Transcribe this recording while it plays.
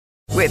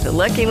With the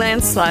Lucky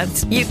Land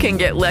Slots, you can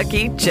get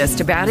lucky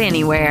just about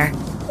anywhere.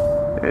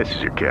 This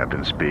is your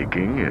captain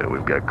speaking.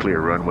 We've got clear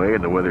runway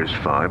and the weather's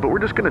fine, but we're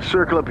just going to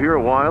circle up here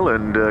a while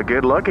and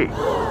get lucky.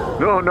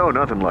 No,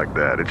 nothing like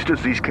that. It's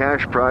just these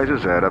cash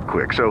prizes add up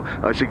quick. So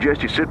I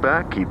suggest you sit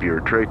back, keep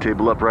your tray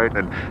table upright,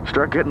 and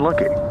start getting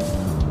lucky.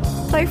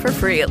 Play for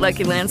free at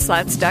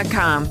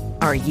LuckyLandSlots.com.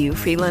 Are you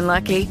feeling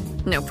lucky?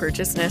 No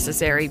purchase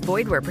necessary.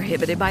 Void where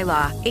prohibited by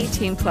law.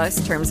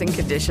 18+ terms and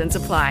conditions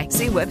apply.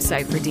 See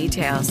website for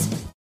details.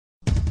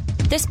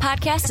 This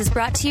podcast is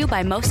brought to you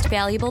by Most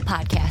Valuable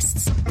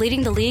Podcasts,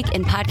 leading the league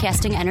in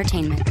podcasting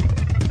entertainment.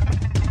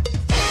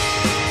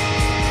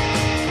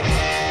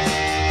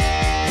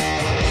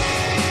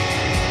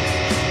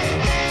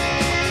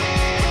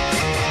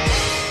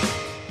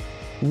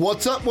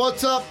 What's up?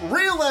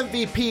 Real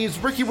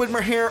MVPs, Ricky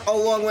Widmer here,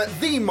 along with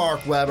the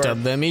Mark Weber.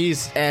 Dub them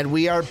ease. And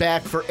we are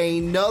back for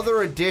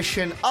another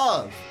edition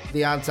of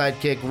The Onside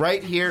Kick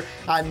right here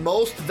on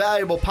Most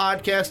Valuable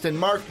Podcast. And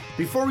Mark,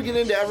 before we get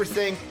into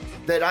everything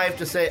that I have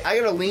to say, I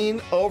got to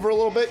lean over a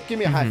little bit. Give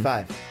me a high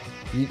five.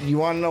 You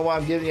want to know why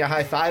I'm giving you a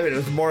high five? It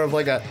was more of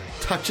like a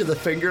touch of the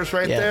fingers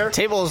right there. The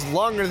table is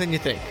longer than you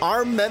think.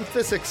 Our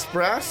Memphis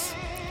Express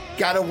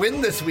got a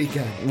win this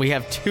weekend. We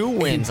have 2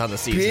 wins on the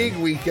season. Big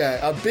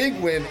weekend. A big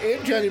win.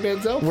 And Johnny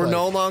Manziel We're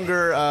no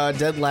longer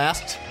dead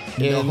last.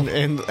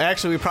 And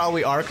actually, we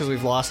probably are because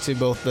we've lost to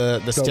both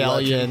the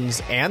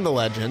Stallions and the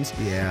Legends.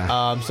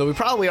 Yeah. So we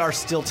probably are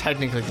still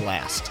technically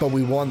last. But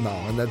we won, though.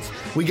 And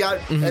we got,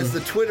 as the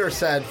Twitter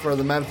said for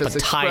the Memphis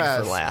Express,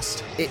 tied for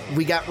last.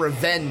 We got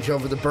revenge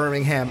over the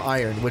Birmingham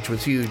Iron, which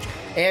was huge.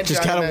 And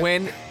just got to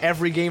win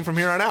every game from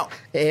here on out.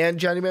 And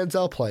Johnny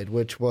Manziel played,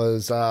 which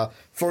was,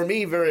 for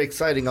me, very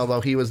exciting,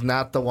 although he was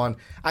not the one.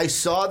 I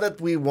saw that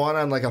we won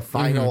on like a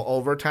final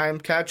overtime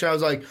catch. I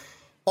was like,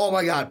 oh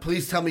my God,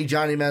 please tell me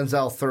Johnny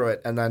Manziel threw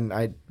it. And then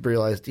I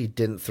realized he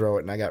didn't throw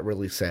it, and I got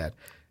really sad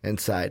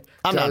inside.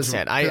 I'm not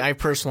sad. I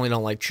personally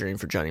don't like cheering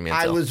for Johnny Manziel.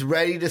 I was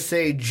ready to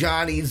say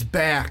Johnny's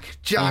back.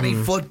 Johnny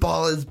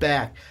football is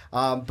back.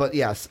 But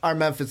yes, our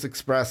Memphis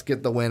Express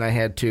get the win. I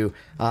had to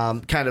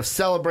kind of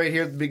celebrate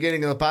here at the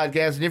beginning of the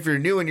podcast. And if you're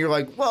new and you're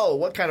like, whoa,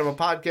 what kind of a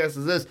podcast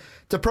is this?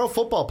 It's a pro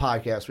football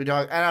podcast. We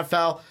talk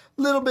NFL,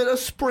 a little bit of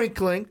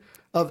sprinkling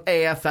of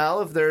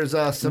AFL if there's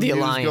some news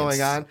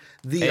going on.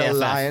 The AFF.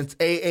 Alliance.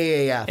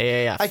 AAF.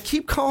 AAF. I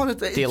keep calling it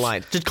the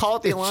Alliance. Just call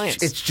it the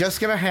Alliance. It's just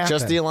going to happen.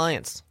 Just the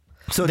Alliance.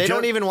 So they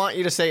don't even want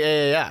you to say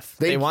AAF.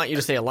 They want you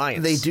to say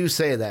Alliance. They do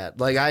say that.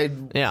 Like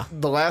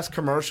the last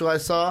commercial I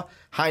saw,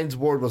 Heinz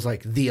Ward was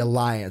like the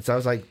Alliance. I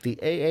was like the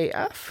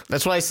AAF.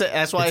 That's why I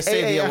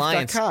say the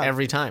Alliance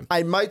every time.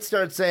 I might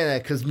start saying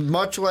that because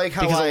much like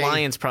how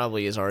Alliance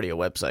probably is already a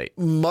website.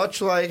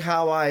 Much like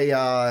how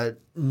I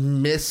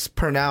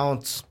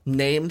mispronounce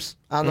names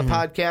on the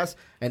podcast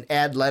and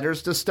add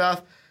letters to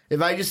stuff.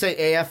 If I just say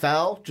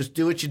AFL, just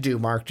do what you do,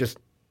 Mark. Just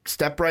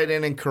step right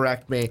in and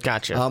correct me.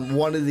 Gotcha.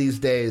 One of these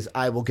days,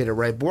 I will get it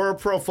right. We're a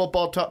pro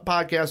football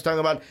podcast talking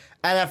about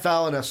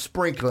NFL and a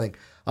sprinkling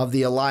of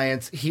the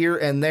Alliance here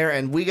and there.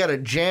 And we got a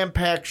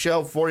jam-packed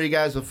show for you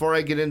guys. Before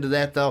I get into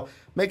that, though,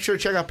 make sure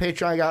to check out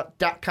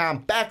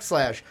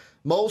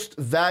patreon.com/Most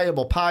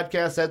Valuable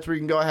Podcast. That's where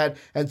you can go ahead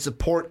and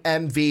support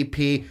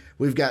MVP.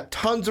 We've got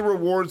tons of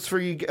rewards for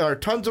you, guys.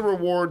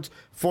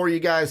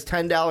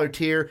 $10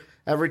 tier.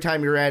 Every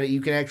time you're at it, you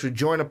can actually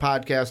join a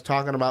podcast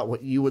talking about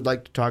what you would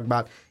like to talk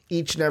about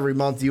each and every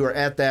month. You are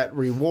at that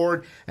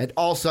reward. And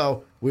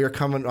also, we are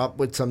coming up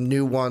with some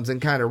new ones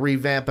and kind of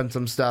revamping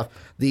some stuff.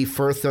 The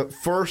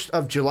 1st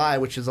of July,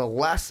 which is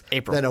less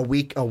than a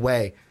week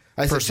away.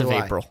 1st of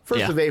April.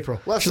 1st of April.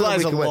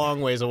 July's a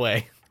long ways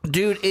away.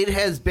 Dude,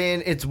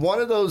 it's one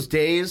of those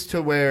days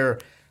to where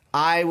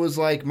I was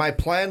like, my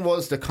plan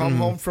was to come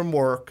home from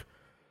work,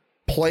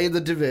 play the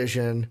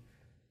division,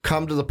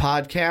 come to the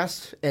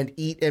podcast, and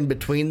eat in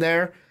between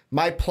there.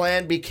 My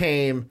plan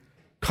became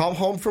come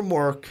home from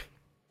work,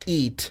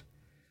 eat,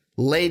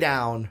 lay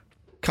down,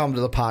 come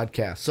to the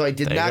podcast. So I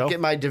did not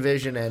get my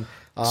division in.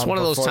 It's one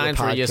of those times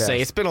where you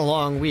say, it's been a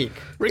long week.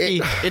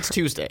 Ricky, it's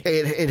Tuesday.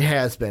 It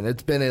has been.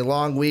 It's been a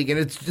long week,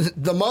 and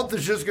the month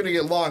is just going to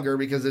get longer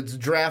because it's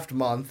draft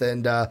month,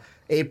 and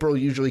April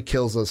usually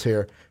kills us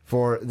here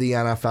for the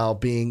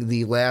NFL, being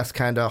the last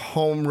kind of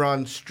home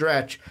run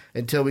stretch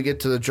until we get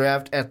to the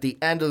draft at the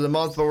end of the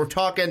month. But we're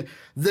talking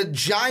the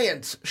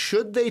Giants.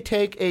 Should they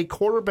take a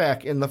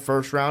quarterback in the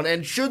first round?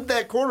 And should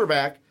that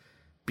quarterback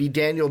be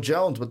Daniel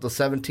Jones with the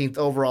 17th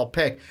overall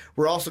pick?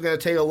 We're also going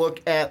to take a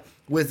look at,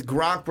 with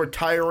Gronk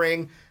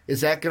retiring,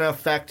 is that going to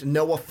affect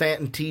Noah Fant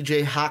and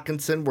TJ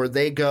Hawkinson, where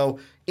they go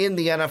in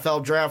the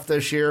NFL draft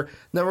this year?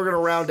 Then we're going to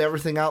round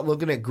everything out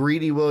looking at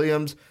Greedy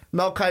Williams.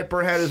 Mel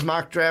Kiper had his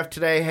mock draft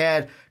today,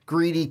 had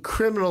Greedy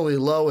criminally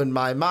low in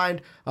my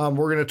mind.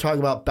 We're going to talk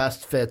about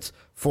best fits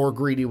for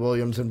Greedy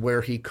Williams and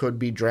where he could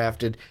be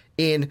drafted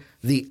in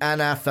the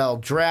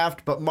NFL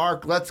draft. But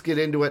Mark, let's get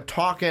into it,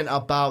 talking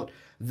about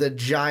the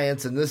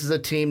Giants. And this is a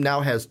team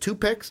now has 2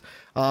 picks,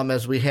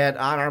 as we had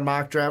on our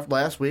mock draft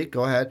last week.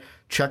 Go ahead,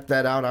 check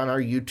that out on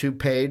our YouTube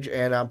page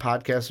and on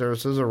podcast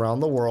services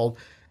around the world.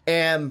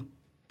 And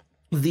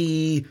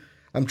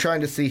I'm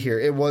trying to see here.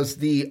 It was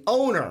the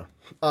owner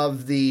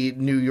of the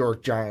New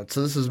York Giants.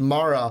 So this is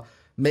Mara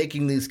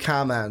making these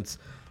comments.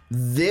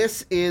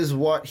 This is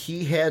what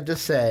he had to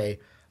say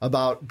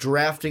about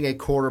drafting a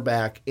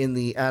quarterback in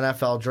the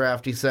NFL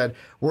draft. He said,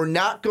 we're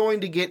not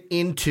going to get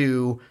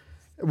into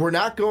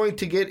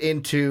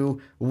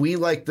we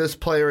like this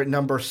player at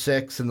number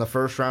 6 in the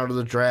first round of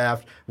the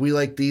draft. We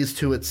like these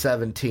two at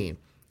 17.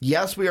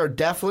 Yes, we are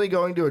definitely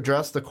going to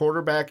address the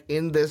quarterback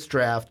in this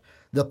draft.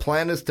 The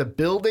plan is to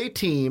build a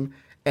team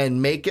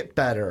and make it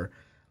better.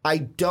 I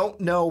don't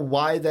know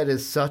why that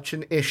is such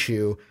an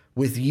issue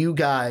with you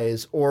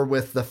guys or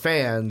with the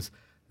fans.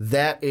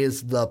 That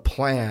is the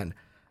plan.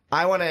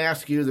 I want to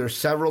ask you, there's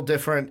several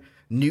different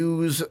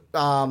news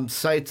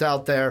sites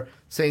out there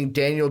saying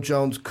Daniel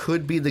Jones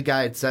could be the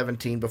guy at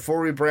 17. Before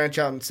we branch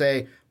out and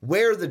say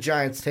where the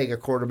Giants take a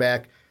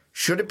quarterback,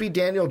 should it be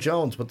Daniel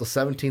Jones with the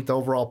 17th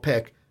overall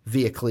pick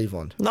via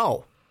Cleveland?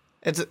 No.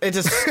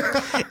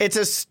 It's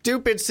a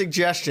stupid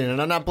suggestion, and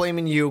I'm not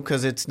blaming you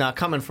because it's not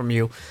coming from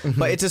you,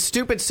 but it's a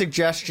stupid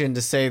suggestion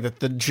to say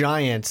that the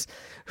Giants,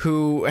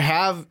 who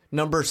have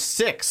number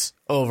 6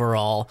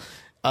 overall,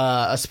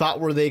 a spot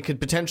where they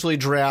could potentially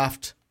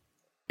draft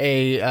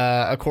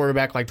a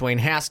quarterback like Dwayne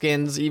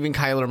Haskins, even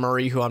Kyler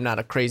Murray, who I'm not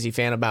a crazy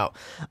fan about.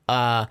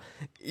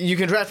 You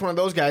can draft one of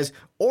those guys,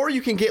 or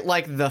you can get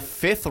like the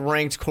 5th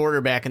ranked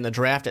quarterback in the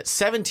draft at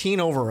 17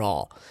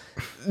 overall.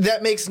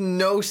 That makes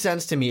no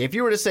sense to me. If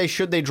you were to say,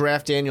 should they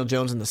draft Daniel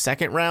Jones in the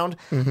 2nd round,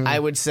 I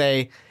would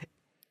say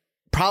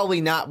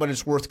probably not, but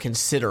it's worth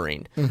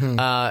considering.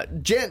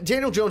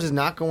 Daniel Jones is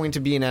not going to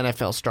be an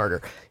NFL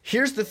starter.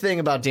 Here's the thing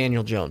about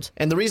Daniel Jones,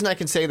 and the reason I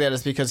can say that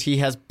is because he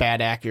has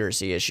bad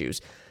accuracy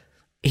issues.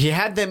 He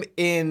had them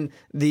in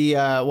the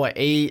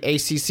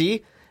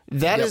ACC.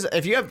 That is,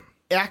 if you have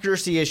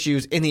accuracy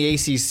issues in the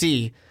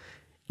ACC,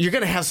 you're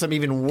going to have some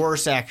even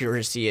worse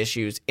accuracy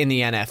issues in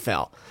the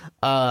NFL.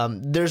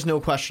 There's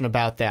no question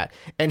about that.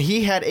 And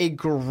he had a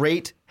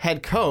great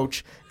head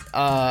coach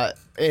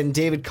in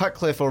David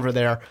Cutcliffe over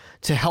there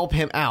to help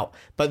him out.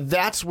 But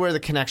that's where the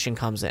connection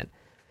comes in.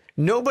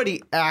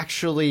 Nobody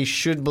actually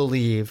should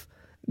believe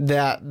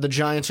that the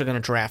Giants are going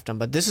to draft him,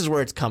 but this is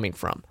where it's coming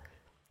from.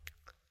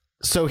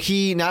 So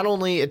he not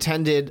only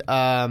attended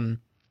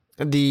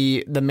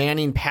the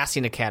Manning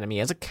Passing Academy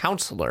as a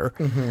counselor,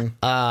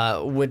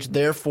 which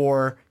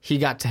therefore he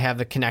got to have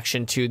the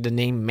connection to the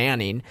name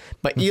Manning,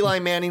 but Eli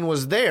Manning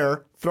was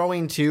there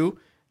throwing to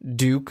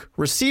Duke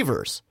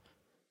receivers.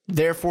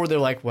 Therefore, they're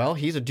like, well,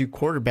 he's a Duke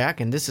quarterback,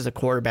 and this is a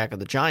quarterback of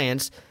the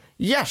Giants.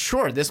 Yeah,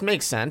 sure, this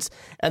makes sense.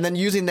 And then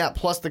using that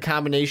plus the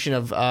combination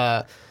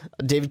of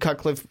David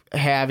Cutcliffe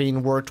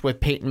having worked with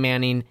Peyton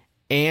Manning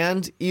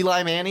and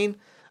Eli Manning,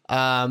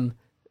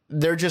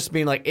 they're just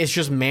being like, it's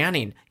just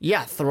Manning.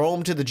 Yeah, throw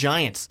him to the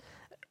Giants.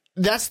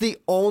 That's the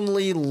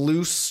only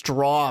loose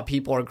straw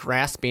people are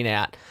grasping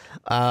at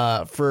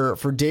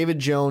for David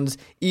Jones,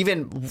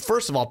 even,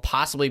 first of all,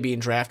 possibly being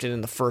drafted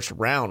in the 1st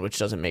round, which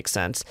doesn't make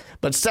sense.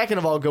 But second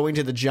of all, going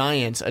to the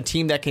Giants, a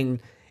team that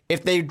can,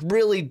 if they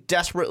really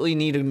desperately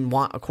need and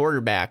want a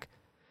quarterback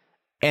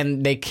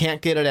and they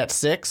can't get it at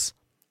 6,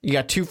 you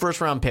got 2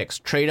 first-round picks.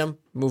 Trade them,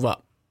 move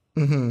up.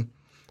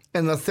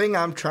 And the thing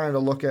I'm trying to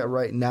look at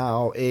right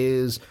now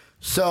is,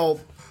 so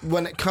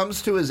when it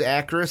comes to his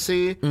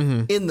accuracy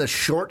in the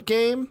short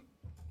game,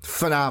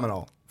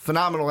 phenomenal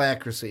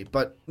accuracy.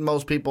 But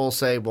most people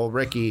say, well,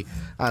 Ricky,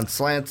 on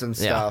slants and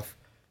stuff,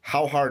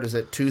 how hard is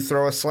it to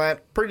throw a slant?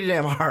 Pretty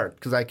damn hard,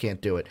 because I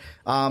can't do it.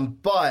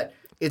 But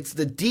it's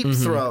the deep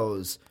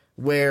throws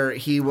where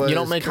he was. You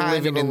don't make a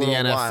living in the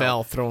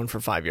NFL throwing for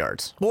 5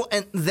 yards. Well,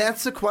 and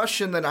that's the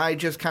question that I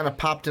just kind of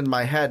popped in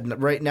my head.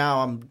 And right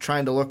now I'm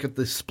trying to look at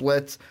the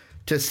splits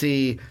to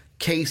see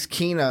Case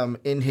Keenum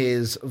in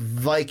his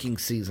Viking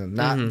season,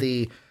 not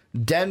the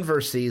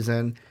Denver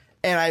season.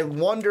 And I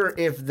wonder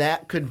if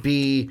that could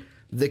be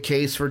the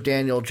case for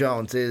Daniel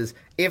Jones, is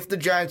if the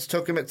Giants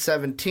took him at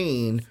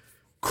 17,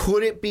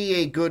 could it be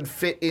a good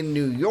fit in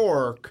New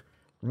York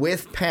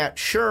with Pat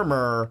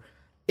Shurmur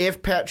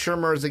if Pat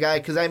Shurmur is the guy?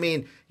 Because, I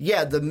mean,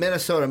 yeah, the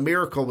Minnesota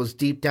Miracle was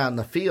deep down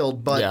the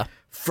field, but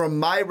from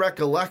my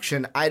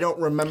recollection, I don't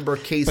remember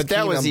Case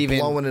Keenum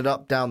blowing it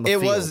up down the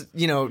field. It was,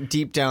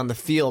 deep down the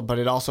field, but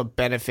it also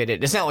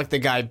benefited. It's not like the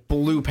guy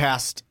blew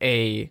past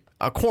a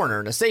corner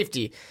and a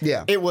safety.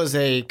 Yeah. It was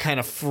a kind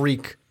of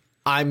freak,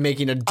 I'm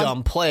making a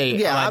dumb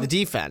play by the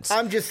defense.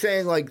 I'm just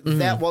saying,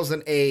 that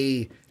wasn't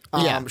a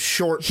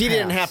short He pass.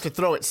 didn't have to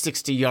throw it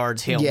 60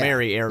 yards, Hail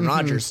Mary, Aaron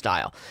Rodgers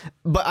style.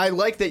 But I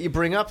like that you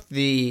bring up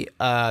the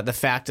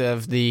fact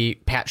of the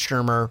Pat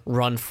Shurmur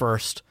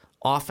run-first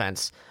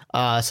offense,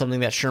 something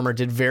that Shurmur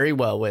did very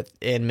well with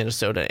in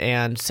Minnesota,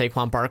 and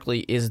Saquon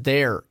Barkley is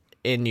there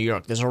in New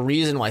York. There's a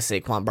reason why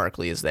Saquon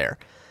Barkley is there.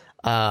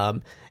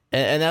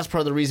 And that's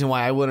part of the reason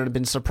why I wouldn't have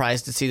been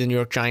surprised to see the New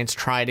York Giants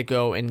try to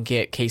go and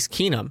get Case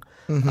Keenum,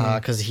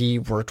 because he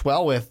worked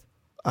well with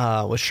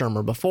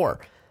Shurmur before.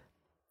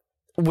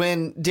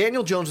 When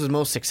Daniel Jones was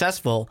most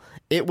successful,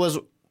 it was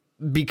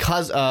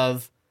because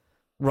of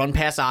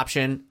run-pass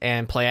option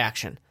and play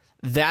action.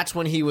 that's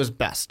when he was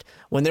best.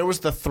 When there was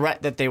the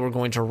threat that they were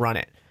going to run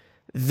it,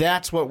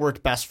 that's what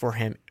worked best for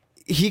him.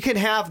 He could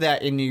have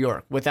that in New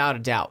York, without a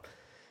doubt.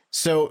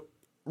 So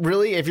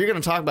really, if you're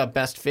going to talk about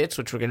best fits,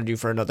 which we're going to do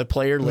for another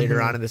player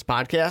later on in this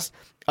podcast,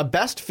 a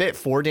best fit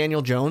for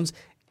Daniel Jones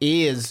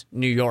is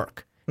New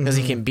York, because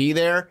he can be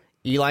there.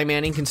 Eli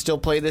Manning can still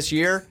play this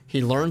year.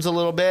 He learns a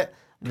little bit.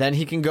 Then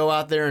he can go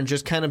out there and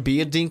just kind of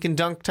be a dink and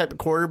dunk type of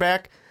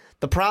quarterback.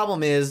 The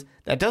problem is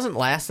that doesn't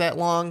last that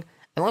long.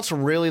 And let's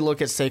really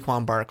look at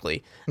Saquon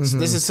Barkley. So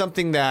this is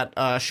something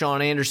that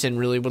Sean Anderson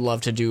really would love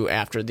to do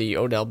after the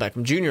Odell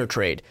Beckham Jr.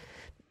 trade.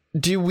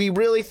 Do we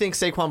really think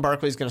Saquon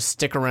Barkley is going to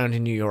stick around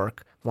in New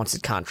York once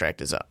his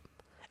contract is up?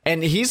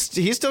 And he's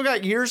still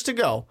got years to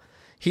go.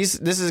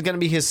 This is going to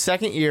be his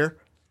second year.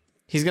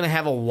 He's going to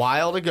have a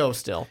while to go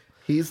still.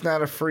 He's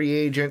not a free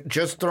agent.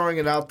 Just throwing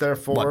it out there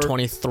for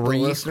 23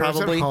 the listeners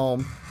probably at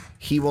home.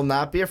 He will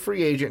not be a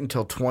free agent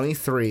until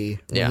 23.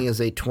 Yeah. And he is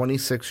a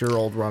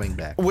 26-year-old running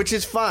back, which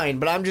is fine.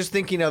 But I'm just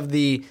thinking of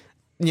the,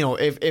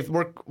 if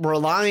we're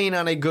relying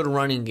on a good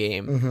running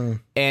game,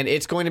 and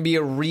it's going to be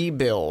a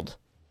rebuild,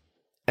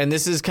 and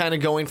this is kind of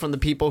going from the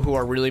people who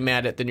are really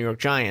mad at the New York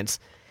Giants.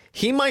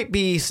 He might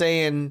be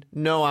saying,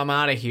 no, I'm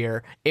out of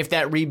here if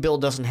that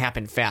rebuild doesn't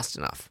happen fast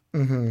enough,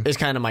 is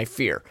kind of my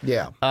fear.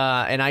 Yeah.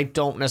 And I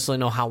don't necessarily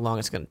know how long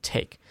it's going to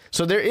take.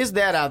 So there is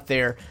that out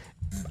there.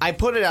 I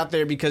put it out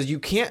there because you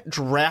can't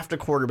draft a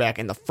quarterback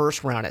in the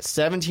first round at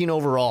 17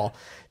 overall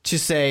to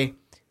say,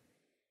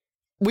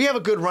 we have a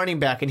good running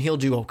back and he'll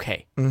do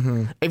okay.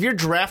 If you're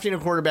drafting a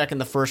quarterback in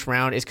the first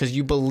round, it's because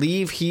you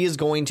believe he is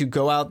going to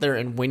go out there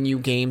and win you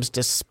games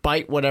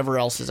despite whatever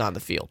else is on the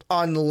field.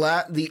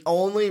 Unless the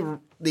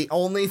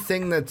only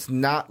thing that's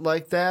not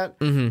like that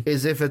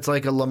is if it's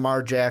like a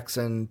Lamar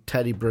Jackson,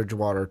 Teddy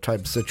Bridgewater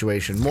type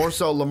situation. More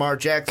so Lamar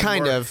Jackson.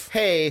 Kind of.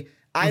 Hey,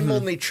 I'm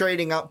only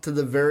trading up to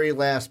the very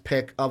last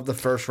pick of the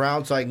first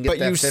round so I can get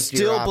that 50-year option. But you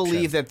still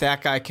believe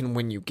that guy can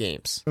win you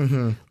games.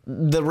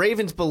 The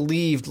Ravens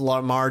believed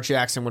Lamar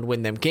Jackson would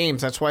win them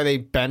games. That's why they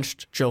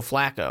benched Joe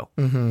Flacco.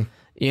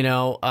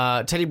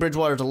 Teddy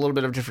Bridgewater is a little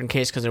bit of a different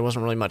case because there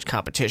wasn't really much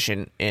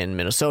competition in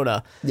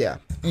Minnesota. Yeah.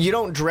 You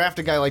don't draft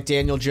a guy like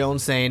Daniel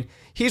Jones saying,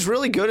 he's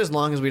really good as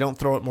long as we don't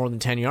throw it more than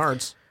 10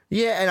 yards.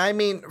 Yeah, and I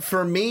mean,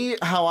 for me,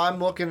 how I'm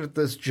looking at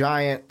this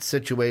Giant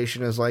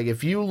situation is like,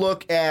 if you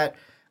look at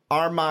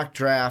our mock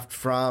draft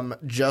from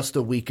just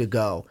a week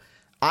ago,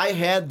 I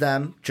had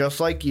them, just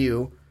like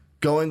you,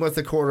 going with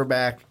the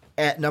quarterback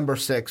at number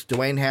 6,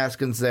 Dwayne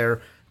Haskins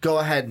there. Go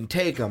ahead and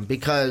take him,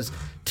 because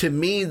to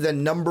me, the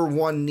number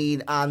one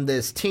need on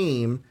this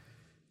team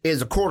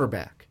is a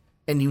quarterback.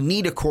 And you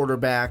need a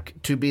quarterback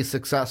to be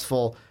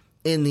successful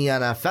in the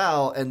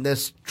NFL. And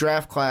this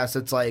draft class,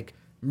 it's like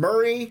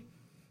Murray,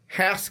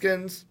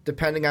 Haskins,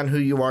 depending on who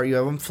you are, you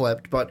have them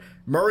flipped, but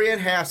Murray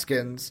and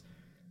Haskins,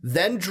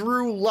 then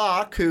Drew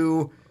Lock,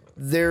 who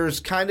there's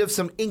kind of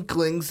some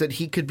inklings that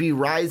he could be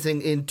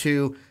rising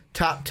into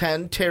top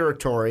 10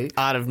 territory.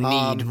 Out of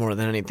need more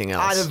than anything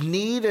else. Out of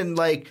need, and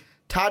like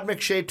Todd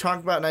McShay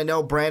talked about, and I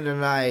know Brandon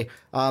and I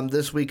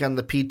this week on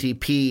the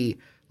PTP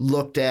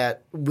looked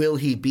at, will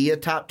he be a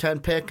top 10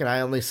 pick? And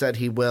I only said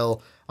he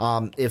will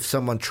if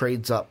someone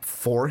trades up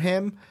for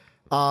him.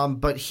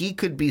 But he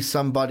could be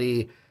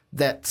somebody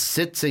that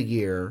sits a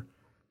year,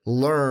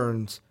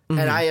 learns, and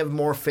I have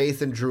more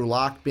faith in Drew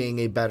Lock being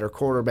a better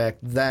quarterback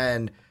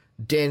than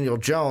Daniel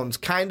Jones,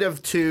 kind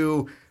of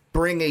to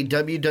bring a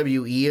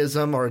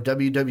WWE-ism or a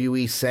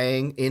WWE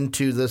saying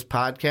into this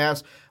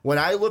podcast. When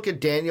I look at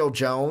Daniel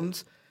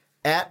Jones,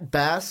 at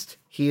best,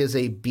 he is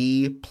a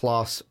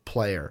B-plus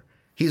player.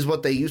 He's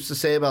what they used to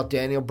say about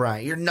Daniel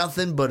Bryant. You're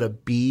nothing but a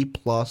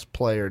B-plus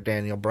player,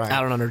 Daniel Bryant.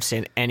 I don't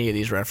understand any of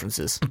these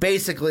references.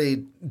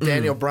 Basically,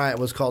 Daniel Bryant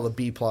was called a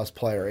B-plus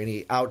player, and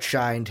he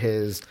outshined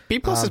his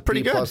B-plus is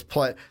pretty B-plus good.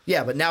 Play.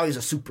 Yeah, but now he's a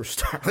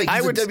superstar. Like,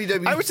 I would a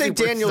WWE I would say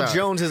superstar. Daniel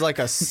Jones is like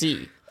a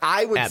C.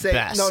 I would at say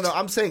best. no.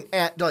 I'm saying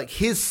at like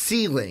his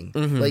ceiling.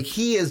 Like,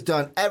 he has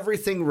done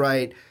everything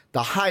right.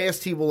 The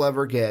highest he will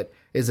ever get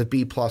is a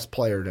B-plus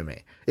player to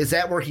me. Is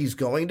that where he's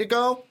going to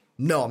go?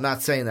 No, I'm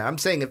not saying that. I'm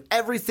saying if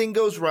everything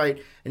goes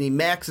right and he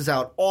maxes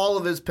out all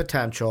of his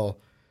potential,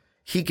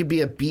 he could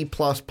be a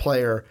B-plus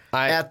player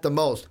at the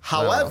most.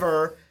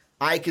 However,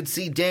 I could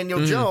see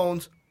Daniel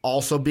Jones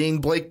also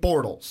being Blake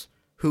Bortles,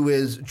 who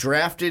is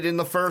drafted in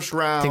the first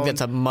round. I think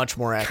that's a much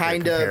more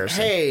accurate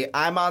comparison. Hey,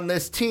 I'm on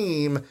this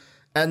team,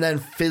 and then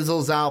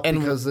fizzles out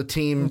because the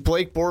team...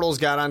 Blake Bortles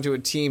got onto a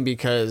team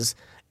because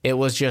it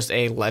was just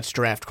a let's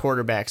draft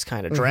quarterbacks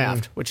kind of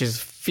draft, which is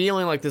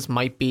feeling like this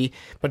might be.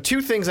 But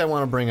two things I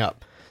want to bring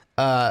up,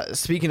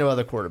 speaking of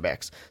other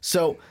quarterbacks.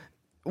 So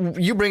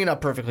you bring it up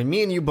perfectly.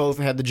 Me and you both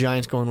had the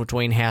Giants going with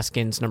Dwayne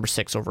Haskins, number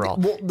 6 overall.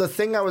 Well, the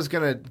thing I was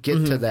going to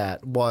get to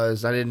that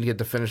was, I didn't get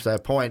to finish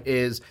that point,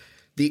 is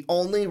the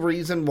only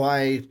reason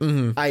why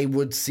I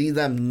would see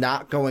them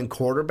not going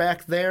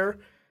quarterback there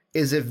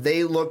is if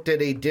they looked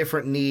at a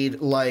different need,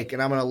 like,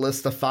 and I'm going to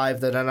list the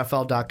 5 that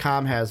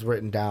NFL.com has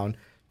written down: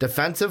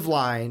 defensive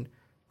line,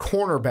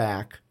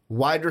 cornerback,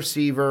 wide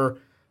receiver,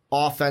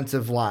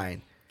 offensive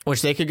line.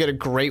 Which they could get a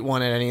great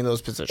one at any of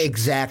those positions.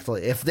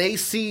 Exactly. If they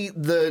see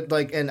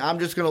and I'm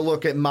just going to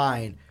look at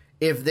mine.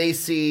 If they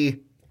see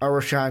a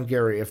Rashawn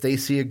Gary, if they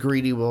see a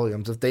Greedy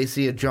Williams, if they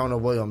see a Jonah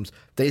Williams,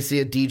 if they see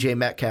a DJ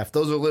Metcalf,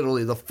 those are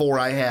literally the 4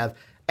 I have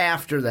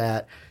after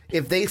that.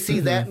 If they see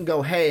that and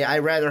go, hey, I'd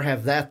rather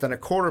have that than a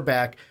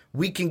quarterback,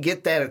 we can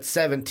get that at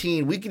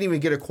 17. We can even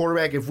get a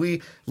quarterback if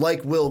we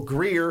like Will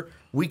Grier.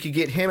 We could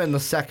get him in the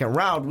second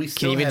round. We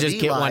still can even have just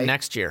Eli. get one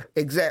next year.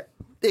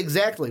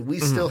 Exactly. We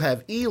still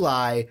have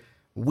Eli.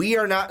 We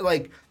are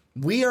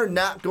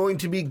not going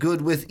to be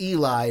good with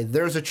Eli.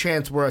 There's a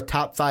chance we're a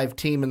top 5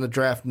 team in the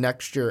draft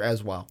next year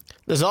as well.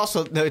 There's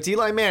also it's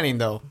Eli Manning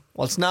though.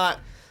 Let's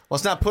not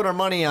put our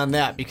money on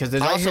that because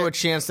there's also a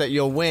chance that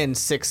you'll win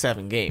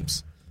 6-7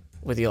 games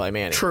with Eli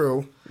Manning.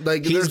 True.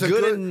 He's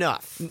good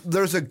enough.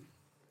 There's a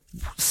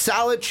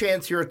solid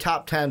chance you're a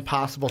top 10,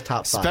 possible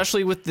top 5.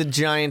 Especially with the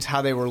Giants,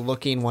 how they were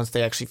looking once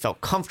they actually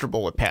felt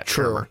comfortable with Pat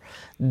Shurmur.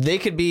 They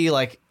could be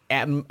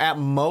at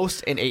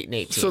most an 8-18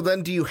 team. So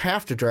then do you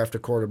have to draft a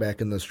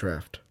quarterback in this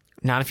draft?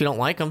 Not if you don't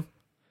like him.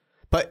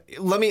 But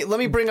let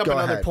me bring up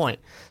another point.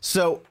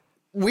 So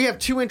we have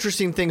 2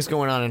 interesting things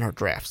going on in our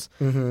drafts.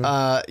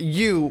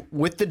 You,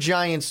 with the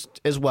Giants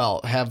as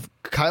well, have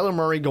Kyler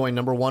Murray going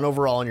number 1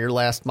 overall in your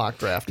last mock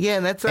draft. Yeah,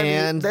 and that's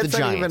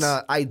not even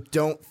I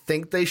don't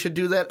think they should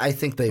do that. I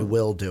think they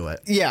will do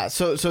it. Yeah,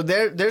 so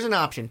there's an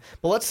option.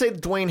 But let's say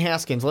Dwayne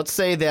Haskins. Let's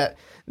say that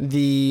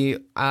the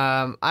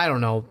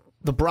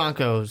the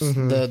Broncos,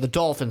 the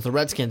Dolphins, the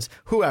Redskins,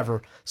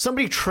 whoever,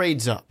 somebody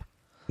trades up.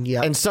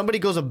 Yeah. And somebody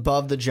goes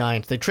above the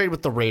Giants. They trade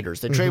with the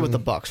Raiders. They trade with the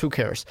Bucs. Who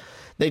cares?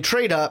 They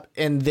trade up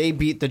and they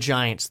beat the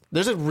Giants.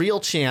 There's a real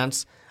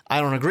chance, I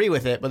don't agree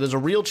with it, but there's a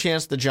real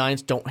chance the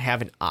Giants don't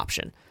have an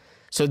option.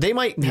 So they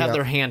might have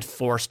their hand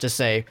forced to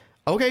say,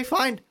 okay,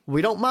 fine,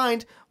 we don't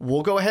mind.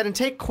 We'll go ahead and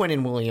take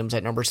Quinnen Williams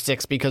at number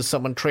 6 because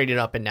someone traded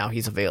up and now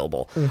he's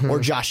available.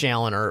 Or Josh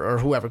Allen or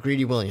whoever,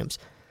 Greedy Williams.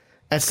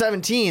 At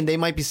 17, they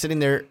might be sitting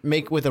there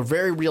with a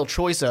very real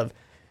choice of,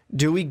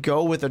 do we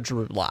go with a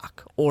Drew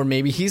Lock? Or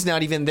maybe he's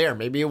not even there.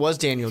 Maybe it was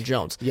Daniel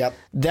Jones. Yep.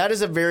 That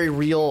is a very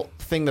real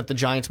thing that the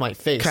Giants might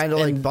face. Kind of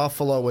like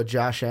Buffalo with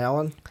Josh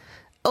Allen?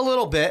 A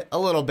little bit.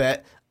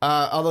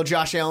 Although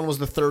Josh Allen was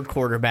the 3rd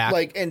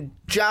quarterback. And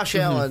Josh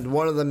Allen,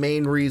 one of the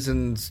main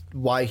reasons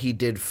why he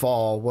did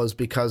fall was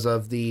because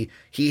of he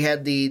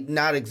had the,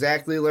 not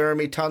exactly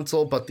Laramie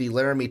Tunsil, but the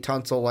Laramie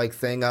Tunsil-like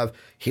thing of,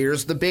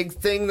 here's the big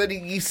thing that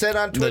he said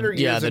on Twitter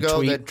years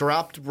ago that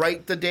dropped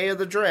right the day of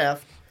the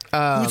draft.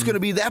 Who's going to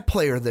be that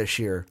player this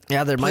year?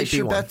 Yeah, there might be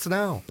your one. bets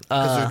now,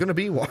 because there's going to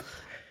be one.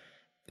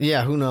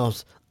 Yeah, who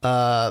knows?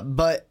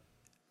 But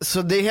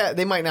so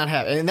they might not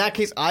have. And in that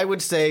case, I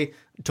would say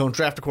don't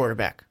draft a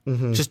quarterback.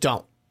 Just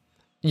don't.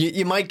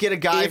 You might get a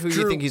guy you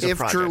think he's a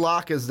project. If Drew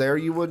Lock is there,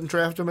 you wouldn't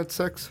draft him at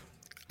 6?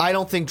 I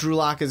don't think Drew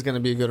Lock is going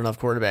to be a good enough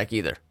quarterback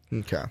either.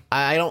 Okay.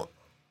 I'm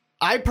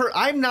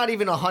not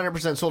even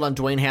 100% sold on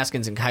Dwayne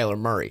Haskins and Kyler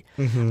Murray.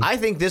 I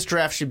think this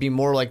draft should be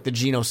more like the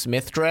Geno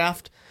Smith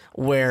draft,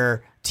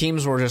 where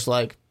teams were just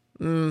like,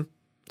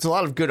 it's a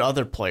lot of good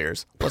other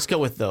players. Let's go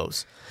with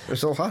those.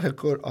 There's a lot of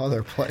good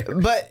other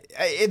players. But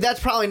that's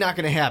probably not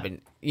going to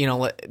happen,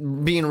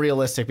 being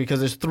realistic, because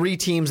there's 3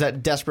 teams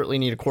that desperately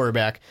need a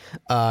quarterback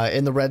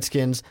in the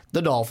Redskins,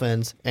 the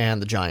Dolphins,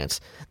 and the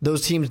Giants.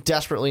 Those teams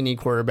desperately need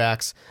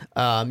quarterbacks.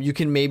 You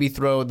can maybe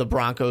throw the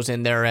Broncos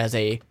in there as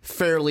a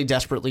fairly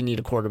desperately need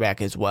a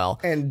quarterback as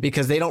well,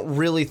 because they don't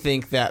really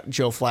think that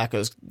Joe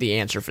Flacco's the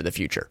answer for the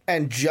future.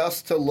 And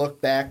just to look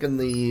back in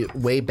the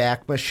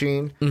Wayback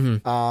Machine,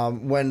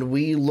 when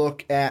we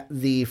look at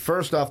the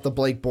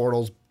Blake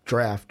Bortles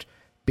draft,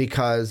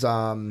 because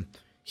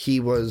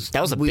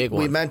that was a big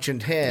one. We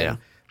mentioned him. Yeah.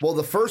 Well,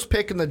 the first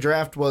pick in the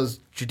draft was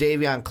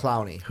Jadeveon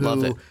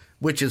Clowney,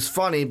 which is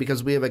funny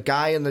because we have a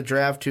guy in the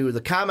draft who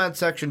the comment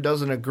section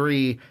doesn't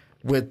agree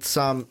with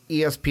some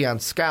ESPN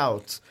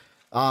scouts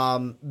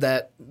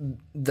that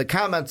the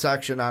comment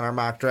section on our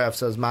mock draft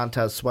says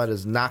Montez Sweat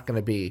is not going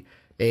to be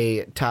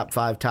a top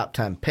 5, top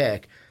 10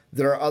 pick.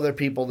 There are other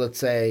people that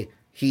say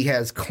he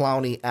has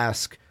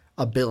Clowney-esque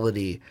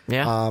ability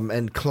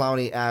and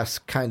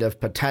Clowney-esque kind of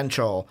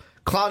potential.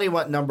 Clowney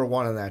went number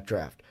 1 in that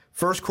draft.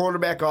 First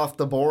quarterback off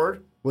the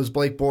board was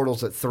Blake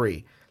Bortles at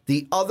 3.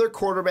 The other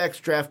quarterbacks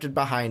drafted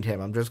behind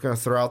him, I'm just going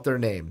to throw out their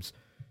names.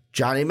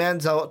 Johnny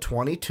Manziel at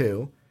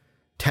 22,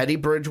 Teddy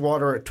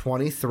Bridgewater at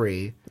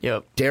 23,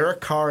 Derek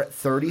Carr at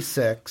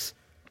 36,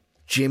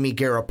 Jimmy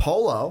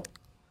Garoppolo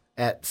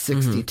at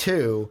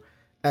 62,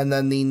 and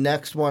then the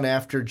next one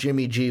after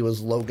Jimmy G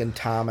was Logan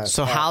Thomas.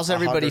 So how's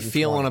everybody 120.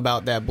 feeling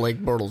about that Blake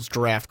Bortles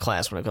draft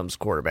class when it comes to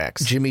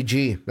quarterbacks? Jimmy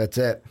G, that's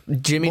it.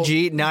 Jimmy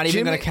G, not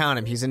even going to count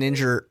him. He's an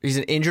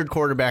injured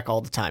quarterback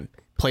all the time.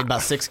 Played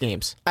about 6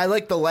 games. I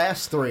like the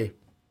last 3,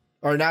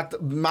 or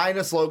not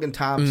minus Logan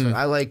Thompson.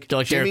 I like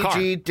Jimmy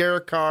G,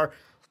 Derek Carr,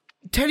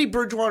 Teddy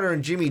Bridgewater,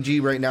 and Jimmy G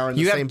right now in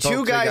the same boat. You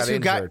have 2 guys who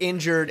got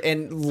injured,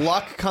 and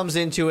luck comes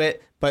into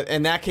it. But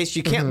in that case,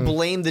 you can't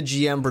blame the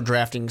GM for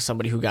drafting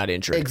somebody who got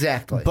injured.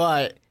 Exactly.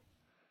 But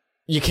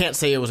you can't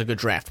say it was a good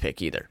draft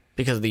pick either.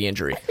 because of the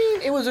injury. I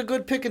mean, it was a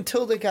good pick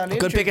until they got injured.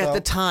 Good pick at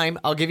the time.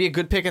 I'll give you a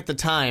good pick at the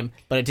time,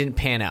 but it didn't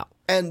pan out.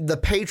 And the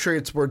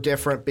Patriots were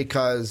different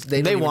because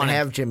they didn't even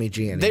have Jimmy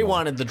G anymore. They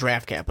wanted the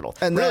draft capital.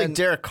 And really, then,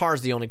 Derek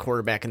Carr's the only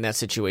quarterback in that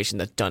situation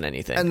that's done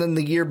anything. And then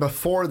the year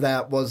before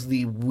that was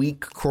the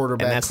weak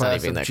quarterback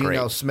class of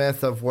Geno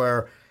Smith, of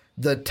where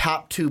the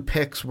top 2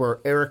 picks were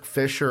Eric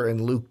Fisher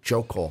and Luke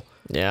Joeckel.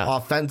 Yeah,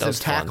 offensive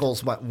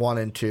tackles went 1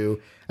 and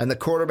 2, and the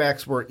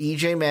quarterbacks were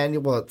E.J.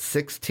 Manuel at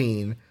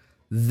 16,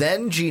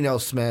 then Geno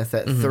Smith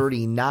at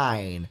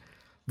 39.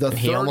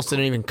 He almost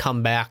didn't even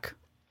come back.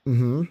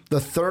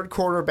 The third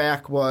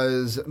quarterback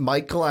was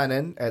Mike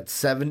Glennon at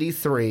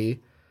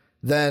 73.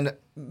 Then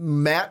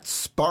Matt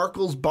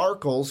Sparkles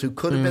Barkles, who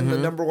could have been the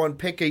number 1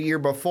 pick a year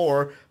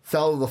before,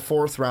 fell to the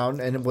 4th round,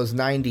 and it was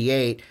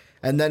 98.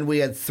 And then we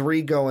had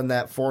 3 go in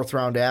that 4th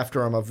round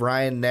after him of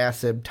Ryan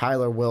Nassib,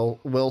 Tyler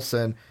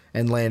Wilson,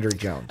 and Landry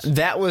Jones.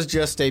 That was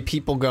just a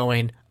people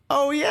going,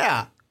 oh,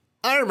 yeah,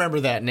 I remember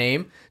that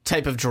name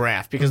type of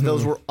draft, because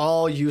those were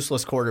all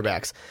useless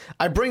quarterbacks.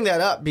 I bring that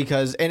up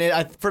because,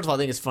 first of all, I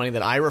think it's funny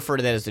that I refer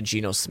to that as the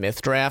Geno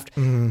Smith draft,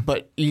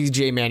 but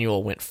E.J.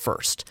 Manuel went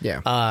first.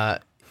 Yeah.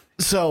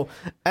 So,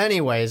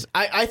 anyways,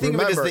 I think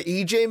remember, of it as the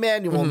E.J.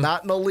 Manuel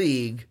not in the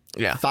league.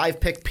 Yeah.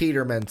 5-pick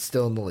Peterman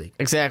still in the league.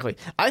 Exactly.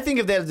 I think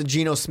of that as the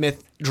Geno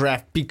Smith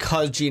draft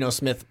because Geno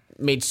Smith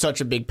made such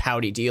a big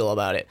pouty deal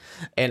about it.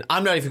 And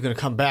I'm not even going to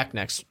come back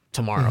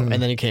tomorrow. And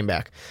then he came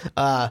back.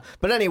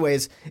 But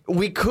anyways,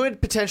 we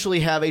could potentially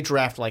have a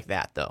draft like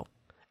that, though.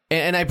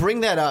 And I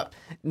bring that up,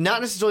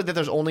 not necessarily that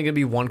there's only going to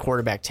be 1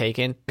 quarterback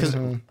taken, because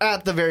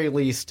at the very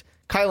least,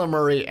 Kyler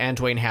Murray and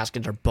Dwayne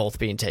Haskins are both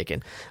being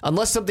taken.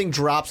 Unless something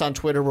drops on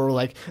Twitter where we're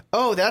like,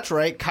 oh, that's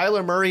right,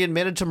 Kyler Murray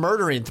admitted to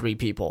murdering 3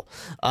 people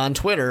on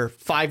Twitter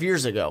 5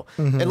 years ago.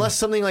 Unless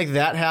something like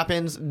that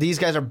happens, these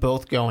guys are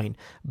both going.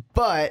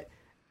 But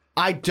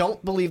I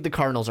don't believe the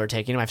Cardinals are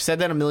taking him. I've said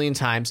that a million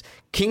times.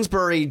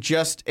 Kingsbury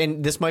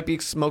and this might be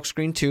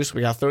smokescreen too, so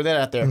we got to throw that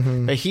out there.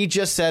 But he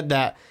just said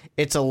that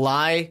it's a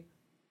lie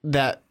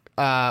that,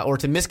 or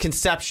it's a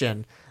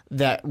misconception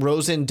that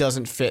Rosen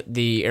doesn't fit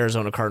the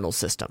Arizona Cardinals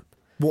system.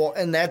 Well,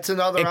 and that's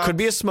another It could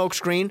be a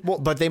smokescreen,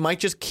 but they might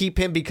just keep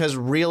him because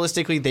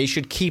realistically they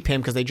should keep him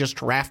because they just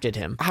drafted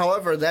him.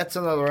 However, that's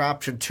another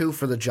option too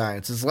for the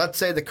Giants. Is let's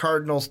say the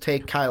Cardinals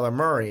take Kyler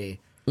Murray.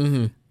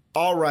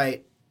 All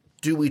right,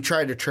 do we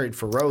try to trade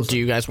for Rosen? Do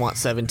you guys want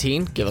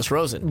 17? Give us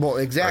Rosen. Well,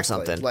 exactly. Or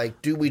something.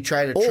 Like, do we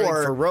try to trade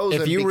for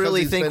Rosen? If you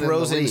really think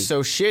Rosen's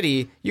so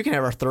shitty, you can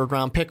have our 3rd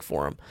round pick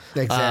for him.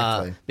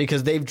 Exactly.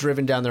 Because they've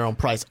driven down their own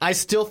price. I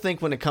still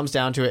think when it comes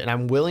down to it, and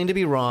I'm willing to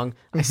be wrong,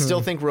 I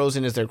still think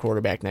Rosen is their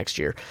quarterback next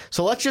year.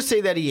 So let's just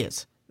say that he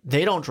is.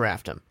 They don't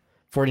draft him.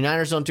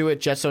 49ers don't do it.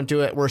 Jets don't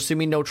do it. We're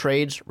assuming no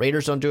trades.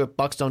 Raiders don't do it.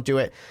 Bucks don't do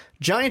it.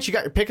 Giants, you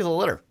got your pick of the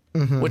litter.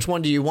 Which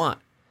one do you want?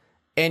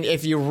 And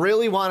if you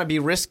really want to be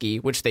risky,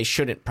 which they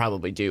shouldn't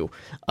probably do,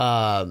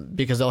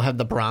 because they'll have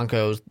the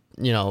Broncos,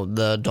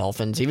 the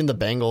Dolphins, even the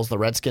Bengals, the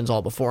Redskins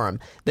all before them,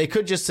 they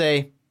could just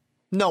say,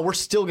 no, we're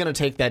still going to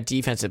take that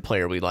defensive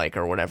player we like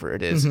or whatever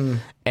it is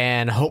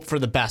and hope for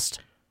the best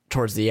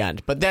towards the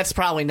end. But that's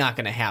probably not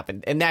going to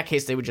happen. In that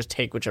case, they would just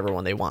take whichever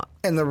one they want.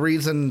 And the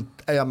reason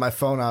I have my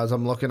phone out as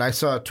I'm looking, I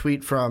saw a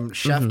tweet from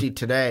Shefty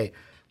today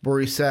where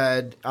he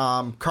said,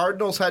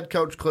 Cardinals head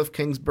coach Cliff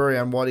Kingsbury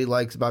on what he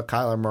likes about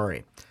Kyler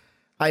Murray.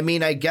 I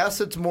mean, I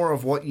guess it's more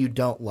of what you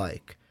don't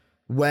like.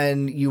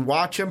 When you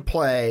watch him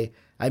play,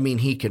 I mean,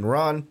 he can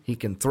run, he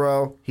can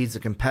throw, he's a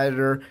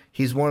competitor.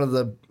 He's one of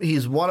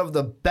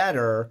the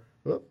better.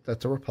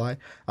 That's a reply.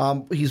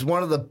 He's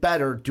one of the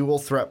better dual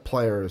threat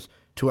players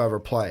to ever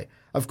play.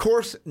 Of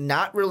course,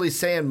 not really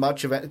saying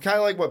much of it. Kind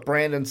of like what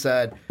Brandon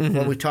said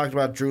when we talked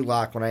about Drew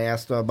Lock when I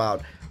asked him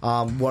about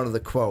one of the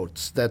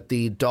quotes that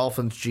the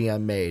Dolphins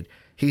GM made.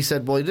 He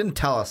said, well, he didn't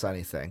tell us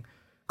anything.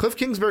 Cliff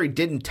Kingsbury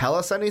didn't tell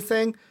us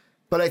anything.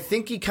 But I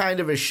think he kind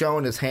of has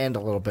shown his hand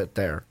a little bit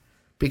there.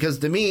 Because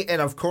to me,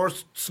 and of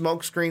course,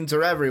 smoke screens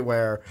are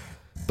everywhere,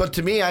 but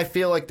to me, I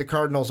feel like the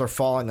Cardinals are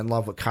falling in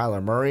love with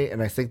Kyler Murray,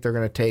 and I think they're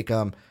going to take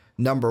him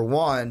number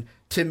 1.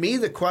 To me,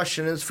 the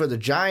question is for the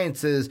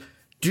Giants is,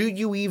 do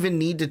you even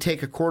need to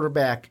take a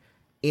quarterback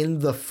in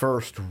the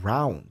 1st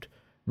round?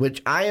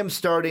 Which I am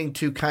starting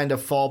to kind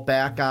of fall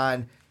back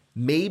on,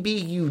 maybe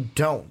you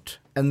don't.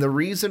 And the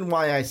reason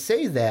why I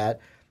say that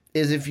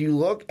is if you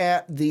look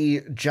at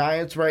the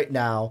Giants right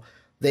now,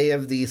 they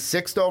have the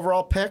 6th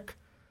overall pick.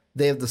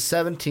 They have the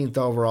 17th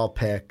overall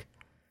pick.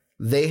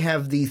 They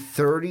have the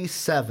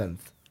 37th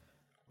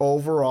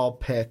overall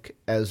pick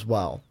as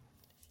well.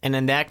 And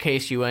in that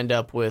case, you end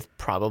up with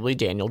probably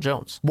Daniel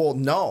Jones. Well,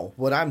 no.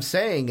 What I'm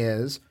saying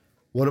is,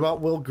 what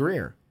about Will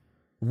Grier?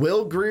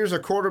 Will Grier's a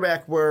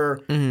quarterback where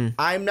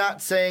I'm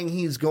not saying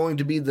he's going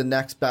to be the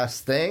next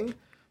best thing,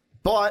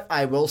 but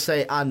I will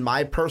say on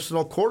my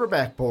personal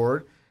quarterback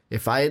board,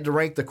 if I had to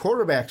rank the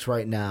quarterbacks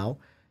right now,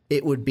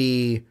 it would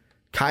be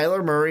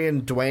Kyler Murray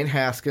and Dwayne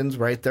Haskins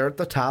right there at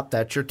the top.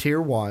 That's your tier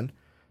 1.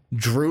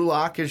 Drew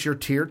Lock is your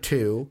tier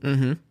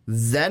 2,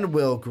 then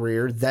Will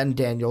Grier, then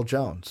Daniel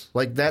Jones.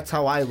 Like, that's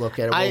how I look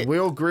at it.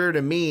 Will Grier,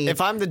 to me,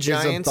 if I'm the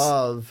Giants, is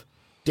above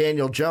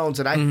Daniel Jones,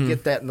 and I can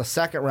get that in the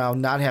second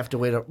round, not have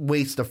to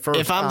waste the first.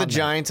 If I'm the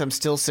Giants, I'm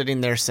still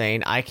sitting there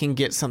saying I can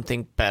get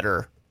something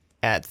better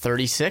at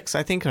 36,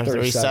 I think, or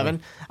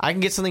 37. I can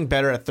get something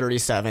better at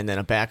 37 than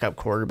a backup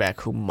quarterback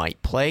who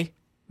might play,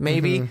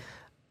 maybe.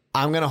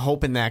 I'm going to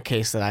hope in that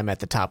case that I'm at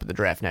the top of the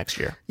draft next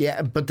year.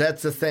 Yeah, but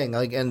that's the thing.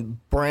 Like, and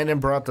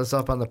Brandon brought this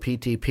up on the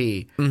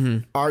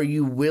PTP. Are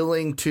you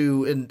willing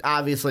to, and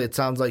obviously it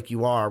sounds like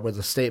you are with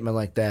a statement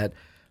like that,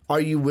 are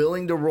you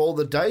willing to roll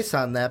the dice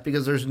on that?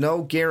 Because there's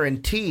no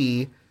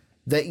guarantee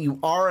that you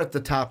are at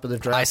the top of the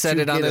draft. I said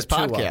it on this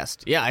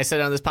podcast. Yeah, I said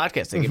it on this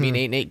podcast. They give me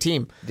an 8-8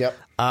 team.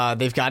 Yep.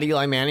 They've got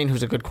Eli Manning,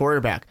 who's a good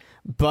quarterback.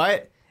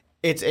 But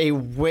it's a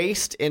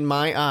waste in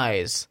my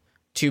eyes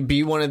to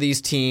be one of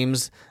these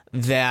teams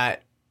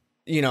that,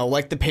 you know,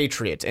 like the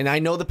Patriots. And I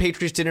know the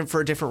Patriots did it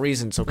for a different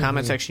reason, so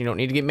comment section, you don't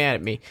need to get mad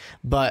at me,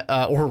 but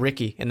or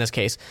Ricky in this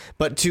case.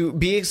 But to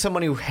be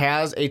someone who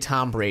has a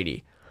Tom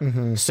Brady,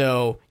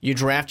 so you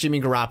draft Jimmy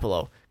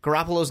Garoppolo.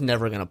 Garoppolo's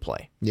never going to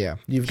play. Yeah.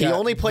 He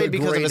only played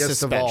because of a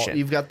suspension.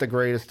 You've got the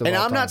greatest of all time.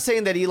 And I'm not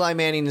saying that Eli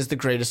Manning is the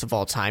greatest of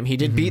all time. He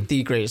did beat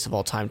the greatest of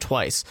all time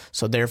twice,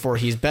 so therefore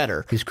he's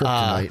better. He's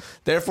kryptonite.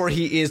 Therefore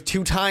he is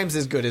 2 times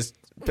as good as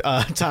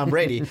Tom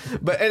Brady.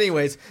 But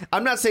anyways,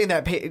 I'm not saying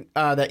that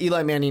that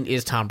Eli Manning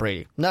is Tom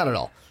Brady. Not at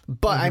all.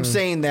 But I'm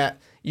saying that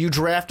you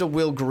draft a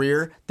Will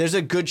Grier, there's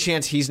a good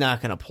chance he's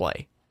not going to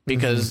play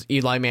because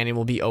Eli Manning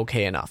will be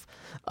okay enough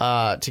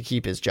to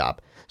keep his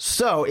job.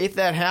 So if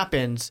that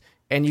happens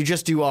and you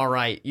just do all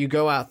right, you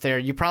go out there,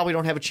 you probably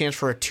don't have a chance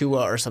for a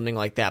Tua or something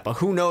like that. But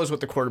who knows what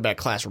the quarterback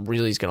class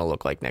really is going to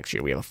look like next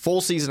year. We have a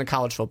full season of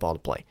college football to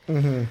play.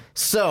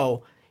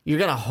 So you're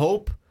going to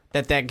hope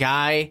that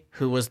guy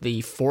who was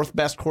the 4th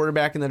best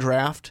quarterback in the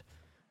draft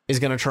is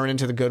going to turn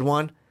into the good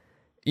one.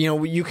 You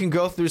know, you can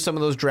go through some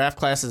of those draft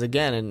classes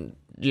again, and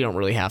you don't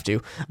really have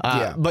to.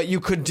 But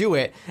you could do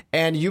it,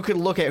 and you could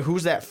look at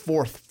who's that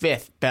 4th,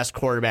 5th best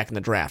quarterback in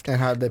the draft. And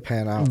how did they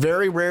pan out?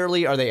 Very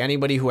rarely are they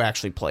anybody who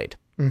actually played.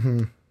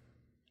 And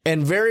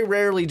very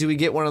rarely do we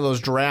get one of those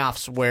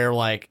drafts where,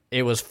 like,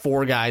 it was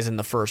 4 guys in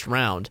the first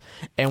round.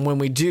 And when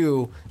we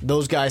do,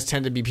 those guys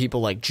tend to be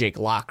people like Jake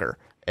Locker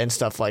and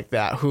stuff like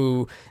that,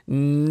 who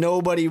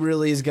nobody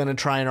really is going to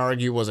try and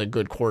argue was a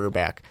good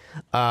quarterback.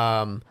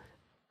 I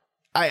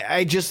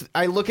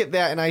look at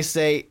that and I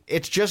say,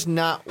 it's just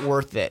not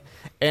worth it.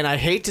 And I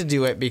hate to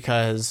do it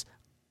because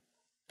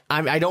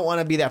I don't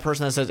want to be that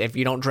person that says, if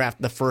you don't draft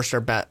the first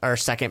or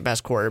second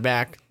best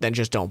quarterback, then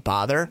just don't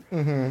bother.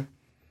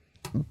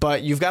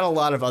 But you've got a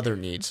lot of other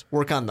needs.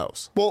 Work on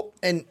those. Well,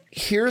 and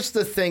here's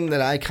the thing that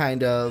I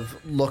kind of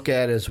look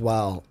at as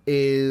well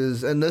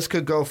is, and this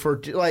could go for,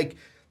 like,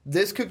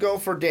 this could go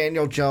for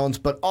Daniel Jones,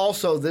 but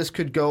also this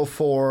could go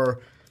for,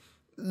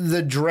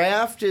 the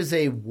draft is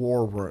a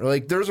war room.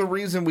 Like, there's a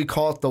reason we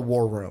call it the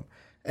war room,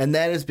 and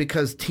that is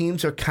because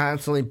teams are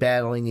constantly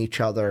battling each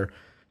other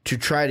to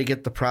try to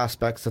get the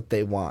prospects that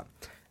they want.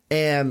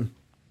 And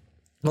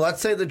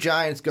let's say the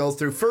Giants go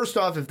through, first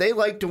off, if they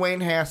like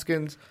Dwayne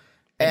Haskins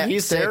at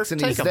 6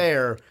 and he's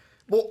there,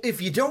 well,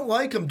 if you don't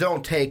like him,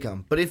 don't take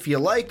him. But if you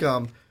like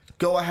him,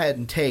 go ahead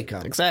and take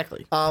him.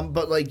 Exactly.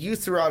 But like you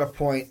threw out a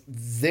point,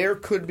 there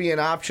could be an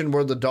option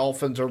where the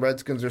Dolphins or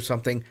Redskins or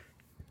something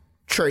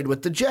trade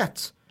with the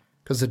Jets.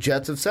 Because the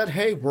Jets have said,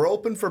 hey, we're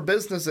open for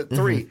business at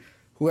 3.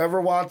 Whoever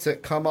wants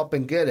it, come up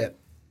and get it.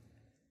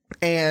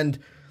 And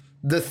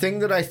the thing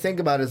that I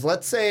think about is,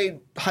 let's say,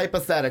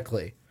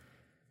 hypothetically,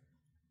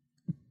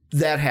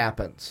 that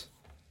happens.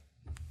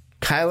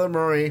 Kyler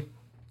Murray,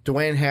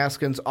 Dwayne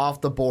Haskins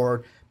off the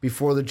board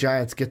before the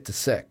Giants get to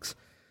 6.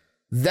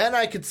 Then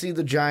I could see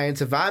the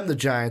Giants, if I'm the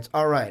Giants,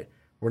 all right,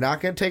 we're not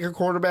going to take a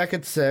quarterback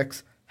at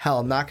 6. Hell,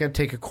 I'm not going to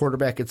take a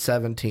quarterback at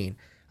 17.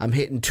 I'm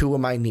hitting 2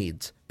 of my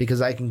needs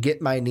because I can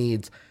get my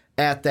needs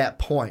at that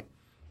point.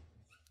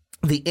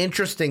 The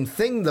interesting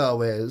thing,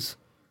 though, is,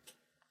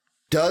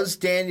 does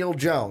Daniel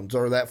Jones,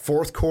 or that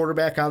 4th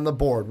quarterback on the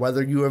board,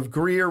 whether you have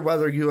Grier,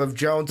 whether you have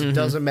Jones, it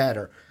doesn't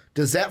matter.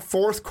 Does that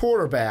 4th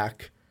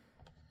quarterback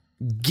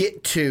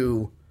get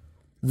to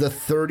the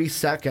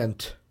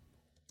 32nd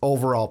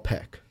overall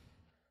pick?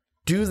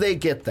 Do they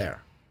get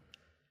there?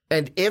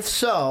 And if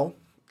so,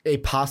 a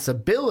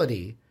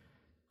possibility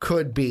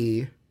could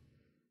be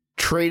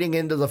trading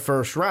into the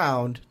first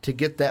round to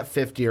get that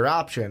 5th-year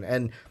option.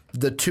 And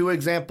the 2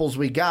 examples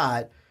we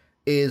got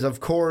is, of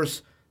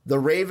course, the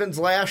Ravens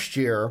last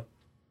year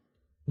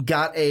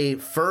got a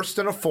 1st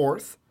and a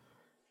 4th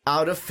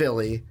out of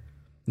Philly,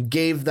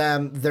 gave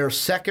them their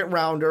 2nd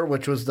rounder,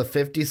 which was the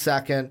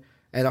 52nd,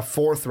 and a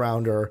 4th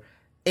rounder,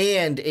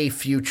 and a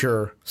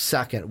future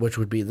 2nd, which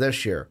would be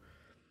this year.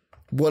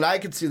 What I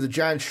could see the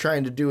Giants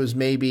trying to do is,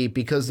 maybe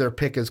because their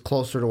pick is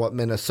closer to what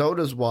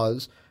Minnesota's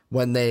was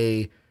when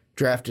they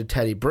drafted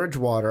Teddy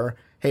Bridgewater,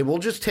 hey, we'll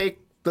just take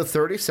the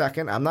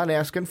 32nd. I'm not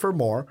asking for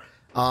more.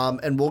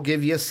 And we'll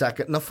give you a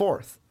 2nd and a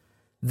 4th.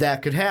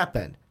 That could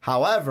happen.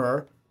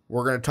 However,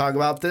 we're going to talk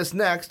about this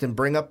next and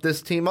bring up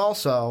this team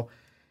also.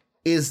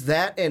 Is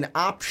that an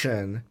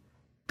option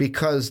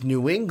because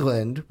New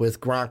England,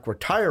 with Gronk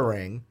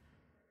retiring,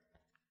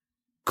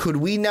 could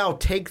we now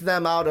take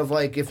them out of,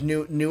 like, if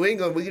New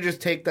England, we could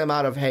just take them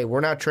out of, hey,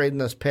 we're not trading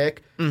this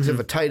pick, because if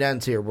a tight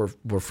end's here, we're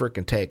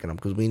freaking taking them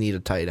because we need a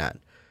tight end.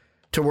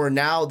 To where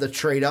now the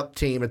trade-up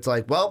team, it's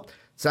like, well,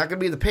 it's not going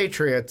to be the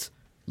Patriots.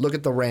 Look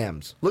at the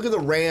Rams. Look at the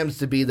Rams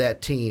to be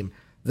that team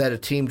that a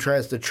team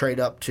tries to trade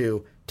up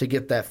to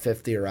get that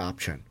fifth-year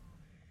option.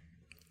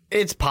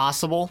 It's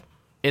possible.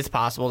 It's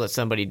possible that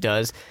somebody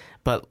does,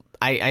 but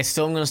I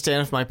still am going to stand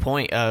with my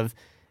point of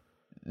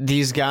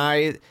these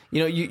guys.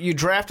 You know, you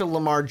drafted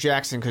Lamar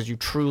Jackson because you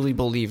truly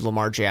believe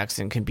Lamar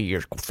Jackson can be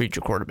your future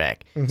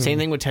quarterback. Same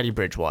thing with Teddy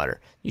Bridgewater.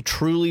 You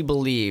truly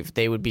believe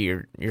they would be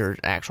your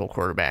actual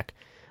quarterback.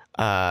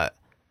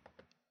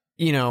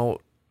 You know,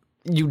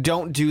 you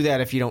don't do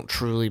that if you don't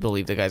truly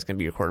believe the guy's going to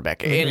be your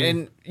quarterback.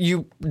 And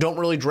you don't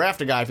really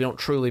draft a guy if you don't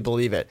truly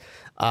believe it.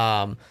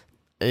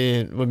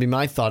 It would be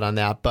my thought on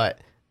that. But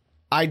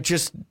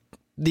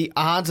the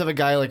odds of a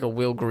guy like a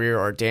Will Grier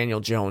or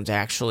Daniel Jones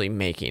actually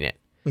making it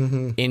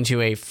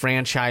into a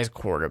franchise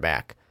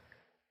quarterback,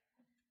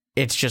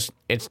 it's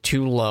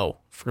too low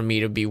for me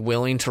to be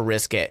willing to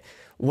risk it.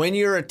 When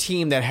you're a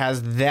team that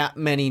has that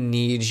many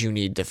needs you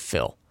need to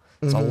fill,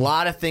 there's a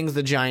lot of things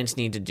the Giants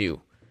need to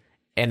do.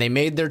 And they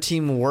made their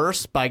team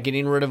worse by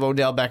getting rid of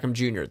Odell Beckham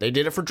Jr. They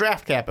did it for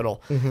draft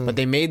capital, but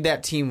they made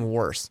that team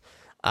worse.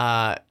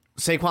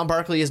 Saquon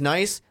Barkley is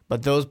nice,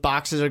 but those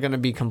boxes are going to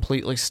be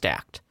completely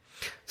stacked.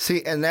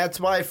 See, and that's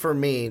why for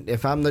me,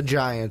 if I'm the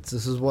Giants,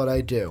 this is what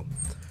I do.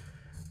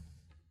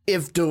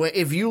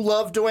 If you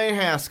love Dwayne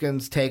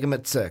Haskins, take him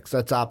at 6.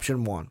 That's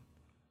option 1.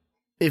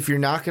 If you're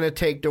not going to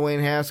take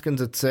Dwayne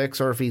Haskins at 6,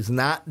 or if he's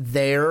not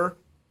there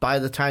by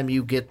the time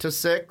you get to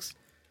 6,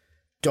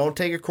 don't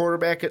take a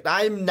quarterback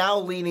I'm now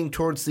leaning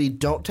towards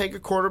don't take a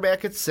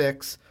quarterback at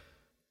 6.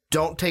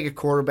 Don't take a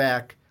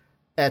quarterback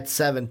at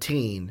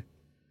 17.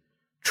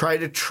 Try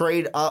to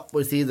trade up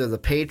with either the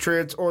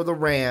Patriots or the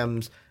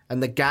Rams,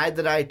 and the guy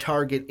that I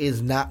target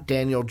is not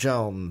Daniel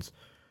Jones.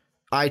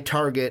 I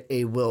target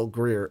a Will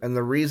Grier. And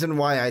the reason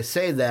why I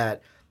say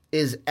that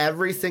is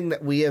everything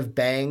that we have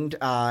banged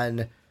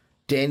on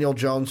Daniel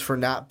Jones for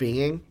not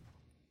being,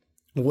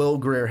 Will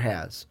Grier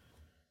has.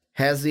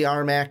 Has the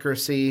arm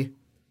accuracy,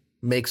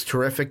 makes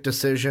terrific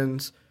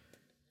decisions,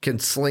 can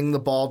sling the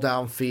ball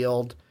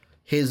downfield.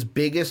 His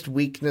biggest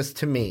weakness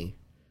to me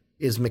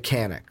is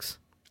mechanics.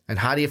 And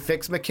how do you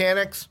fix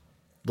mechanics?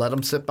 Let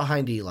him sit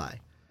behind Eli.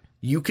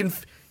 You can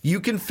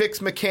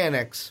fix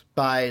mechanics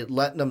by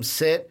letting them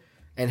sit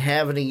and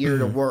having a year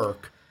to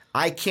work.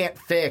 I can't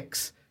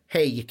fix,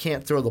 hey, you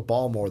can't throw the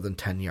ball more than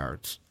 10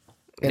 yards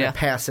in a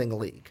passing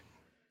league.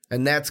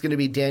 And that's going to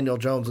be Daniel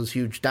Jones'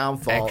 huge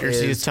downfall.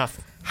 Accuracy is tough.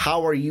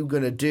 How are you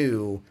going to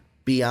do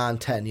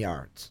beyond 10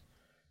 yards?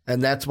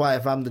 And that's why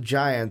if I'm the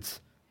Giants,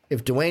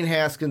 if Dwayne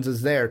Haskins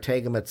is there,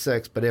 take him at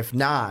 6. But if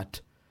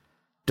not,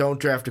 don't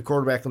draft a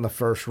quarterback in the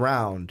first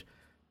round.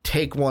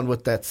 Take one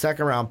with that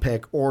second-round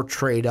pick or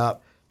trade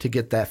up to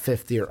get that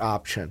fifth-year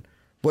option.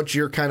 What's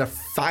your kind of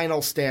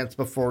final stance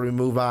before we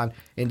move on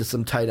into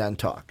some tight end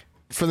talk?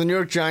 For the New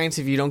York Giants,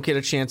 if you don't get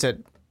a chance at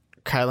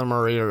Kyler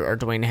Murray or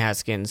Dwayne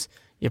Haskins,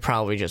 you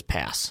probably just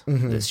pass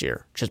this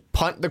year. Just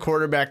punt the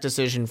quarterback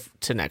decision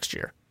to next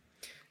year.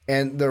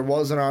 And there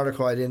was an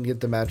article I didn't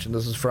get to mention.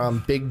 This is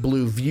from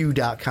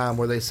BigBlueView.com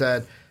where they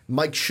said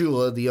Mike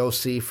Shula, the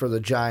OC for the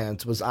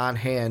Giants, was on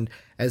hand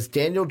as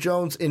Daniel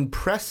Jones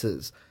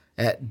impresses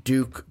at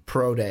Duke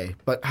Pro Day.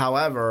 But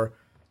however,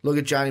 look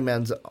at Johnny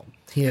Manziel.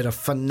 He had a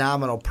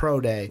phenomenal pro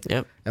day.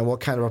 Yep. And what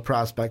kind of a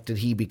prospect did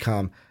he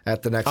become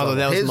at the next level?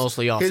 Although that was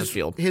mostly off the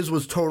field. His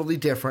was totally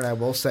different, I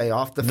will say,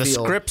 off the field. The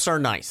scripts are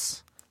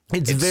nice.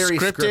 It's very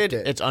scripted.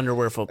 It's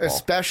underwear football.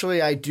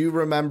 Especially, I do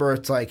remember,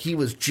 it's like he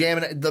was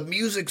jamming. The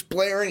music's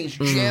blaring.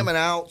 He's jamming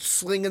out,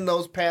 slinging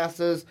those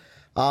passes.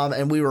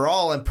 And we were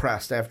all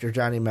impressed after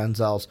Johnny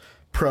Manziel's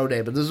pro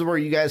day. But this is where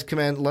you guys come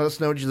in. Let us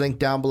know what you think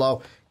down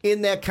below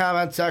in that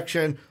comment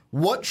section.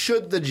 What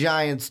should the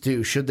Giants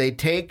do? Should they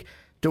take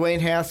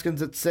Dwayne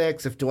Haskins at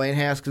 6? If Dwayne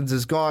Haskins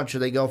is gone,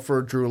 should they go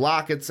for Drew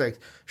Lock at 6?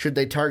 Should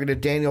they target a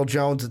Daniel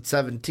Jones at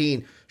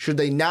 17? Should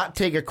they not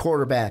take a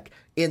quarterback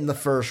in the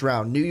first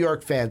round? New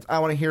York fans, I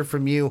want to hear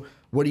from you.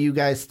 What do you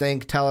guys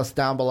think? Tell us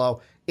down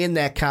below in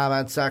that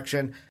comment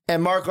section.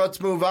 And Mark,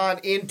 let's move on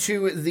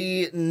into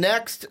the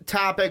next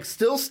topic.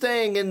 Still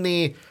staying in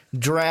the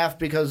draft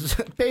because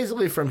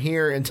basically from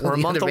here until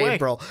the end of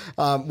April,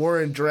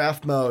 we're in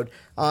draft mode.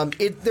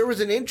 There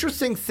was an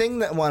interesting thing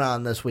that went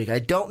on this week. I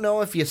don't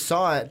know if you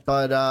saw it,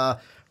 but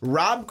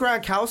Rob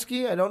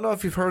Gronkowski, I don't know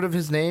if you've heard of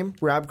his name,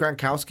 Rob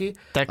Gronkowski.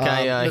 That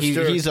guy,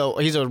 he's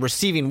a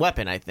receiving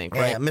weapon, I think,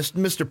 right? Yeah,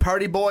 Mr.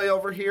 Party Boy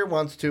over here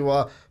wants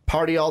to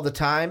party all the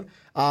time.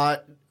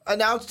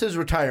 Announced his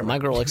retirement. My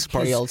girl likes to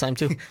party all the time,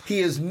 too.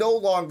 He is no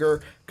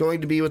longer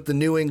going to be with the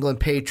New England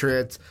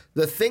Patriots.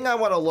 The thing I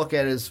want to look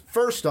at is,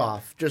 first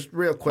off, just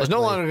real quick. He's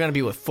no longer going to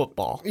be with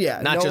football.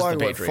 Yeah, not no just longer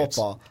the with Patriots.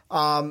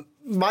 football.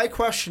 my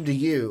question to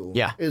you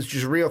is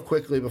just real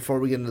quickly before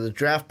we get into the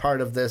draft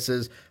part of this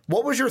is,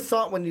 what was your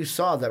thought when you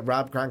saw that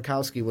Rob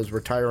Gronkowski was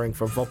retiring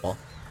from football?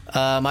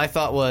 My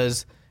thought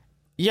was,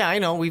 yeah, I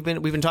know. We've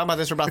been talking about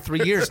this for about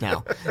 3 years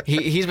now.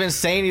 He's been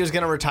saying he was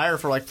going to retire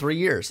for like 3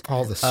 years.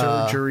 All the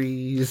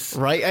surgeries.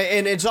 Right?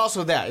 And it's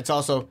also that. It's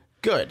also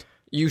good.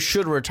 You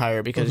should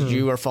retire because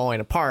you are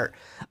falling apart.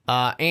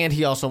 And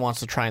he also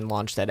wants to try and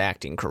launch that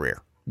acting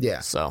career.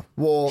 Yeah. So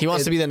he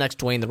wants to be the next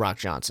Dwayne "The Rock"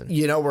 Johnson.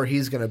 You know where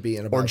he's going to be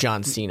in about... Or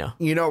John Cena.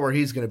 You know where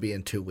he's going to be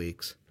in 2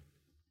 weeks.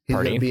 He's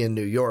going to be in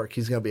New York.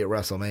 He's going to be at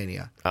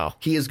WrestleMania. Oh.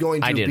 He is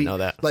going to I didn't know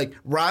that. Like,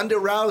 Ronda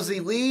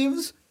Rousey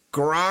leaves,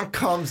 Gronk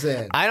comes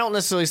in. I don't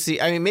necessarily see...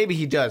 I mean, maybe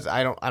he does.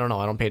 I don't know.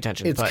 I don't pay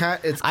attention.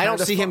 I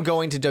don't see him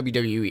going to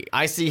WWE.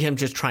 I see him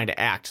just trying to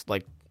act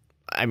like...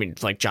 I mean,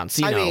 like John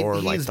Cena or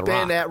like The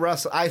Rock.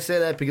 I say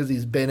that because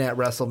he's been at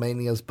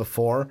WrestleManias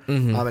before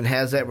and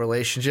has that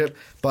relationship.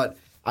 But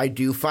I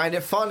do find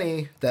it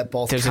funny that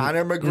both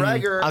Conor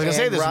McGregor I was gonna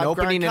say there's Rob an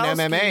opening in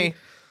Gronkowski,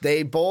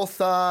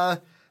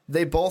 MMA.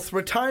 They both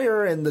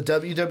retire, and the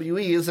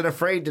WWE isn't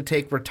afraid to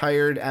take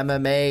retired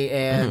MMA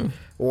and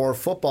or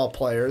football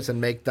players and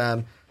make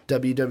them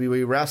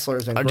WWE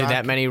wrestlers. And did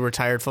that many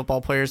retired football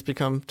players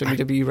become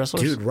WWE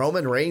wrestlers? Dude,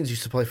 Roman Reigns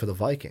used to play for the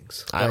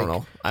Vikings. I don't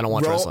know. I don't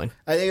watch wrestling.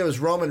 I think it was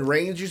Roman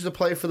Reigns used to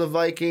play for the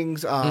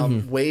Vikings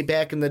way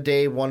back in the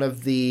day. One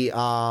of the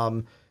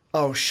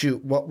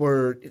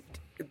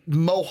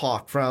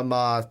Mohawk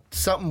from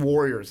something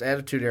Warriors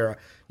Attitude Era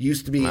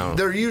used to be.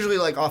 They're usually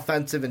like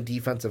offensive and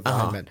defensive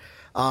linemen.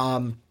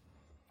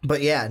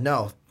 But yeah,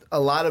 no, a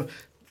lot of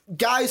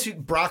guys.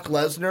 Brock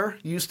Lesnar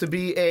used to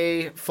be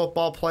a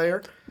football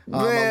player.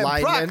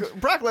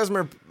 Brock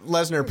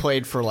Lesnar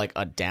played for like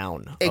a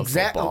down.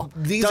 Exactly.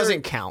 These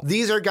doesn't count.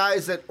 These are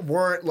guys that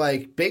weren't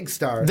like big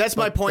stars. That's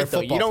my point,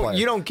 though. You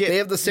don't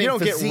get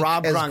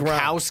Rob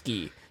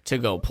Gronkowski to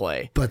go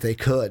play, but they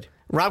could.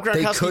 Rob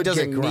Gronkowski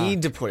doesn't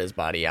need to put his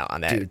body out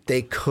on that. Dude,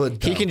 they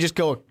could. Though. He can just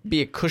go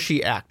be a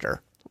cushy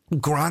actor.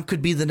 Gronk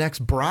could be the next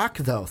Brock,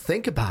 though.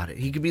 Think about it.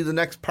 He could be the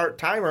next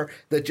part-timer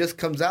that just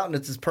comes out and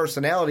it's his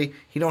personality.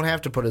 He don't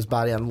have to put his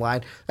body on the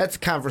line. That's a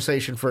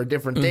conversation for a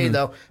different day,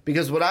 though,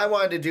 because what I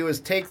wanted to do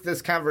is take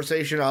this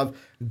conversation of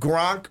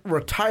Gronk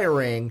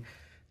retiring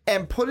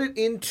and put it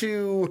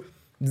into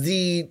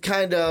the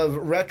kind of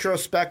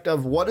retrospect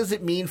of what does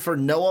it mean for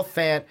Noah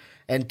Fant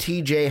and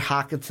TJ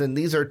Hockenson.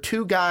 These are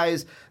two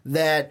guys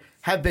that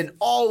have been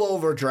all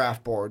over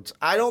draft boards.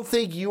 I don't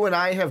think you and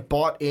I have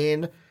bought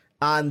in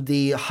on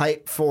the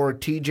hype for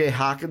TJ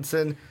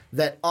Hockenson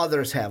that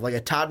others have. Like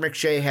a Todd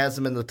McShay has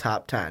him in the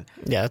top 10.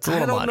 Yeah, it's a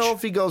little much. I don't know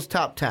if he goes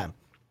top 10.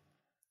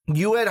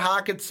 You had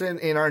Hockenson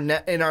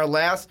in our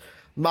last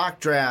mock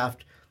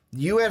draft.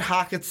 You had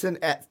Hockenson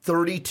at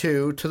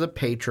 32 to the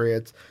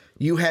Patriots.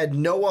 You had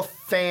Noah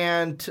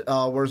Fant.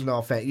 Where's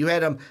Noah Fant? You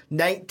had him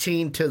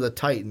 19 to the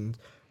Titans,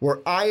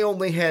 where I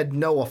only had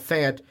Noah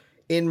Fant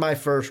in my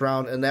first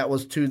round, and that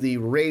was to the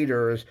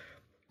Raiders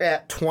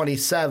at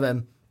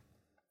 27.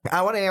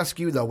 I want to ask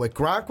you, though, with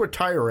Gronk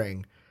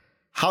retiring,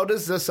 how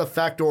does this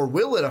affect, or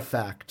will it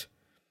affect,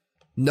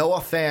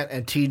 Noah Fant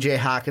and TJ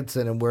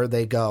Hockenson and where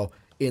they go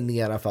in the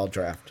NFL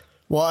draft?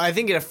 Well, I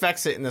think it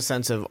affects it in the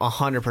sense of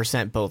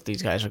 100% both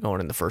these guys are going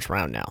in the first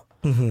round now.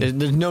 There's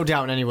no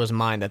doubt in anyone's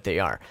mind that they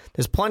are.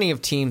 There's plenty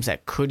of teams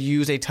that could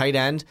use a tight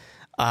end.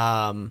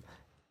 And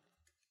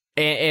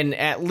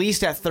at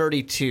least at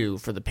 32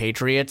 for the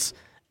Patriots,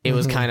 it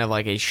was kind of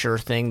like a sure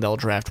thing. They'll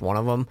draft one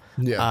of them.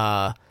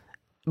 Yeah.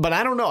 But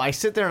I don't know. I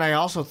sit there and I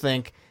also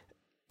think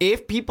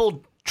if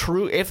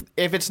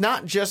it's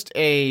not just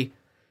a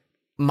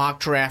mock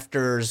drafting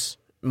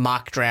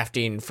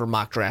for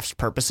mock drafts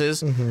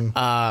purposes,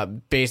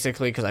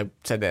 basically, because I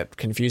said that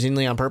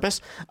confusingly on purpose.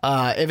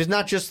 If it's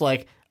not just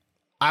like,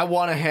 I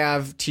want to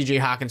have TJ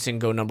Hockenson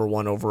go number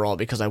 1 overall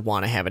because I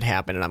want to have it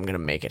happen and I'm going to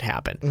make it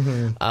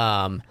happen.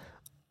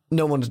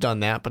 No one's done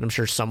that, but I'm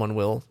sure someone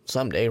will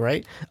someday,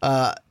 right?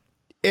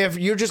 If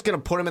you're just going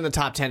to put him in the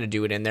top 10 to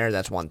do it in there,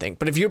 that's one thing.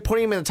 But if you're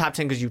putting him in the top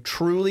 10 because you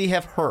truly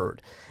have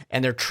heard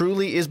and there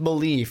truly is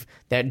belief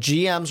that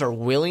GMs are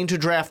willing to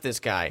draft this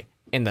guy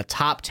in the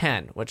top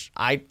 10, which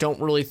I don't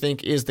really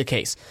think is the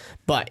case.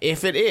 But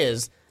if it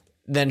is,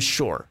 then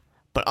sure.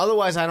 But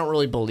otherwise, I don't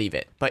really believe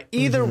it. But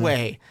either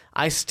way,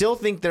 I still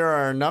think there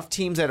are enough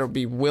teams that will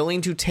be willing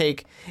to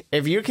take.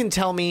 If you can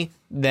tell me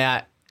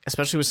that,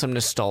 especially with some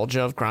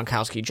nostalgia of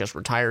Gronkowski just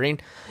retiring,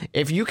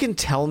 if you can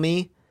tell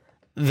me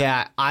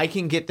that I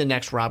can get the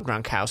next Rob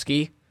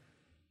Gronkowski,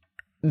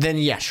 then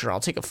yeah, sure, I'll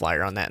take a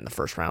flyer on that in the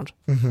first round.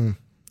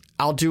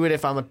 I'll do it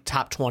if I'm a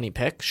top 20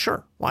 pick.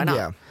 Sure, why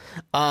not?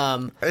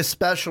 Yeah.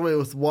 Especially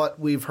with what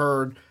we've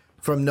heard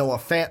from Noah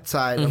Fant's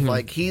side of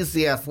like he's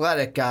the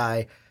athletic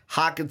guy,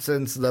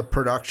 Hawkinson's the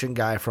production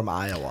guy from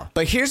Iowa.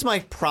 But here's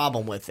my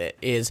problem with it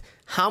is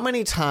how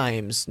many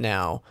times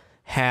now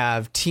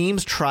have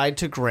teams tried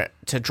to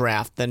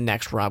draft the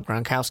next Rob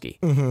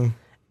Gronkowski?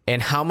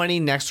 And how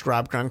many next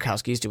Rob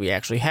Gronkowskis do we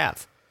actually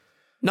have?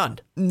 None.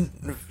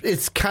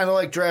 It's kind of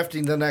like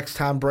drafting the next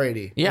Tom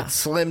Brady. Yeah. It's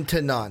slim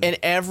to none. In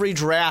every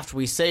draft,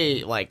 we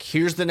say, like,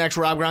 here's the next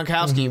Rob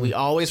Gronkowski. We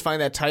always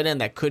find that tight end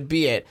that could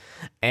be it.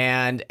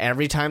 And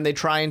every time they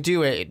try and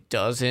do it, it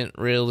doesn't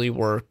really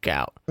work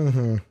out.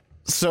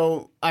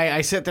 So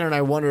I sit there and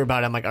I wonder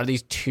about it. I'm like, are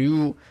these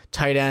 2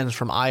 tight ends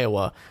from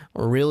Iowa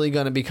really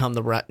going to become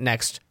the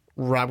next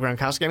Rob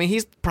Gronkowski? I mean,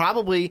 he's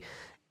probably...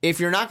 If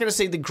you're not going to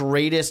say the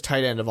greatest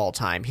tight end of all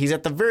time, he's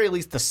at the very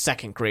least the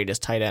second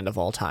greatest tight end of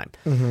all time.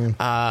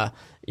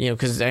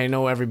 Because I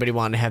know everybody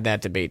wanted to have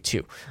that debate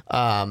too.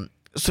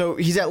 So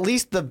he's at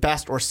least the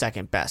best or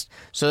second best.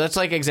 So that's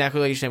like exactly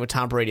what you're saying with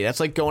Tom Brady. That's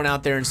like going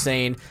out there and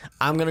saying,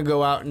 I'm going to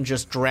go out and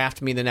just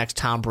draft me the next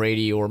Tom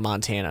Brady or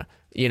Montana.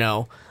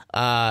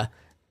 That's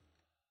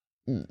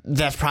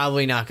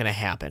probably not going to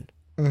happen.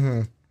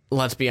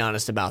 Let's be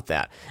honest about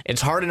that.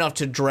 It's hard enough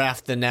to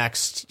draft the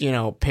next,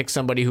 pick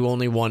somebody who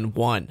only won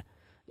one.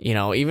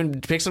 Even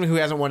pick somebody who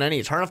hasn't won any.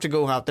 It's hard enough to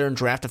go out there and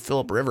draft a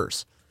Phillip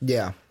Rivers.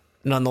 Yeah.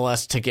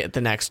 Nonetheless, to get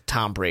the next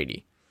Tom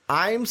Brady.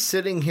 I'm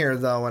sitting here,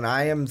 though, and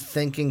I am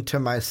thinking to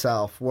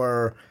myself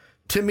where,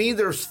 to me,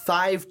 there's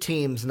 5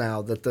 teams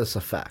now that this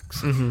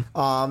affects.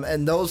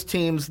 And those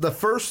teams, the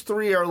first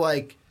 3 are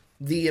like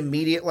the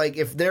immediate, like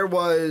if there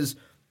was,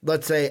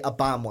 let's say, a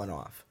bomb went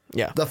off.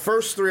 Yeah. The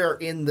first 3 are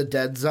in the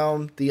dead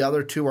zone. The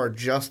other 2 are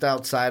just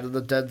outside of the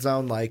dead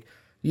zone. Like,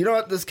 you know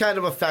what? This kind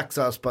of affects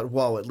us, but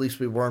whoa, at least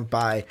we weren't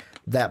by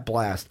that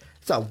blast.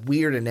 It's a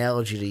weird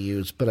analogy to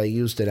use, but I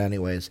used it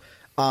anyways.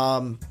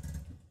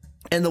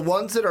 And the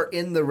ones that are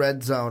in the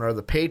red zone are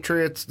the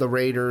Patriots, the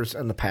Raiders,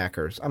 and the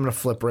Packers. I'm going to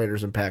flip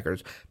Raiders and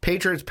Packers.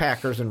 Patriots,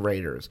 Packers, and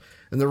Raiders.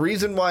 And the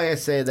reason why I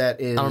say that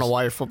is... I don't know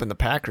why you're flipping the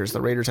Packers.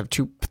 The Raiders have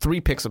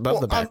 3 picks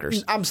above the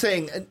Packers. I'm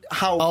saying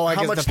how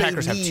much the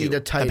Packers they need a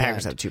tight end. The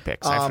Packers have 2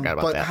 picks. I forgot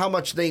about that. But how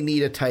much they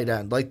need a tight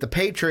end. Like the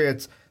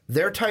Patriots,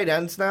 their tight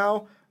ends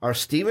now are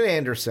Steven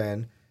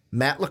Anderson,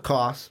 Matt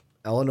LaCosse,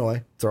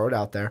 Illinois, throw it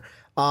out there,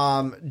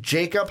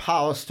 Jacob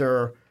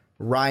Hollister,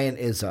 Ryan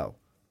Izzo.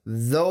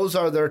 Those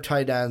are their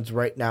tight ends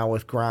right now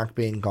with Gronk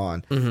being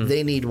gone.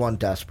 They need one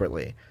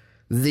desperately.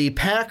 The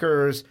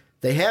Packers,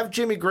 they have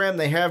Jimmy Graham,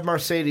 they have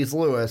Mercedes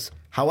Lewis.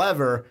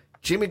 However,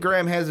 Jimmy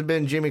Graham hasn't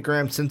been Jimmy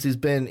Graham since he's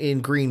been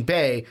in Green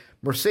Bay.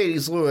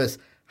 Mercedes Lewis,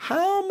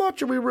 how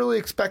much are we really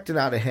expecting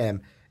out of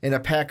him in a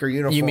Packer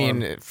uniform? You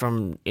mean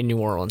in New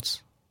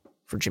Orleans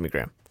for Jimmy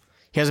Graham?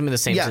 He hasn't been the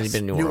same since he's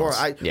been in New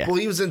Orleans. Well,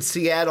 he was in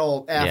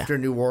Seattle after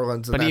New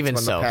Orleans. And but that's even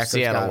when so, the Packers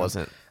Seattle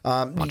wasn't.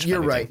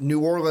 You're right. New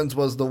Orleans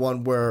was the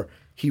one where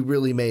he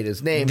really made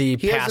his name. The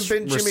he pass hasn't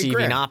been Jimmy receiving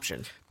Graham.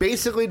 option.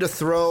 Basically, to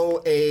throw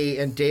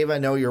and Dave, I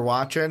know you're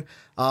watching.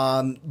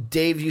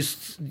 Dave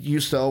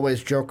used to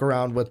always joke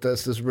around with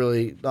this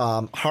really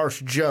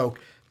harsh joke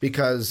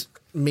because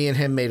me and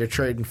him made a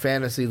trade in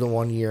fantasy the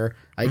one year.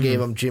 I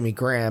gave him Jimmy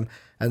Graham,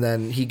 and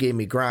then he gave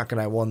me Gronk, and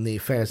I won the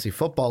fantasy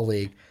football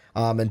league.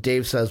 And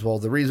Dave says, well,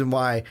 the reason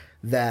why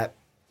that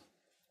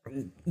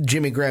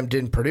Jimmy Graham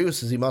didn't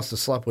produce is he must have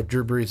slept with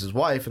Drew Brees'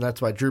 wife, and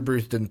that's why Drew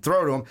Brees didn't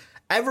throw to him.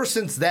 Ever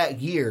since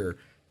that year,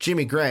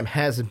 Jimmy Graham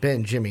hasn't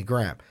been Jimmy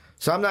Graham.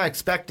 So I'm not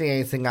expecting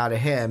anything out of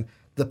him.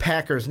 The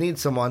Packers need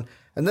someone.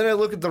 And then I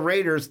look at the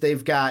Raiders.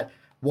 They've got,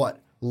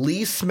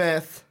 Lee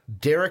Smith,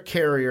 Derek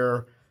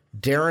Carrier,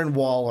 Darren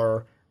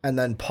Waller, and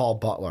then Paul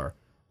Butler.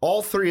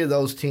 All 3 of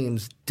those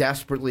teams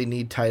desperately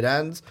need tight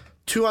ends.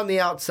 2 on the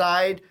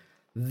outside.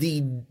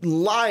 The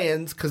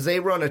Lions, because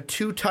they run a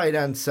 2 tight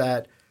end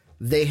set,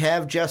 they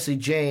have Jesse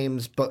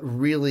James, but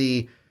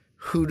really,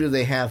 who do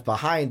they have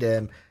behind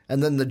him?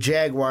 And then the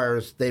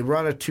Jaguars, they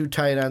run a 2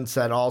 tight end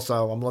set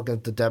also. I'm looking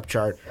at the depth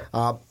chart.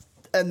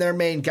 And their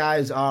main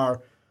guys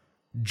are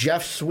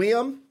Jeff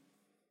Sweam,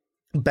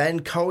 Ben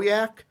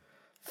Koyak,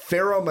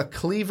 Pharaoh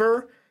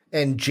McCleaver,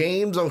 and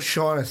James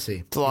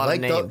O'Shaughnessy. It's a lot of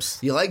names.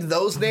 You like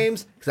those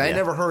names? Because I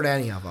never heard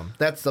any of them.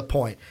 That's the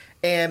point.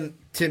 And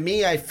to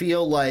me, I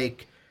feel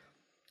like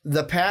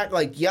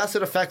the yes,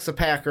 it affects the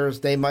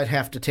Packers. They might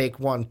have to take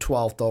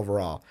 12th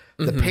overall.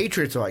 The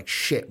Patriots are like,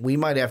 shit, we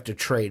might have to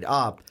trade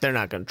up. They're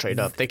not going to trade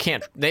up. They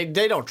can't. They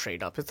don't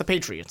trade up. It's the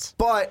Patriots.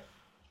 But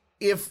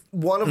if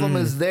one of them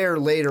is there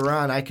later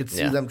on, I could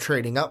see them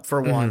trading up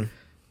for one.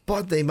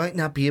 But they might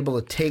not be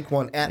able to take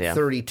one at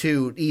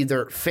 32,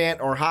 either Fant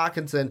or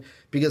Hawkinson,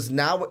 because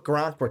now with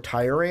Gronk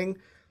retiring,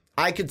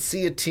 I could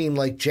see a team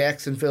like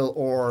Jacksonville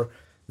or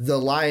the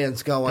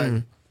Lions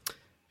going,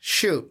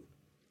 shoot,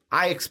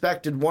 I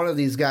expected one of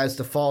these guys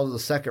to fall to the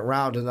second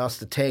round and us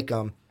to take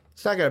them.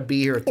 It's not going to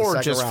be here at the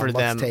second just round. For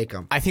them, Let's take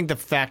them. I think the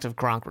fact of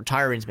Gronk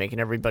retiring is making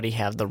everybody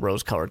have the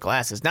rose-colored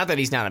glasses. Not that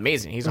he's not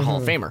amazing. He's a Hall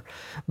of Famer.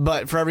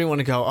 But for everyone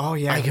to go, oh,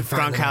 yeah,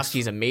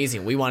 Gronkowski's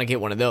amazing. We want to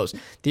get one of those.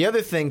 The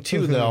other thing,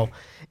 too, though,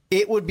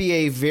 it would be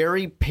a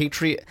very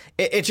Patriot...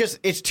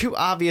 It's too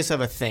obvious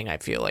of a thing, I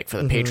feel like,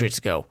 for the Patriots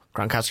to go,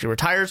 Gronkowski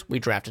retires, we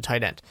draft a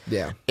tight end.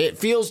 Yeah. It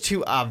feels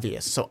too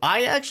obvious. So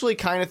I actually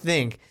kind of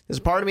think, there's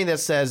a part of me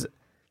that says,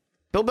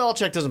 Bill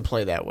Belichick doesn't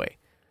play that way.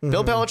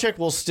 Bill Belichick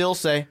will still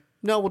say,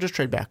 no, we'll just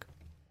trade back.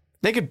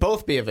 They could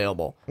both be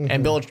available,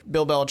 and Bill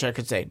Belichick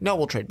could say, no,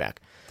 we'll trade back.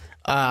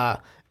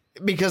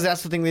 because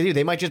that's the thing they do.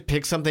 They might just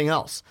pick something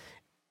else.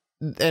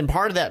 And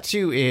part of that,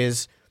 too,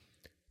 is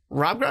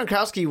Rob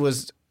Gronkowski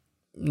was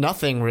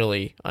nothing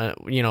really,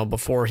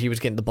 before he was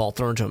getting the ball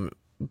thrown to him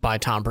by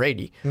Tom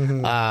Brady.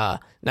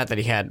 Not that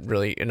he had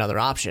really another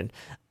option.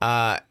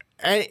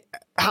 And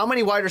how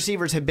many wide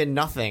receivers have been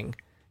nothing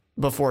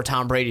before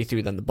Tom Brady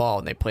threw them the ball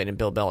and they played in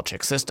Bill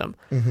Belichick's system?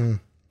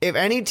 If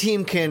any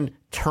team can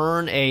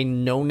turn a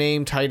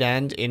no-name tight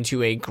end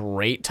into a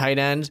great tight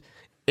end,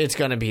 it's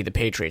going to be the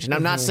Patriots. And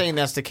I'm not saying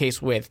that's the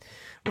case with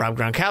Rob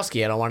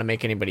Gronkowski. I don't want to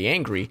make anybody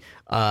angry.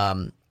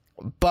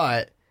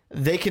 But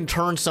they can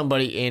turn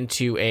somebody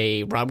into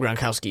a Rob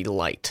Gronkowski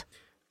light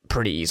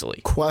pretty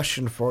easily.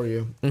 Question for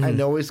you. I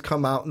know he's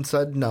come out and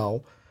said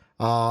no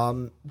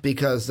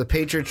because the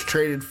Patriots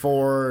traded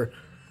for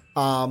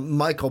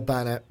Michael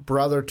Bennett,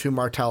 brother to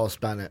Martellus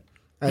Bennett.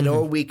 I know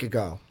a week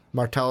ago.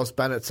 Martellus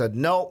Bennett said,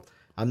 no,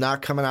 I'm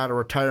not coming out of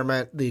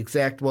retirement. The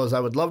exact was, I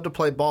would love to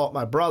play ball with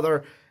my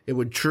brother. It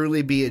would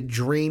truly be a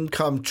dream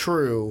come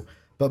true,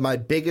 but my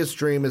biggest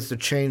dream is to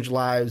change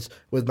lives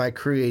with my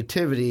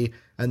creativity,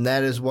 and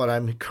that is what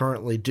I'm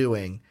currently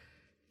doing.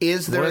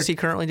 What is he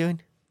currently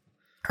doing?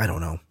 I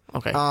don't know.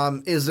 Okay.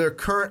 Is there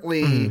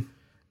currently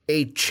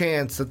a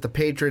chance that the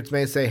Patriots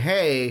may say,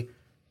 hey,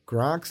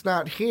 Gronk's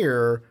not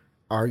here.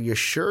 Are you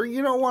sure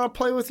you don't want to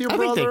play with your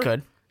brother? I think they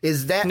could.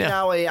 Is that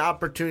now a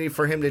opportunity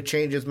for him to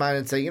change his mind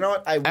and say, you know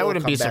what, I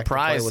wouldn't be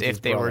surprised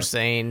if they were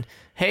saying,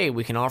 hey,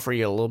 we can offer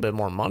you a little bit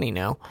more money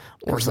now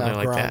or something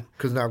like that.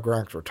 Because now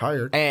Gronk's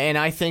retired. And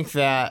I think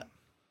that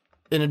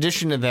in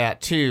addition to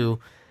that, too,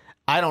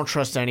 I don't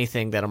trust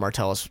anything that a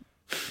Martellus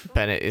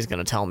Bennett is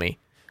going to tell me.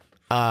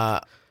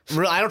 I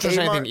don't trust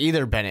anything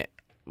either Bennett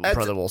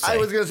brother will say. I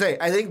was going to say,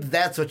 I think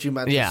that's what you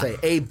meant to say.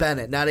 A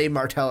Bennett, not a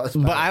Martellus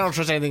Bennett. But I don't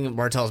trust anything that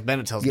Martellus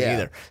Bennett tells me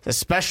either,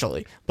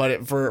 especially.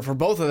 But for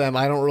both of them,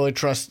 I don't really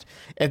trust.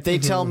 If they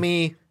tell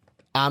me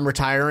I'm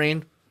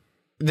retiring,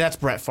 that's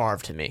Brett Favre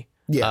to me.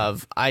 Yeah.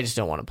 I just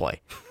don't want to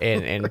play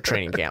in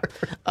training camp.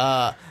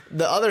 The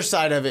other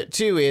side of it,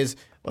 too, is,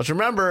 let's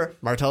remember,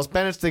 Martellus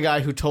Bennett's the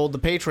guy who told the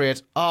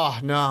Patriots, oh,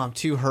 no, I'm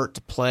too hurt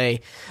to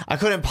play. I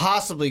couldn't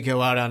possibly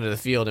go out onto the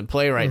field and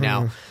play right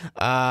now.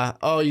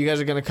 You guys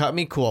are going to cut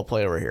me? Cool, I'll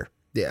play over here.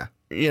 Yeah.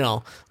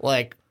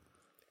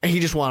 He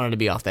just wanted to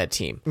be off that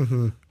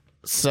team.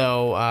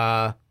 So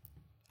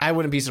I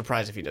wouldn't be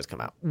surprised if he does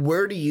come out.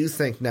 Where do you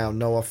think now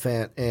Noah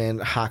Fant and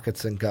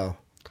Hockenson go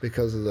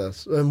because of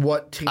this? And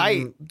what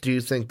team do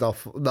you think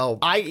they'll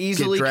I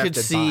easily could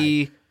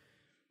see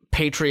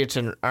Packers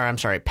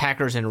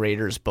and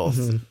Raiders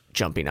both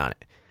jumping on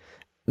it.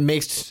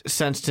 Makes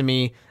sense to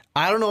me.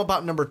 I don't know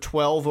about number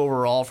 12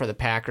 overall for the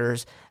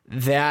Packers.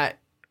 That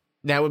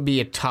would be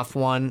a tough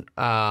one.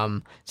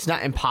 It's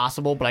not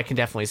impossible, but I can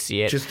definitely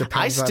see it. Just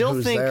depends on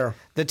who's there. I still think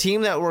the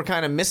team that we're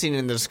kind of missing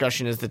in the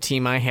discussion is the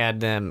team I had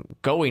them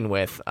going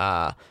with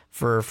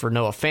for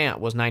Noah Fant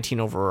was 19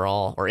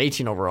 overall or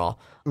 18 overall.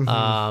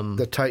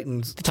 The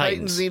Titans. The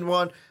Titans need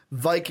one.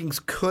 Vikings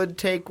could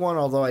take one,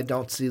 although I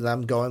don't see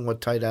them going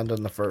with tight end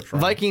in the first round.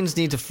 Vikings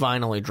need to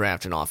finally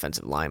draft an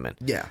offensive lineman.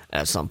 Yeah.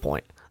 At some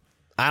point.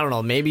 I don't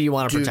know. Maybe you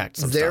want to protect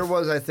some stuff.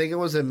 I think it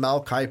was in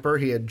Mel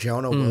Kiper. He had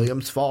Jonah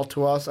Williams fall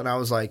to us, and I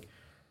was like,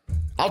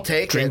 I'll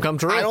take it. Dream come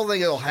true. I don't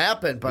think it'll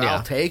happen, but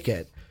I'll take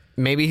it.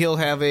 Maybe he'll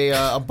have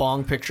a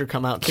bong picture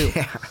come out, too.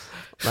 Yeah.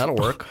 That'll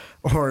work.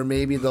 Or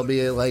maybe there'll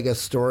be a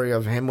story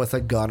of him with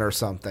a gun or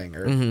something,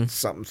 or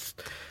something.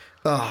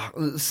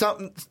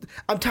 Something.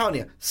 I'm telling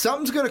you,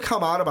 something's going to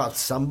come out about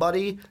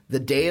somebody the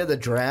day of the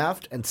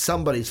draft, and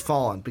somebody's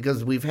fallen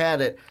because we've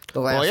had it the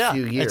last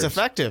few years. It's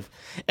effective,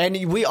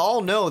 and we all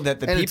know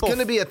that it's going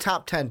to be a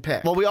top 10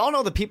 pick. Well, we all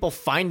know the people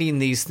finding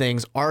these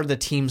things are the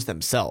teams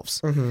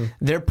themselves.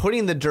 They're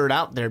putting the dirt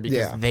out there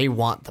because they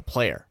want the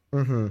player,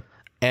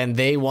 and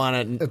they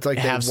want to. It's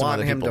like they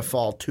want him to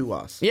fall to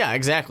us. Yeah,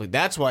 exactly.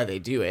 That's why they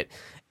do it.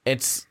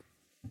 It's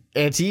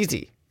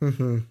easy.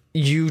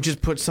 You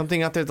just put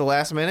something out there at the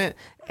last minute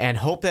and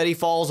hope that he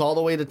falls all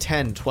the way to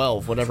 10,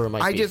 12, whatever it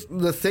might be.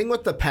 The thing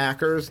with the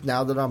Packers,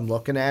 now that I'm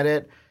looking at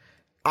it,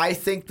 I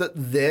think that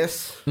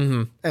this,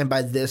 and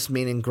by this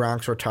meaning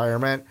Gronk's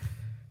retirement,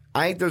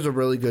 I think there's a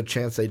really good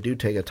chance they do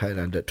take a tight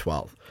end at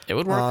 12. It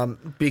would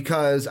work.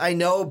 Because I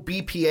know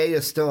BPA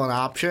is still an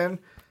option,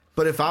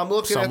 but if I'm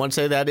looking Someone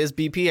say that is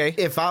BPA.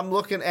 If I'm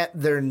looking at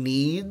their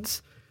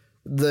needs,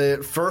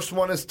 the first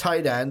one is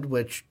tight end,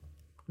 which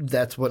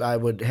that's what I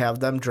would have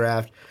them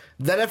draft.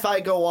 Then if I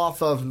go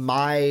off of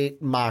my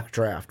mock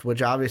draft,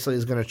 which obviously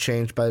is going to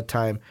change by the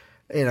time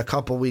in a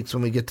couple weeks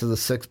when we get to the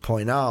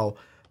 6.0,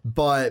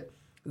 but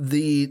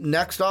the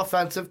next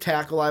offensive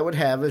tackle I would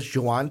have is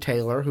Juwan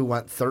Taylor, who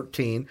went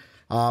 13.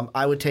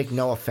 I would take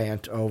Noah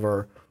Fant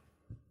over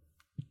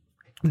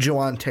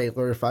Juwan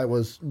Taylor if I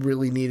was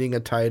really needing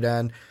a tight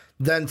end.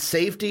 Then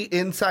safety,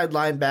 inside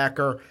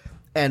linebacker,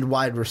 and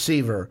wide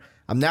receiver.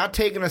 I'm not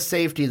taking a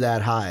safety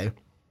that high.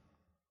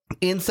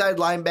 Inside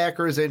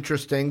linebacker is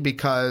interesting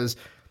because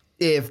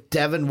if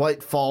Devin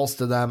White falls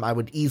to them, I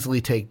would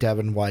easily take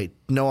Devin White.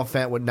 Noah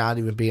Fant would not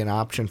even be an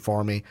option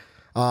for me.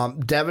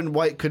 Devin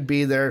White could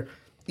be their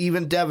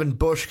even Devin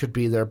Bush could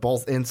be there,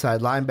 both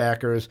inside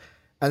linebackers.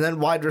 And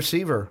then wide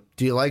receiver.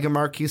 Do you like a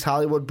Marquise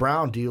Hollywood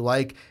Brown? Do you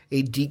like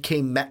a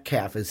DK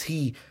Metcalf? Is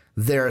he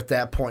there at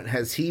that point?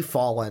 Has he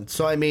fallen?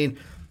 So, I mean,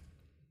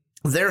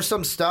 there's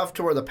some stuff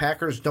to where the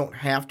Packers don't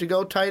have to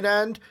go tight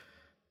end,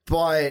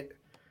 but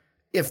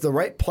if the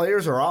right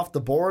players are off the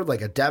board,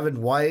 like a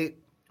Devin White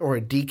or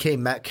a DK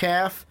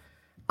Metcalf,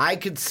 I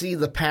could see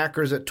the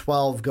Packers at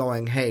 12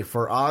 going, hey,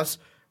 for us,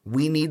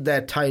 we need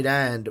that tight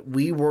end.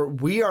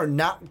 We are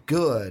not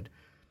good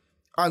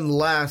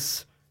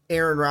unless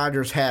Aaron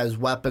Rodgers has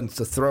weapons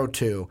to throw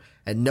to,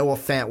 and Noah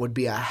Fant would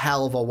be a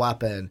hell of a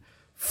weapon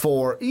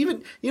for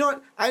even, you know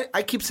what,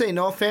 I keep saying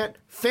Noah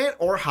Fant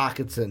or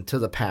Hockenson to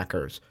the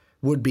Packers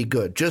would be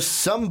good. Just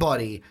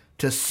somebody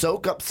to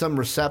soak up some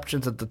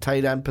receptions at the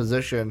tight end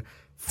position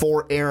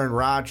for Aaron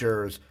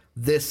Rodgers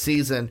this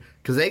season,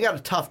 because they got a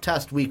tough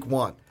test week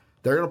 1.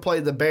 They're going to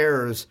play the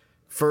Bears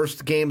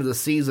first game of the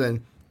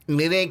season. And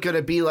it ain't going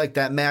to be like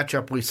that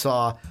matchup we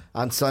saw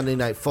on Sunday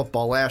Night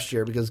Football last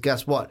year, because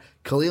guess what?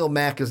 Khalil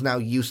Mack is now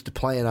used to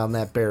playing on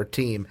that Bear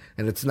team,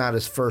 and it's not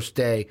his first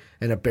day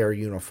in a Bear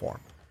uniform.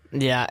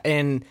 Yeah,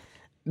 and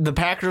the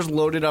Packers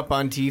loaded up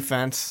on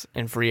defense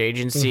and free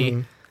agency.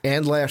 Mm-hmm.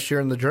 And last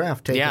year in the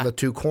draft, taking the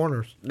 2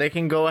 corners. They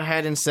can go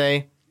ahead and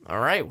say, all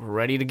right, we're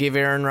ready to give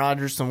Aaron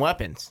Rodgers some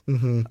weapons.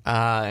 Mm-hmm.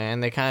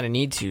 And they kind of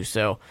need to.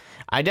 So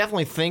I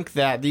definitely think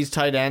that these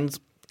tight ends,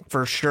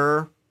 for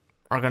sure,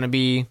 are going to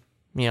be,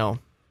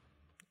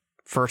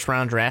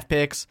 first-round draft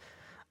picks.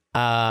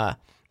 I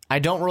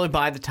don't really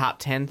buy the top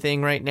 10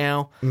 thing right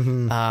now,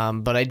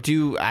 but I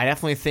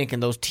definitely think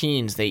in those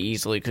teens they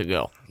easily could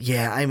go.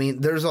 Yeah, I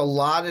mean, there's a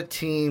lot of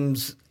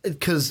teams,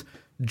 because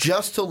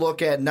just to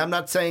look at, and I'm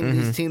not saying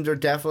these teams are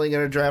definitely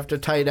going to draft a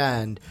tight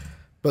end,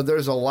 but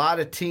there's a lot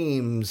of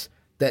teams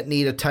that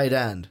need a tight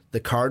end.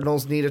 The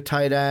Cardinals need a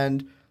tight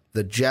end.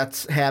 The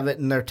Jets have it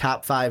in their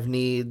top 5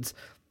 needs.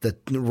 The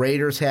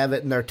Raiders have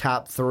it in their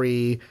top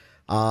 3.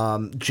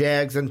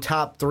 Jags in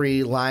top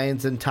 3,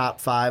 Lions in top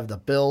 5, the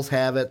Bills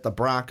have it, the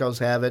Broncos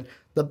have it,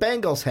 the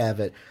Bengals have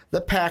it, the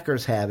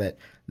Packers have it,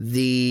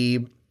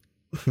 we're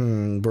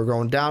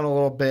going down a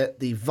little bit,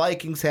 the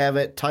Vikings have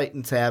it,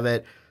 Titans have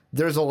it.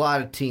 There's a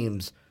lot of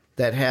teams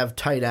that have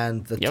tight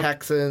ends, the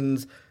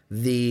Texans,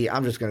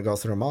 I'm just going to go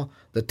through them all,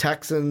 the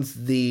Texans,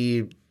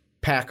 the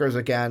Packers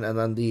again, and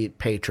then the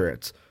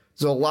Patriots.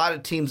 There's a lot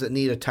of teams that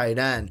need a tight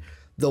end.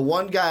 The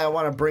one guy I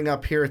want to bring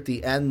up here at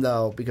the end,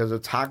 though, because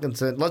it's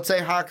Hockenson. Let's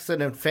say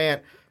Hockenson and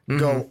Fant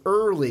go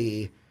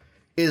early.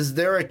 Is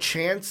there a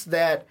chance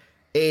that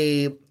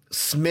a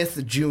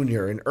Smith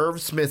Jr., an Irv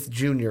Smith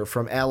Jr.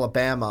 from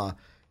Alabama,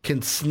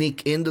 can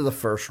sneak into the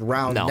first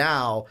round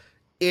now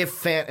if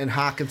Fant and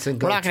Hockenson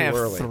go too early? We're not going to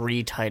have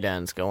 3 tight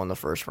ends go in the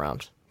first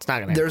round. It's not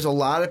going to happen. There's a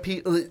lot of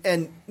people,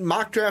 and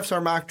mock drafts are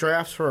mock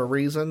drafts for a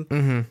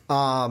reason.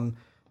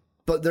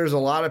 But there's a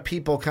lot of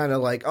people kind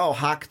of like, oh,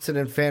 Hockenson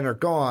and Fant are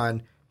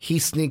gone. He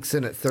sneaks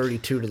in at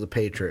 32 to the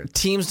Patriots.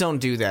 Teams don't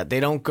do that. They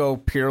don't go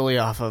purely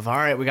off of, all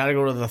right, we got to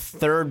go to the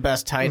 3rd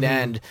best tight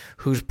end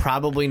who's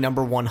probably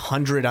number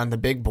 100 on the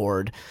big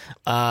board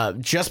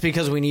just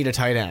because we need a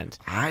tight end.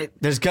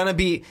 There's going to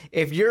be,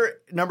 if you're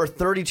number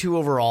 32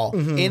 overall,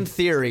 in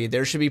theory,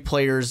 there should be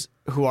players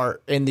who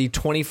are in the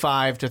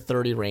 25 to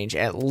 30 range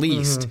at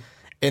least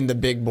in the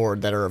big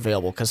board that are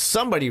available because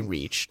somebody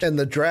reached. And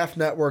the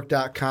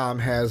draftnetwork.com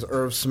has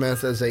Irv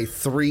Smith as a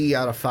 3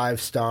 out of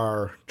 5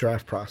 star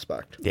draft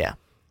prospect. Yeah.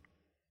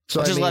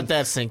 So just let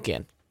that sink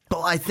in.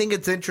 Well, I think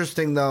it's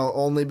interesting, though,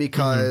 only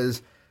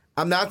because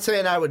I'm not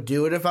saying I would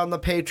do it if I'm the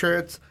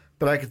Patriots,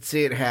 but I could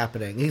see it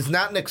happening. He's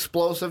not an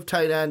explosive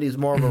tight end. He's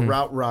more of a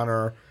route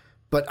runner.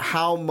 But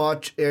how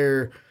much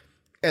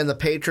and the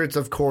Patriots,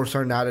 of course,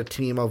 are not a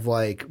team of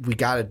like, we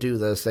got to do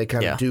this. They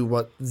kind of do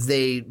what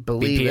they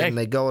believe in, and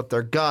they go with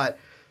their gut.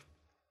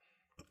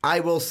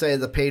 I will say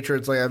the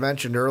Patriots, like I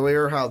mentioned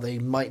earlier, how they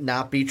might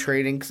not be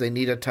trading because they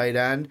need a tight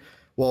end.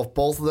 Well, if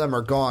both of them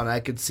are gone, I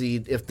could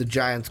see if the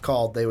Giants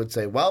called, they would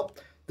say, well,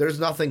 there's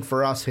nothing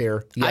for us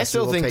here. Yes, I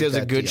still think there's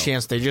a good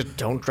chance they just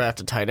don't draft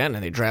a tight end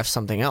and they draft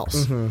something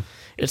else.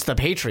 It's the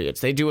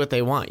Patriots. They do what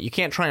they want. You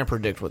can't try and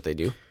predict what they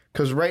do.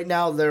 Because right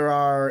now there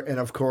are, and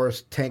of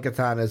course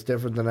Tankathon is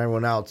different than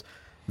everyone else,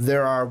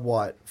 there are,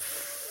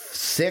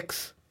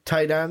 6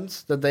 tight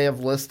ends that they have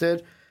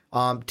listed.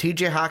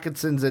 TJ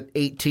Hawkinson's at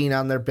 18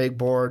 on their big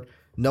board.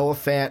 Noah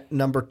Fant,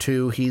 number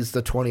 2. He's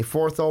the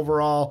 24th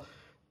overall.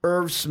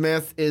 Irv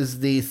Smith is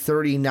the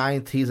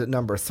 39th. He's at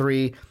number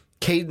 3.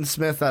 Caden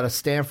Smith out of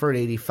Stanford,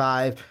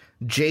 85.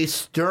 Jay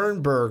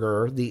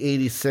Sternberger, the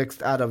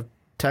 86th out of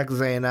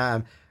Texas A&M.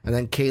 And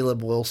then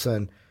Caleb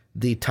Wilson,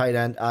 the tight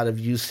end out of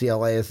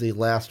UCLA, is the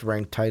last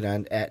ranked tight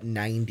end at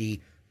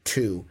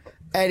 92.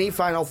 Any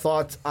final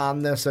thoughts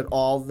on this at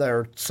all?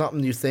 There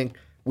something you think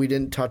we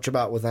didn't touch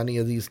about with any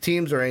of these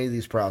teams or any of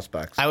these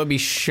prospects? I would be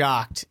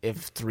shocked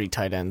if 3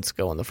 tight ends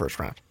go in the first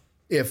round.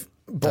 If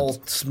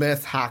both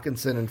Smith,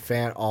 Hockenson, and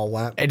Fant all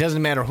went? It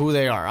doesn't matter who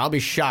they are. I'll be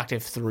shocked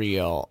if 3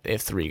 go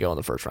in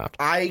the first round.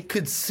 I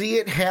could see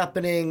it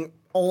happening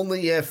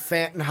only if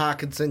Fant and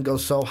Hockenson go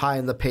so high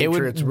in the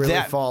Patriots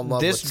fall in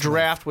love with this Smith.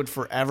 draft would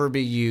forever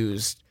be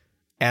used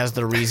as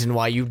the reason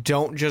why you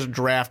don't just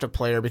draft a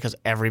player because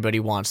everybody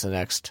wants the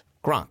next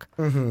Gronk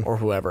or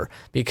whoever.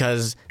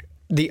 Because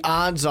the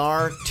odds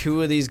are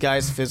two of these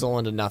guys fizzle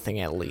into nothing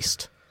at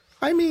least.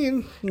 I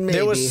mean, maybe.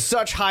 There was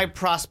such high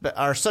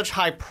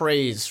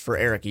praise for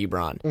Eric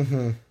Ebron.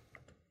 Mm-hmm.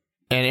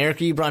 And Eric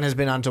Ebron has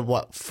been on to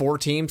what, 3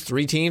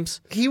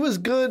 teams? He was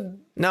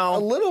good. No, a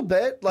little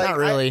bit. Like, not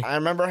really. I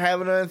remember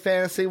having him in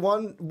fantasy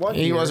one year.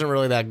 He wasn't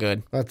really that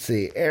good. Let's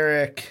see,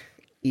 Eric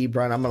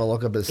Ebron. I'm going to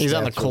look up his. He's stats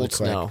on the Colts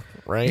really now,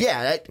 right?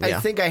 Yeah, I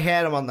think I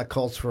had him on the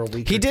Colts for a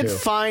week. He or did two.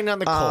 fine on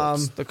the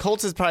Colts. The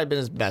Colts has probably been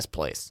his best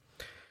place.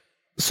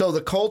 So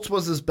the Colts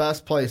was his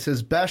best place.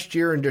 His best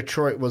year in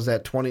Detroit was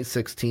that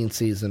 2016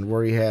 season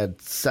where he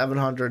had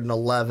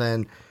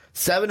 711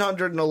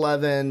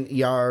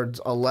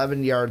 yards,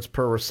 11 yards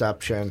per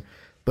reception,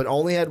 but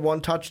only had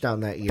 1 touchdown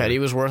that year. Bet he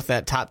was worth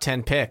that top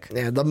 10 pick.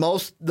 Yeah, the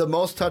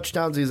most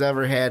touchdowns he's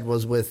ever had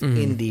was with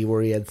Indy,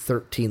 where he had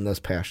 13 this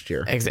past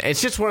year.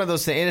 It's just one of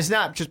those things, and it's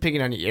not just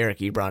picking on Eric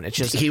Ebron. It's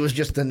just he was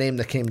just the name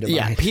that came to mind.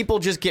 Yeah, people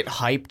just get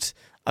hyped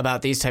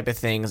about these type of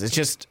things. It's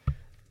just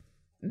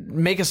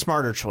make a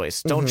smarter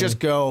choice. Don't just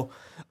go,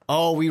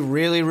 oh, we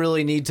really,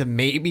 really need to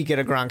maybe get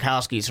a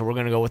Gronkowski, so we're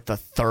going to go with the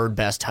 3rd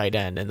best tight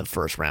end in the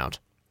first round.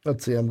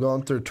 Let's see. I'm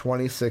going through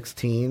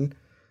 2016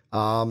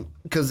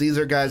 because these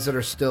are guys that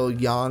are still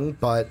young,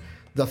 but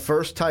the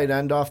first tight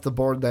end off the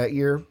board that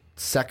year,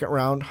 2nd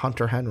round,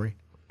 Hunter Henry.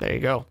 There you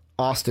go.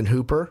 Austin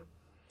Hooper.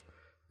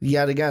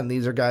 Yet again,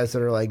 these are guys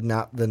that are like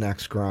not the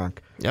next Gronk.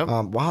 Yep.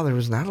 Wow, there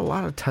was not a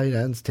lot of tight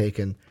ends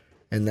taken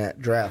in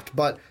that draft.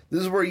 But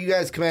this is where you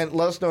guys come in.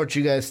 Let us know what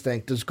you guys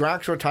think. Does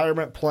Gronk's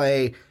retirement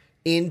play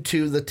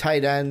into the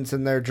tight ends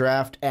in their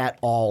draft at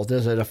all?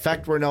 Does it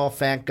affect where Noah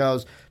Fant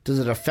goes? Does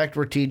it affect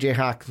where TJ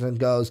Hockenson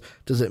goes?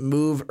 Does it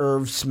move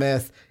Irv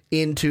Smith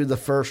into the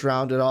first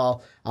round at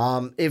all?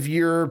 If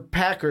you're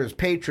Packers,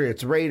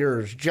 Patriots,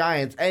 Raiders,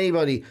 Giants,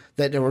 anybody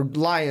that or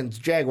Lions,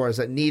 Jaguars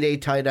that need a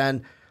tight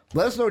end,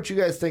 let us know what you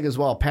guys think as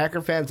well.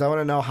 Packer fans, I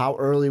want to know, how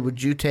early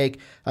would you take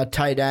a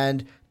tight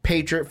end?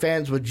 Patriot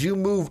fans, would you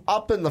move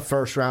up in the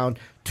first round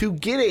to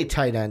get a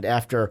tight end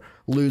after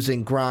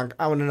losing Gronk?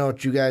 I want to know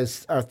what you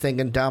guys are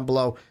thinking down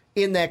below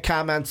in that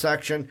comment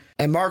section.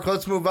 And Mark,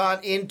 let's move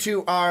on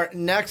into our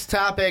next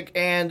topic.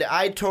 And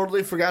I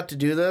totally forgot to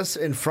do this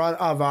in front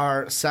of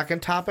our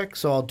second topic,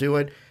 so I'll do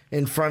it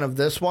in front of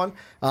this one.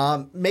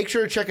 Make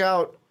sure to check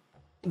out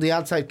the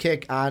Onside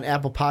Kick on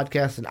Apple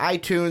Podcasts and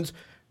iTunes.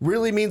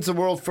 Really means the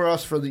world for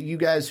us, for you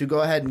guys who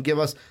go ahead and give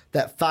us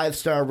that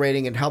 5-star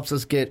rating. It helps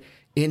us get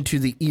into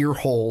the ear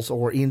holes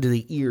or into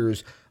the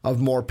ears of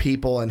more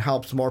people and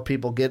helps more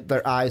people get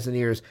their eyes and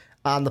ears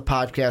on the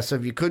podcast. So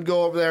if you could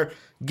go over there,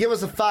 give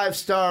us a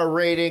 5-star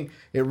rating.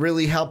 It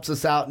really helps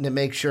us out, and it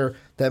makes sure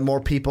that more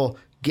people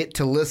get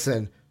to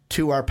listen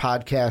to our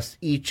podcast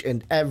each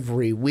and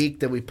every week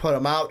that we put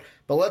them out.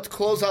 But let's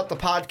close out the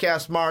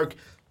podcast, Mark,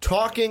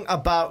 talking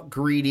about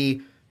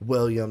Greedy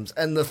Williams.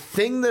 And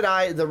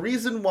the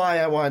reason why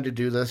I wanted to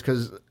do this,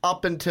 because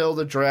up until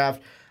the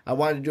draft, I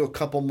wanted to do a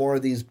couple more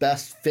of these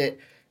best fit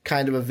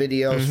kind of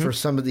videos for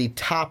some of the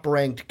top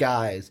ranked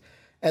guys.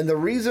 And the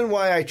reason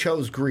why I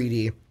chose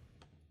Greedy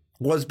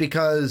was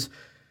because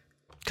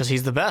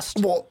he's the best.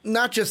 Well,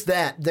 not just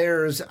that.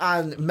 There's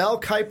on Mel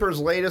Kiper's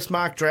latest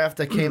mock draft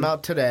that came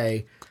out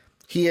today,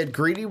 he had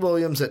Greedy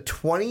Williams at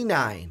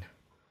 29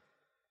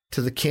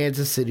 to the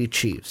Kansas City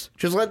Chiefs.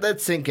 Just let that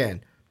sink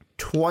in.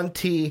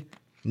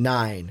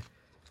 29.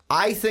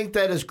 I think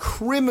that is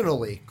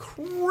criminally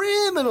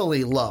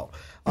low.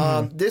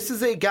 This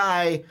is a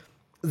guy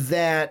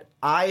that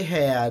I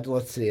had.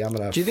 Let's see. I'm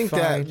gonna. Do you think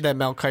that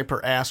Mel Kiper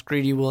asked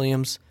Greedy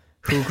Williams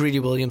who Greedy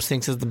Williams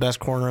thinks is the best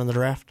corner in the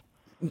draft?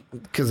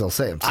 Because he'll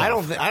say himself.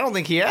 I don't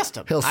think he asked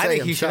him. I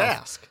think he should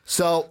ask.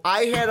 So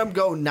I had him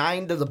go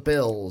 9 to the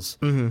Bills.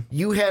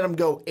 You had him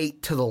go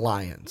 8 to the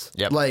Lions.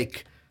 Yep.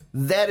 Like,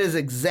 that is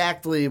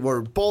exactly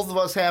where both of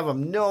us have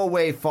him. No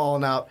way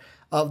falling out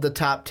of the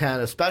top 10,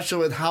 especially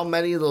with how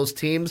many of those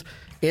teams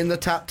in the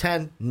top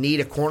 10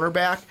 need a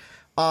cornerback.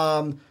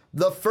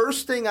 The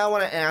first thing I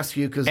want to ask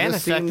you, because and the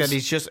fact that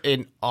he's just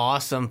an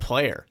awesome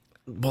player.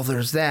 Well,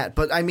 there's that.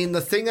 But, I mean,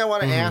 the thing I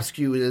want to ask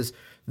you is,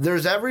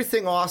 there's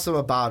everything awesome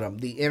about him.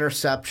 The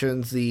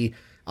interceptions, the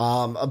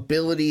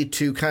ability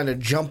to kind of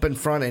jump in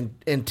front and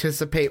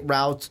anticipate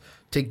routes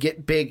to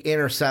get big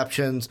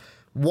interceptions.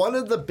 One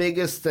of the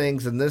biggest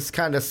things, and this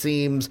kind of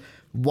seems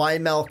why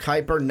Mel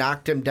Kiper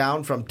knocked him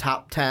down from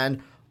top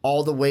 10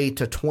 all the way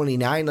to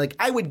 29. Like,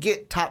 I would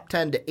get top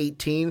 10 to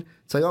 18.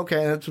 It's like,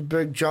 okay, that's a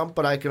big jump,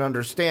 but I can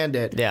understand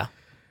it. Yeah.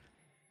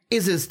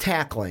 Is his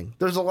tackling.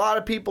 There's a lot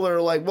of people that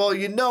are like, well,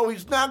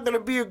 he's not going to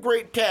be a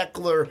great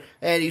tackler,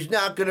 and he's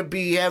not going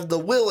to have the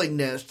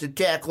willingness to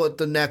tackle at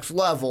the next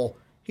level.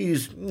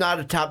 He's not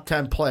a top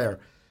 10 player.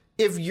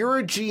 If you're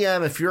a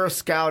GM, if you're a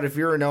scout, if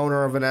you're an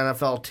owner of an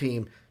NFL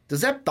team,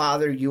 does that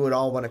bother you at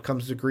all when it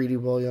comes to Greedy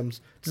Williams?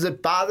 Does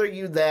it bother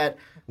you that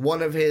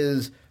one of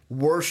his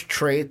worst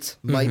traits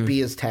might be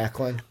his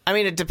tackling? I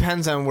mean, it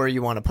depends on where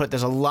you want to put it.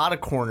 There's a lot of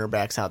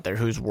cornerbacks out there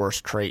whose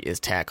worst trait is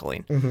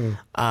tackling.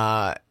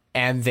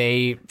 And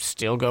they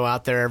still go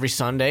out there every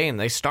Sunday and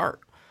they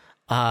start.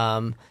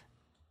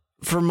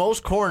 For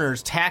most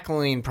corners,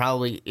 tackling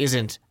probably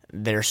isn't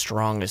their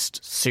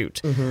strongest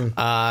suit.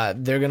 They're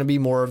going to be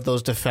more of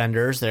those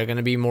defenders. They're going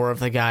to be more of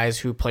the guys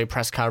who play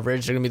press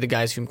coverage. They're going to be the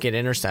guys who get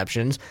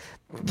interceptions.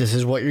 This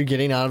is what you're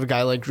getting out of a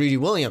guy like Greedy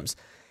Williams.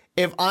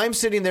 If I'm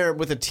sitting there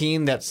with a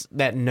team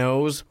that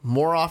knows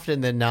more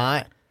often than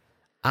not,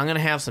 I'm going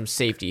to have some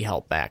safety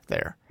help back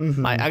there. I'm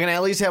going to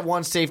at least have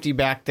one safety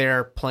back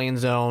there playing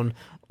zone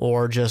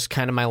or just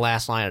kind of my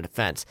last line of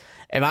defense.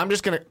 If I'm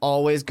just going to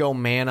always go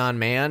man on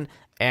man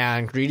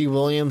and Greedy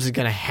Williams is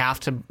going to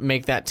have to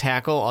make that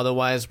tackle,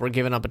 otherwise we're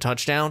giving up a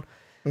touchdown,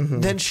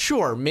 then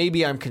sure,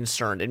 maybe I'm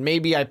concerned and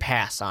maybe I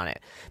pass on it.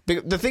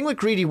 But the thing with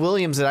Greedy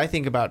Williams that I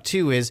think about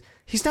too is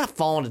he's not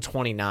falling to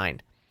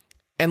 29.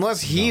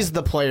 Unless he's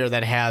the player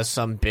that has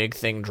some big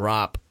thing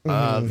drop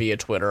via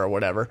Twitter or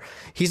whatever.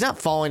 He's not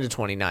falling to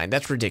 29.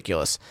 That's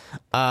ridiculous.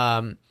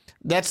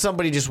 That's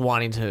somebody just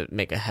wanting to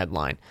make a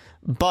headline.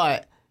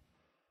 But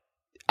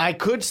I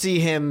could see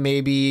him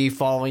maybe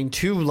falling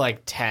to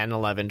like 10,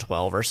 11,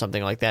 12 or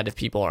something like that if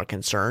people are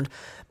concerned.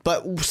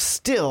 But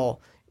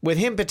still, with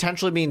him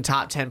potentially being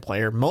top 10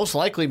 player, most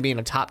likely being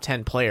a top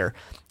 10 player,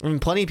 I mean,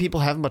 plenty of people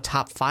have him a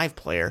top 5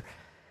 player,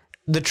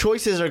 the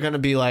choices are going to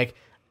be like,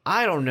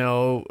 I don't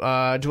know.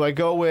 Do I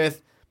go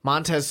with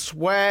Montez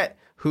Sweat,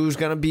 who's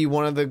going to be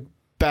one of the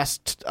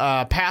best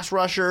pass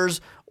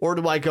rushers, or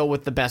do I go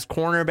with the best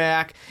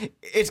cornerback?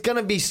 It's going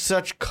to be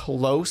such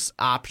close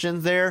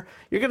options there.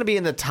 You're going to be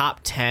in the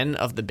top 10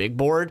 of the big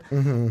board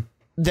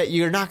that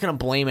you're not going to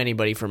blame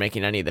anybody for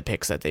making any of the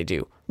picks that they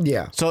do.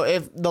 Yeah. So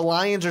if the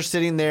Lions are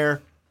sitting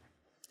there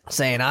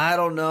saying, I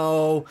don't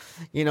know,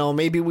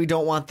 maybe we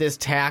don't want this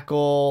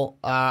tackle.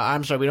 We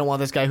don't want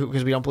this guy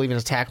because we don't believe in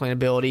his tackling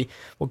ability.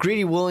 Well,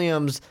 Greedy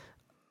Williams,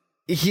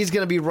 he's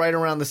going to be right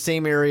around the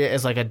same area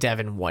as like a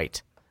Devin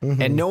White.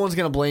 And no one's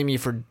going to blame you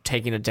for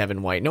taking a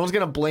Devin White. No one's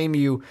going to blame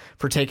you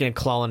for taking a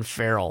Clelin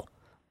Ferrell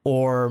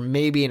or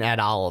maybe an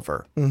Ed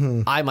Oliver.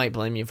 I might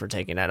blame you for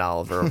taking Ed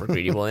Oliver over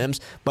Greedy Williams,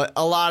 but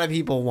a lot of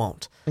people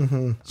won't.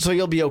 So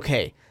you'll be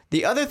okay.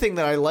 The other thing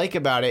that I like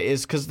about it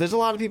is because there's a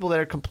lot of people that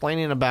are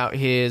complaining about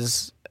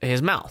his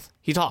mouth.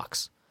 He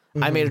talks.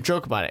 I made a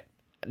joke about it.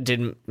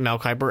 Did Mel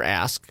Kiper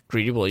ask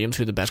Greedy Williams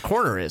who the best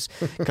corner is?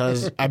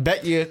 Because I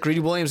bet you Greedy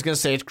Williams is going to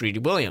say it's Greedy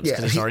Williams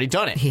because he's already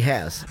done it. He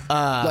has.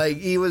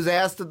 He was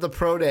asked at the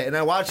pro day, and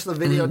I watched the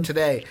video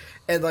today,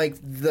 and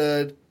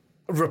the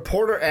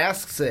reporter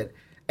asks it,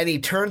 and he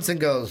turns and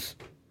goes,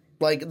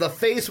 the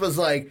face was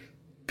like,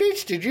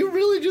 Peach, did you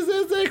really just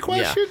ask that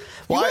question? Yeah.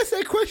 Well, you asked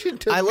that question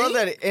to me? I love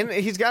that. And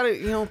he's got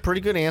a pretty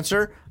good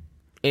answer.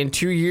 In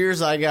 2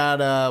 years, I got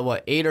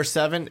 8 or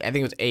 7. I think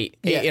it was 8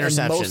 interceptions.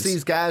 And most of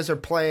these guys are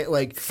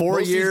playing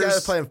 4 years. These guys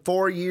are playing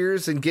 4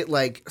 years and get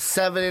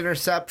 7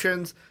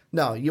 interceptions.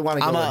 No, you want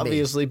to go I'm with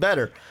obviously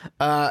better.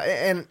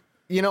 And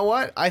you know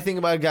what? I think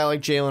about a guy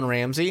like Jalen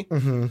Ramsey.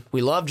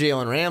 We love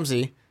Jalen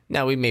Ramsey.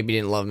 Now, we maybe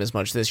didn't love him as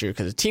much this year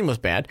because the team was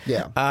bad.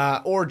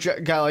 Yeah. Or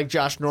a guy like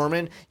Josh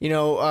Norman,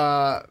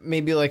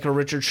 maybe like a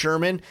Richard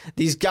Sherman.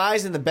 These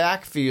guys in the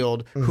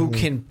backfield who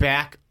can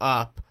back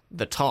up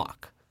the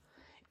talk.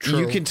 True.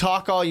 You can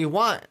talk all you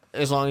want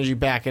as long as you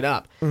back it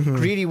up.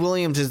 Greedy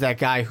Williams is that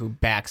guy who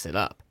backs it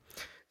up.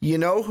 You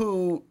know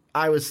who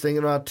I was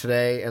thinking about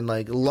today, and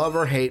love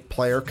or hate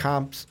player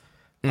comps?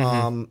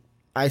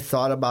 I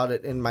thought about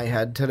it in my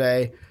head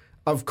today.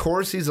 Of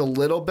course, he's a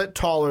little bit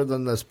taller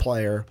than this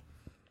player.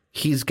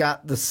 He's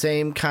got the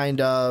same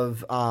kind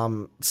of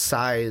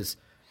size,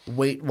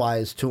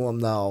 weight-wise to him,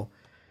 though.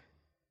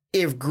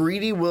 If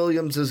Greedy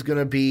Williams is going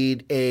to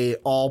be a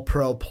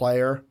all-pro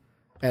player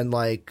and,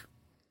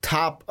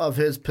 top of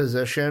his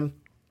position,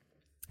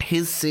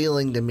 his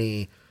ceiling to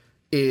me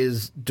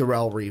is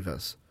Darrelle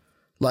Revis.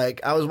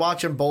 I was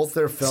watching both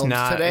their films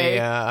today.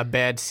 It's not a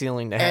bad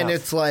ceiling to have. And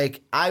it's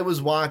I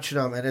was watching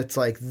them, and it's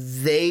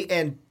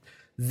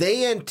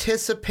they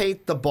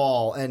anticipate the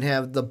ball and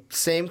have the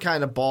same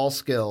kind of ball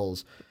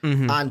skills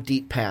on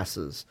deep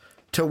passes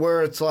to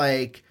where it's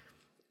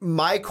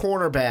my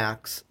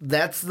cornerbacks,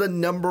 that's the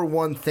number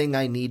one thing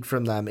I need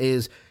from them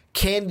is,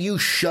 can you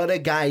shut a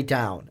guy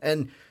down?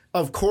 And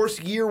of course,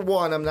 year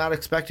one, I'm not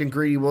expecting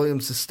Greedy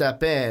Williams to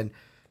step in,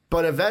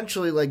 but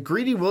eventually,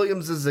 Greedy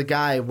Williams is the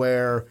guy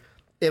where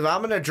if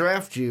I'm going to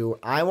draft you,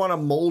 I want to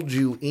mold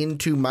you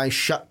into my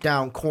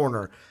shutdown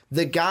corner.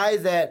 The guy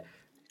that,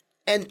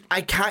 and I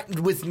kind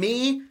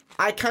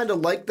of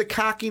like the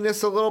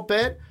cockiness a little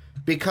bit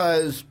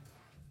because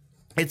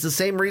it's the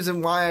same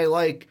reason why I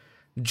like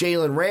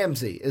Jalen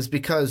Ramsey is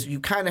because you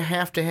kind of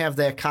have to have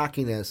that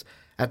cockiness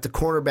at the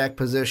cornerback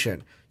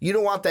position. You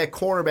don't want that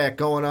cornerback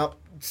going up,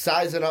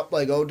 sizing up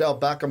like Odell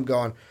Beckham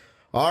going,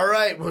 all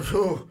right,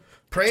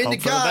 praying to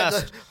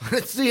God,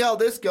 let's see how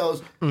this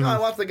goes. No, I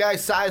want the guy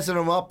sizing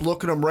him up,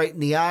 looking him right in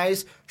the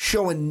eyes,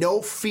 showing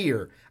no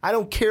fear. I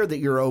don't care that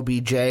you're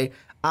OBJ.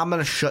 I'm going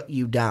to shut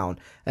you down.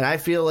 And I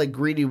feel like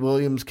Greedy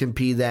Williams can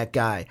be that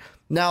guy.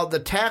 Now, the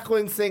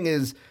tackling thing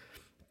is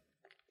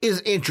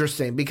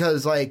interesting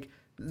because, like,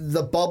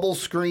 the bubble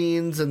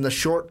screens and the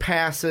short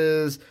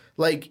passes,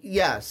 like,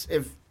 yes,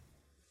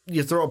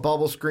 you throw a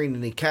bubble screen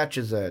and he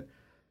catches it.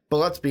 But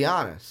let's be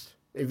honest.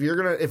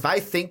 If I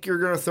think you're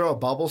gonna throw a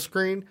bubble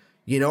screen,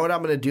 you know what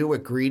I'm gonna do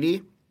with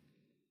Greedy?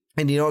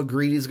 And you know what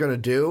Greedy's gonna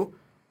do?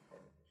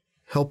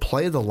 He'll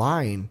play the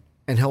line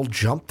and he'll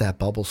jump that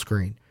bubble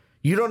screen.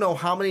 You don't know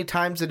how many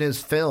times in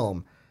his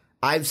film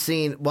I've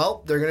seen,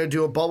 well, they're gonna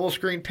do a bubble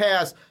screen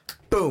pass,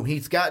 boom,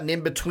 he's gotten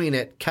in between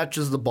it,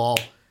 catches the ball,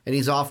 and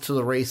he's off to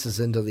the races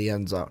into the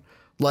end zone.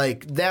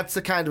 Like, that's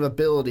the kind of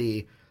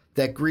ability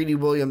that Greedy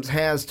Williams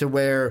has, to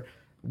where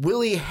will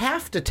he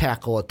have to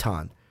tackle a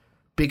ton?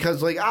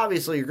 Because, like,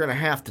 obviously you're going to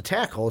have to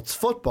tackle. It's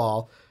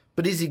football.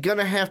 But is he going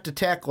to have to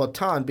tackle a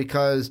ton?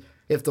 Because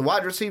if the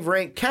wide receiver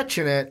ain't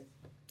catching it,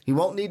 he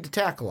won't need to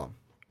tackle him.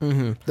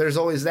 Mm-hmm. There's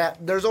always that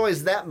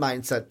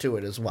mindset to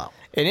it as well.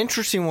 An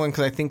interesting one,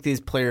 because I think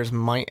these players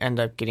might end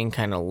up getting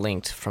kind of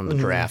linked from the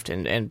draft,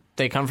 and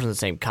they come from the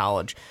same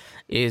college,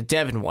 is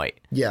Devin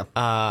White.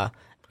 Yeah.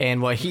 And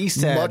what he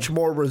said... Much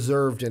more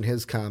reserved in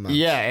his comments.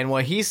 Yeah, and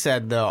what he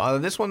said, though,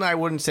 this one I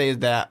wouldn't say is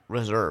that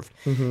reserved.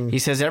 Mm-hmm. He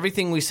says,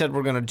 everything we said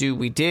we're going to do,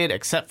 we did,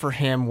 except for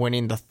him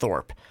winning the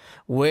Thorpe,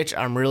 which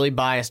I'm really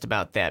biased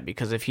about that,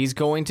 because if he's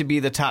going to be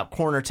the top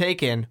corner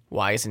taken,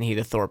 why isn't he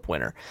the Thorpe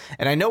winner?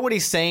 And I know what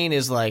he's saying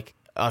is, like,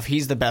 if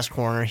he's the best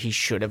corner, he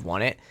should have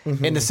won it,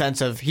 in the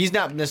sense of he's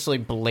not necessarily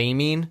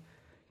blaming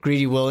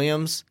Greedy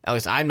Williams. At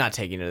least I'm not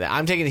taking it to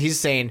that. He's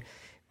saying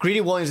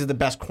Greedy Williams is the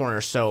best corner,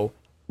 so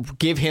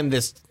give him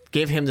this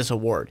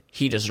award.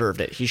 He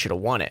deserved it. He should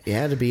have won it.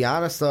 Yeah, to be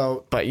honest,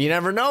 though. But you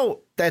never know.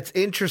 That's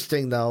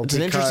interesting, though. It's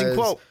an interesting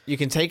quote. You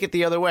can take it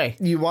the other way.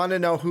 You want to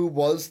know who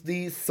was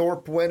the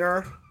Thorpe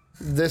winner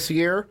this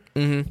year?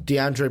 Mm-hmm.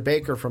 DeAndre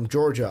Baker from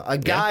Georgia. A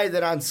guy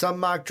that on some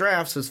mock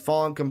drafts has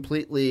fallen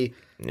completely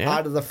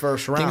out of the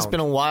first round. I think it's been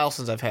a while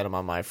since I've had him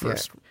on my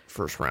first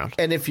round.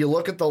 And if you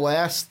look at the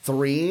last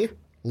three,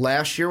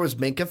 last year was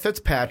Minkah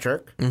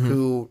Fitzpatrick,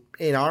 who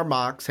in our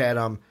mocks had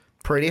him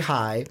pretty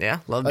high. Yeah,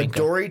 love Minkah.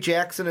 Adoree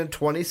Jackson in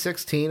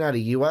 2016 out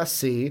of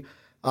USC,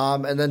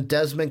 and then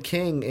Desmond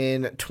King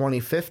in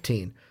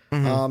 2015.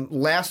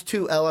 Last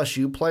two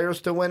LSU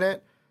players to win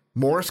it,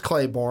 Morris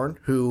Claiborne,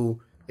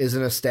 who is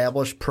an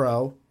established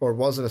pro, or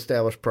was an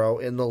established pro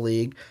in the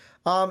league,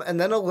 and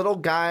then a little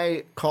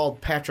guy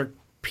called Patrick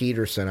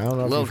Peterson. I don't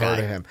know if you've heard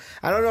of him.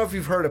 I don't know if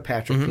you've heard of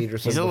Patrick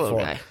Peterson He's a before. little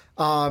guy.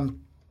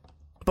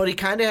 But he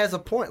kind of has a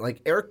point.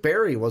 Like, Eric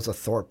Berry was a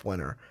Thorpe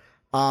winner.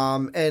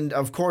 And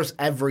of course,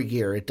 every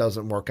year it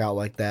doesn't work out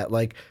like that.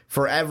 Like,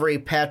 for every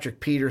Patrick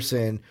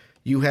Peterson,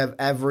 you have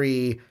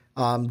every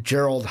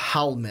Gerald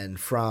Hellman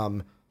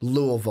from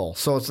Louisville.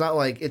 So it's not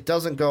like it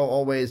doesn't go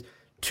always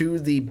to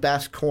the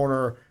best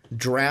corner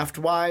draft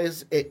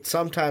wise. It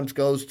sometimes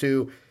goes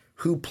to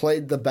who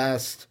played the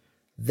best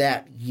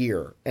that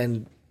year.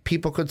 And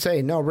people could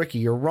say, no, Ricky,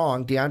 you're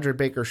wrong. DeAndre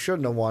Baker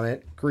shouldn't have won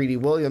it. Greedy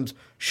Williams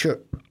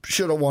should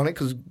have won it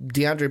because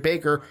DeAndre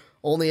Baker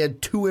only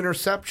had 2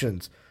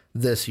 interceptions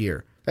this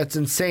year. That's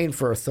insane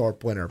for a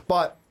Thorpe winner.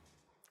 But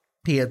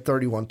he had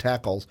 31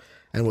 tackles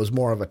and was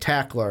more of a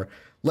tackler.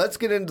 Let's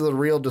get into the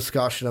real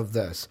discussion of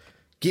this.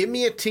 Give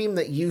me a team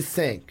that you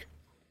think,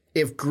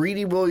 if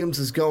Greedy Williams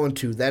is going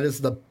to, that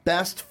is the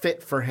best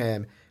fit for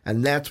him,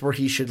 and that's where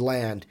he should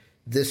land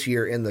this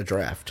year in the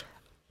draft.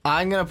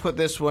 I'm going to put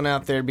this one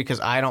out there because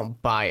I don't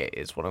buy it,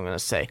 is what I'm going to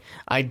say.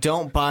 I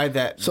don't buy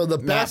that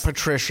Matt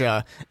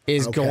Patricia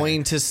is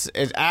going to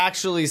is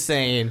actually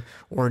saying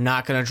we're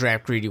not going to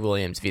draft Greedy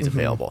Williams if he's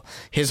available.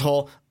 His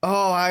whole,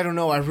 I don't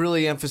know, I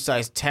really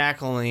emphasize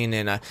tackling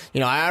and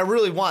I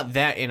really want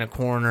that in a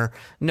corner.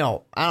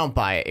 No, I don't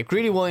buy it. If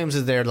Greedy Williams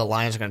is there, the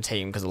Lions are going to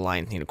take him because the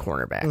Lions need a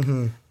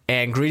cornerback.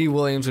 And Greedy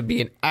Williams would be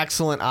an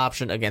excellent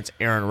option against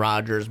Aaron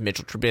Rodgers,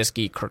 Mitchell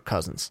Trubisky, Kirk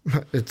Cousins.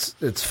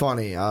 It's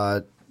funny.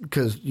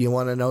 Because you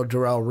want to know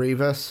Darrelle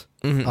Revis?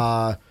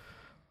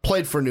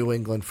 Played for New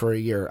England for a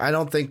year. I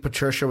don't think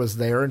Patricia was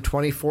there in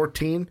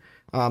 2014,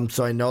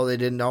 so I know they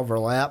didn't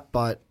overlap.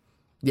 But,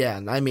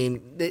 yeah, I mean,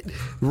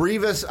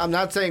 Revis, I'm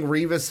not saying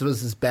Revis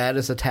was as bad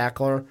as a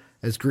tackler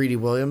as Greedy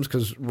Williams,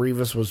 because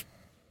Revis was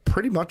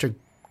pretty much a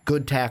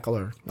good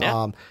tackler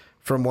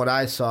from what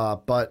I saw.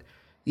 But,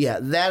 yeah,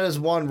 that is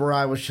one where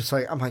I was just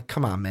like, I'm like,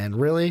 come on, man,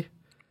 really?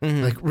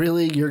 Like,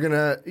 really, you're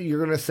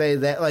gonna say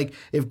that? Like,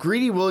 if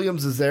Greedy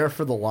Williams is there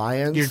for the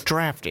Lions, you're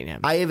drafting him.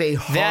 I have a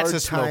hard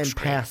time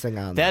passing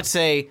on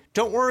that.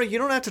 Don't worry, you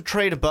don't have to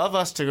trade above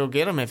us to go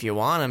get him if you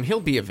want him. He'll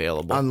be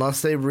available.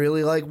 Unless they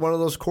really like one of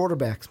those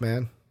quarterbacks,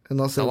 man.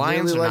 Unless they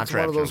really like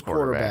one of those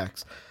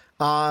quarterbacks.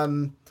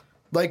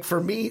 Like, for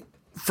me,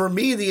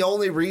 the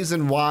only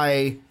reason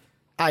why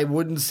I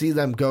wouldn't see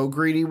them go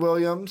Greedy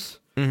Williams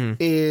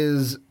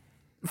is,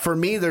 for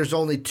me, there's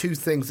only 2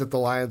 things that the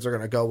Lions are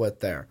going to go with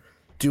there.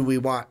 Do we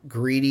want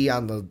Greedy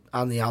on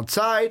the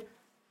outside?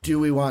 Do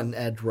we want an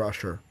edge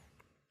rusher?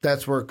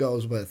 That's where it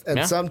goes with.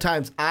 And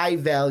sometimes I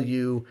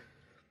value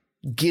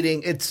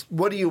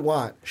what do you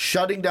want?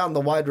 Shutting down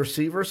the wide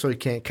receiver so he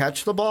can't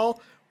catch the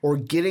ball, or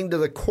getting to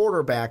the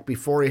quarterback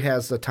before he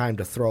has the time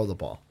to throw the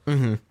ball?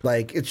 Mm-hmm.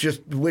 Like, it's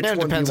just which one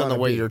depends do you on the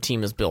want way to be? your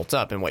team is built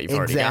up and what you've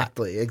already got.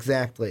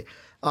 Exactly.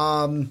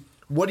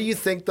 What do you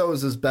think, though,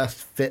 is his best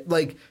fit?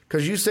 Like,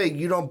 because you say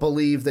you don't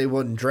believe they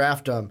wouldn't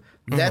draft him.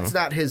 That's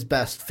not his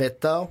best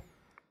fit, though.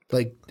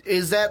 Like,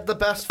 is that the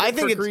best fit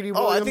for Greedy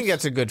Williams? I think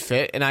that's a good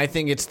fit, and I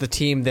think it's the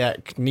team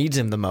that needs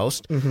him the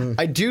most. Mm-hmm.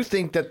 I do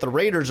think that the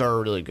Raiders are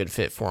a really good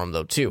fit for him,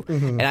 though, too.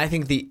 Mm-hmm. And I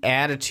think the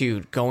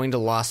attitude going to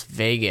Las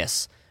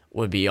Vegas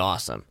would be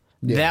awesome.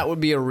 Yeah. That would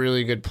be a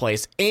really good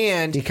place.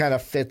 And he kind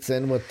of fits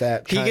in with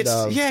that he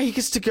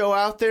gets to go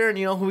out there, and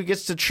you know who he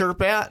gets to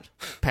chirp at?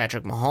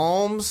 Patrick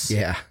Mahomes.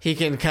 Yeah. He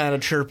can kind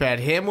of chirp at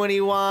him when he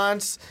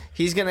wants.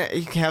 He can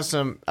have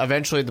some.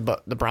 Eventually,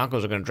 the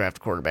Broncos are going to draft a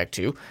quarterback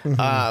too.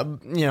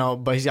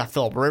 Mm-hmm. But he's got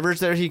Phillip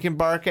Rivers there he can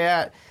bark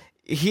at.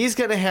 He's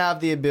going to have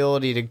the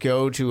ability to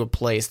go to a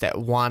place that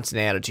wants an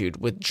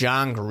attitude with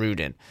John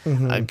Gruden,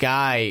 a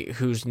guy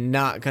who's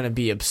not going to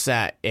be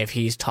upset if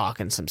he's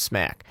talking some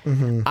smack.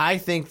 Mm-hmm. I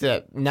think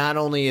that not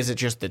only is it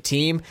just the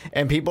team,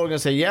 and people are going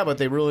to say, yeah, but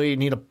they really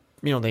need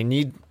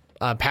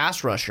a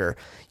pass rusher.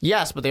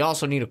 Yes, but they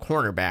also need a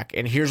cornerback,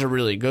 and here's a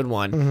really good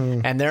one.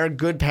 Mm-hmm. And there are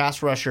good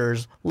pass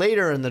rushers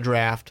later in the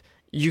draft.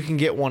 You can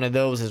get one of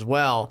those as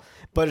well.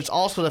 But it's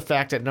also the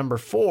fact that number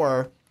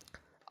 4,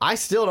 I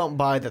still don't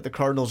buy that the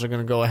Cardinals are going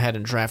to go ahead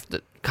and draft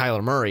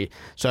Kyler Murray.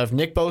 So if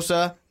Nick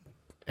Bosa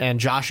and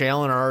Josh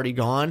Allen are already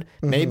gone,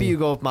 maybe you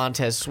go with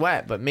Montez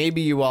Sweat, but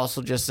maybe you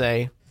also just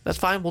say, that's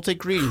fine, we'll take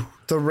Greedy.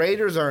 The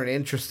Raiders are an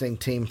interesting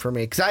team for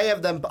me because I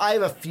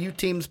have a few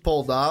teams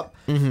pulled up,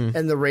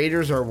 and the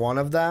Raiders are one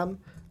of them.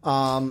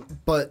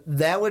 But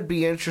that would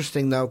be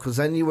interesting, though, because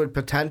then you would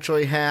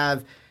potentially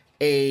have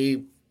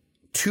a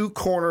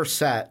 2-corner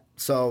set.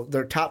 So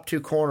their top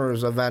 2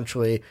 corners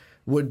eventually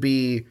would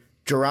be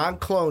Jaron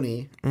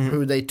Clowney,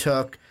 who they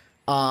took,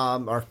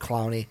 or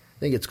Clowney, I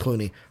think it's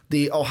Clooney,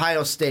 the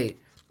Ohio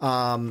State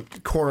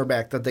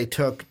cornerback that they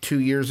took 2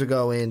 years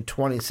ago in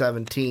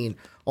 2017.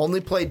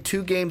 Only played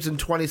 2 games in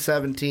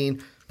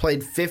 2017,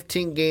 played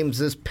 15 games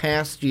this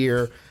past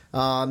year,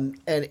 and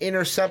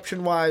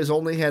interception-wise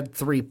only had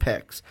 3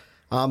 picks.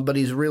 But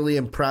he's really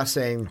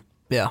impressing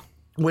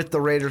with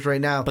the Raiders right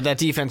now. But that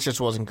defense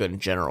just wasn't good in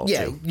general,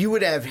 too. You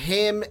would have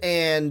him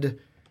and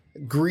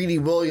Greedy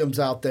Williams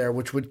out there,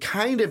 which would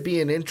kind of be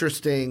an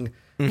interesting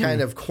kind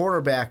of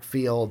quarterback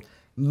field.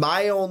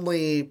 My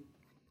only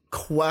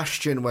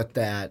question with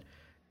that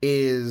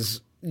is,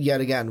 yet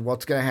again,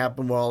 what's going to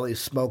happen with all these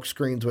smoke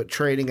screens with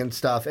trading and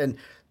stuff. And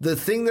the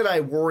thing that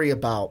I worry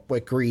about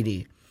with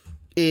Greedy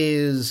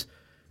is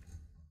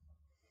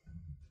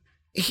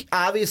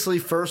obviously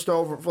first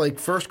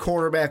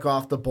cornerback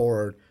off the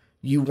board,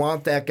 you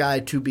want that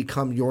guy to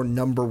become your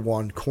number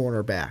 1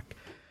 cornerback.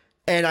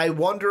 And I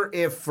wonder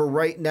if, for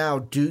right now,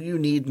 do you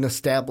need an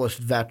established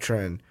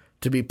veteran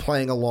to be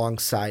playing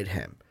alongside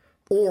him?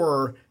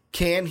 Or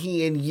can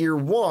he, in year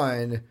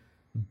 1,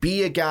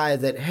 be a guy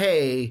that,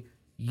 hey,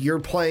 you're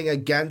playing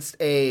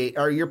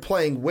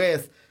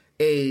with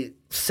a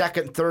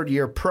second,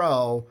 third-year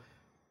pro,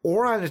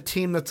 or on a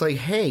team that's like,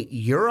 hey,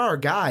 you're our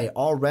guy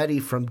already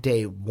from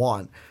day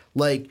 1.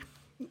 Like,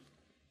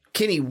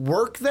 can he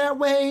work that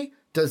way?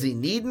 Does he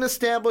need an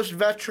established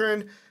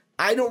veteran?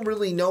 I don't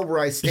really know where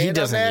I stand on that. He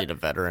doesn't need a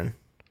veteran.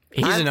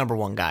 He's a number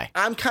 1 guy.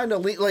 I'm kind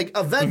of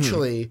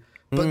eventually,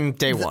 but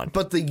day 1.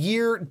 But the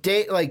year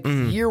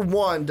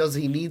 1, does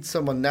he need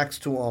someone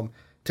next to him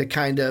to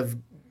kind of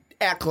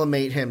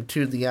acclimate him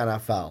to the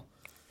NFL?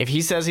 If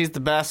he says he's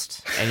the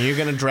best, and you're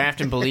going to draft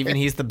him believing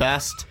he's the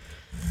best,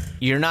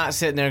 you're not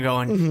sitting there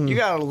going, you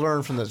got to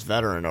learn from this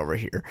veteran over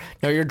here.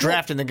 No, you're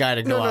drafting the guy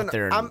to go out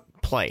there and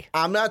play.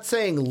 I'm not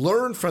saying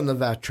learn from the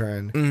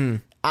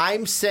veteran.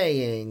 I'm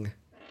saying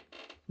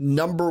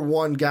number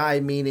 1 guy,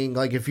 meaning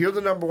like if you're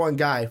the number 1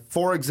 guy,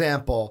 for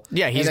example.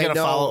 Yeah, he's going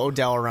to follow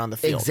Odell around the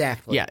field.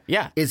 Exactly.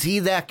 Yeah. Is he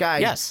that guy?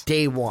 Yes.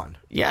 Day 1.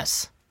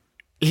 Yes.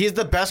 He's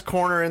the best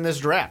corner in this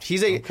draft.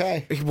 He's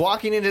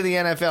walking into the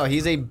NFL,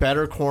 he's a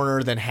better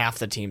corner than half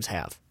the teams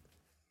have.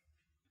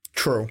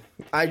 True.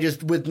 And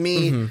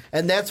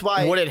that's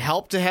why. Would it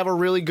help to have a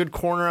really good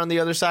corner on the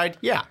other side?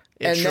 Yeah,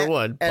 it sure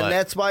would. And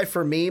that's why,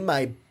 for me,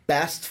 my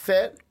best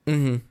fit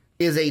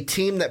is a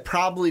team that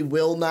probably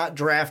will not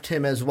draft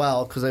him as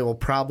well because they will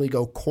probably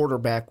go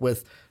quarterback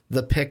with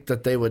the pick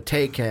that they would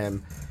take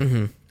him.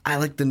 I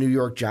like the New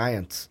York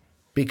Giants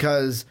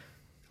because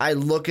I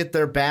look at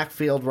their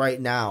backfield right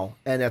now,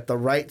 and at the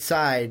right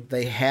side,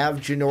 they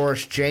have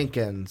Janoris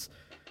Jenkins.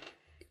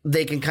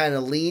 They can kind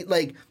of lean,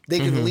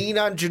 can lean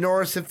on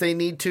Janoris if they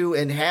need to,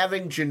 and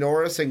having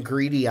Janoris and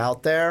Greedy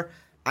out there,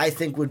 I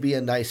think would be a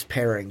nice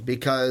pairing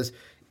because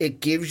it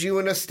gives you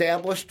an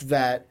established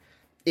vet.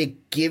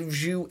 It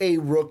gives you a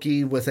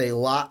rookie with a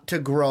lot to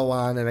grow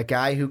on and a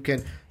guy who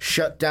can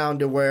shut down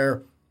to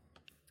where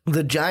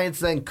the Giants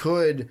then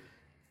could,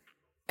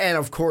 and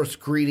of course,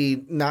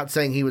 Greedy, not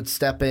saying he would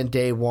step in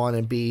day 1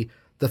 and be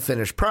the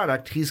finished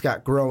product. He's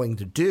got growing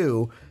to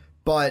do,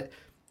 but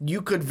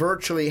you could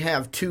virtually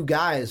have two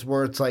guys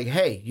where it's like,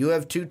 hey, you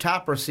have two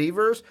top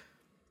receivers,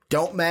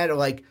 don't matter.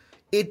 Like,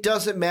 it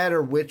doesn't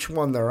matter which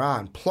one they're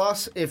on.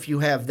 Plus, if you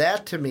have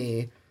that to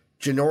me,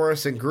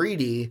 Janoris and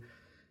Greedy,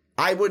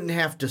 I wouldn't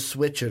have to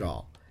switch it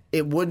all.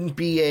 It wouldn't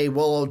be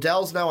well,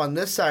 Odell's now on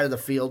this side of the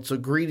field, so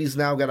Greedy's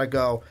now got to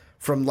go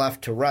from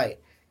left to right.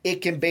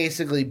 It can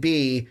basically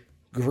be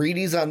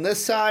Greedy's on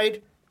this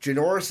side,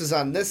 Janoris is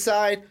on this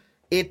side.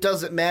 It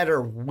doesn't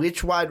matter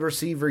which wide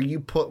receiver you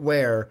put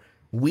where.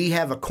 We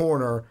have a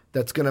corner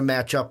that's going to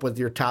match up with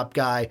your top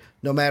guy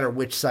no matter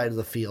which side of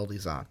the field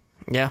he's on.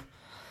 Yeah.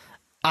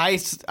 I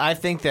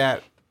think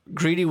that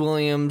Greedy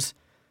Williams,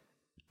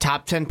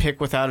 top 10 pick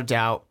without a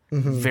doubt,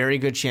 very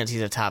good chance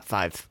he's a top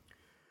 5.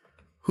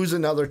 Who's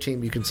another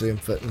team you can see him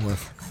fitting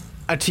with?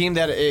 A team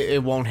that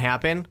it won't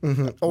happen,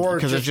 or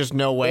because there's just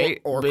no way.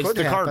 Or it's could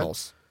the happen.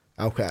 Cardinals.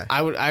 Okay,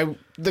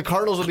 the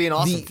Cardinals would be an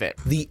awesome fit.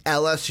 The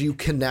LSU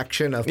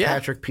connection of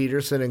Patrick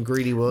Peterson and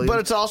Greedy Williams, but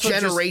it's also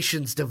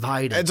generations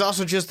divided. It's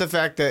also just the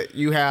fact that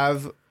you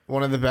have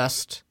one of the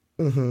best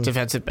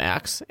defensive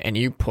backs, and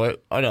you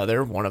put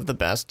another one of the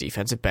best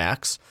defensive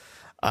backs.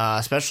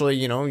 Especially,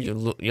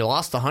 you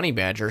lost the Honey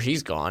Badger;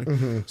 he's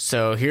gone.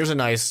 So here's a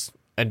nice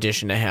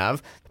addition to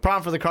have. The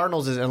problem for the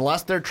Cardinals is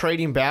unless they're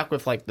trading back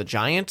with like the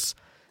Giants,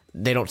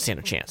 they don't stand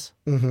a chance.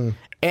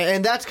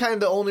 And that's kind of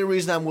the only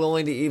reason I'm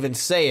willing to even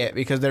say it,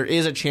 because there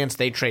is a chance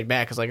they trade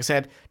back. Because like I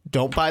said,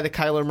 don't buy the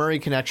Kyler Murray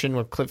connection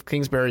with Cliff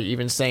Kingsbury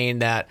even saying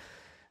that,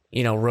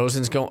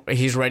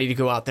 he's ready to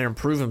go out there and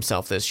prove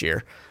himself this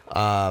year,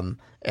 and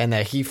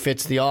that he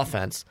fits the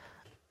offense.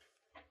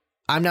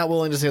 I'm not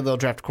willing to say they'll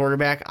draft a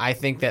quarterback. I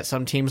think that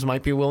some teams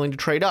might be willing to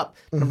trade up.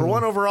 Number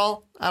 1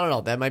 overall, I don't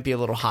know. That might be a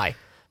little high.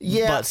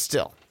 Yeah, but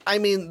still. I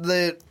mean,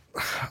 the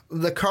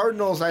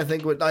Cardinals, I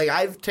think,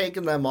 I've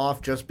taken them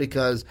off just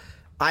because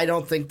I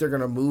don't think they're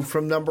going to move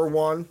from number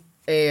 1,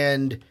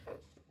 and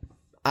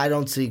I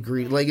don't see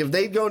Greedy. Like, if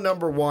they go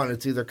number 1,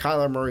 it's either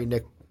Kyler Murray,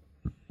 Nick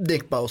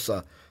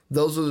Bosa.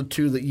 Those are the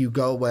two that you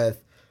go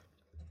with.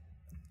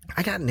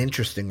 I got an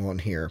interesting one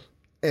here.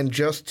 And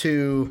just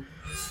to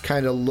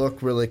kind of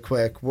look really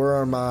quick, where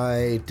are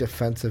my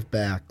defensive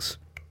backs?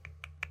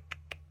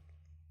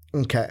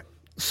 Okay,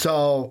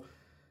 so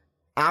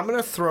I'm going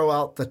to throw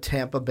out the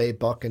Tampa Bay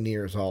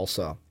Buccaneers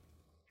also.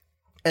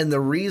 And the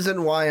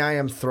reason why I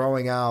am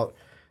throwing out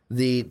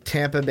the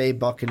Tampa Bay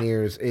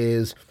Buccaneers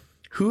is,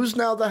 who's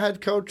now the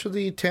head coach of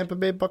the Tampa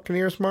Bay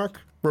Buccaneers,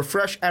 Mark?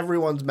 Refresh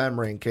everyone's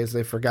memory in case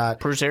they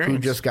forgot Bruce Arians. Who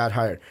just got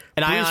hired.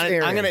 And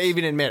I'm going to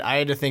even admit, I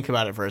had to think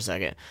about it for a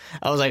second.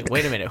 I was like,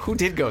 wait a minute, who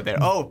did go there?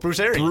 Oh, Bruce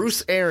Arians.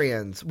 Bruce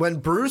Arians. When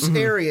Bruce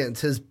Arians,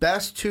 his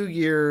best 2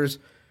 years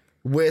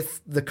with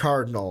the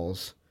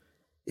Cardinals,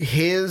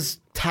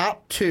 his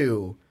top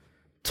two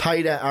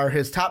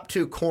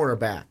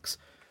cornerbacks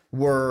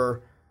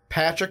were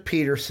Patrick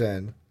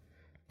Peterson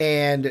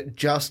and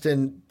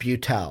Justin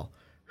Beutel,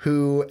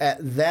 who at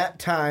that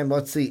time,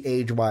 let's see,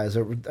 age-wise,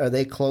 are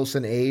they close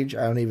in age?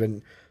 I don't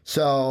even...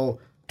 So,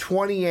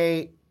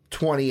 28.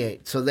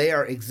 So they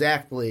are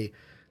exactly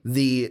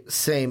the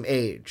same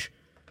age.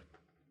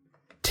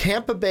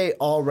 Tampa Bay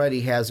already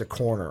has a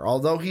corner.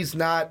 Although he's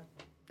not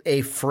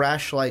a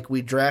fresh, like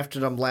we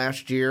drafted him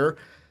last year,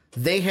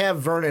 they have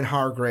Vernon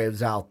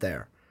Hargreaves out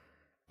there.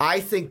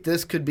 I think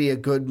this could be a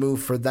good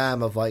move for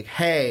them of like,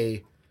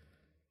 hey,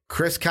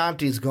 Chris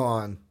Conte's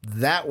gone.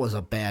 That was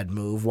a bad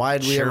move. Why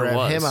did we ever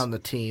have him on the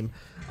team?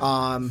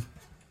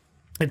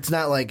 It's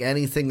not like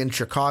anything in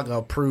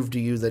Chicago proved to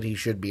you that he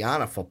should be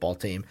on a football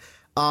team.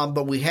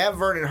 But we have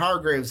Vernon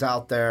Hargreaves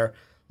out there.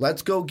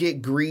 Let's go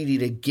get Greedy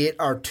to get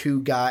our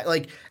two guys.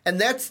 Like, and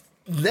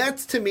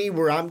that's to me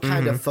where I'm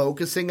kind of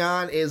focusing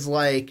on is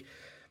like,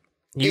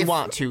 you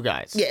want two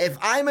guys. Yeah, if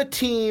I'm a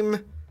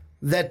team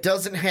that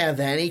doesn't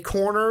have any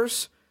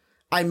corners,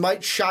 I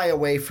might shy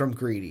away from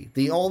Greedy.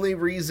 The only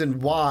reason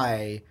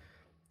why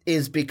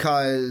is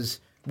because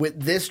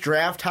with this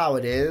draft how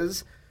it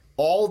is,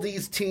 all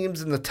these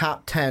teams in the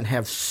top 10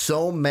 have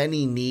so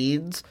many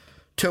needs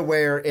to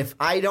where if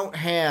I don't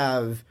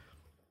have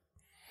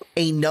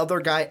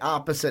another guy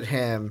opposite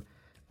him,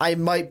 I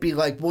might be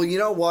like, well, you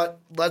know what?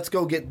 Let's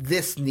go get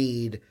this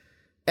need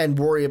and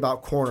worry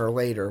about corner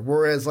later.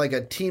 Whereas like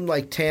a team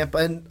like Tampa,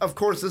 and of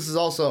course this is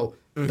also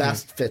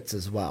best fits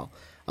as well,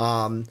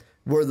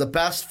 where the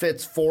best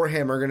fits for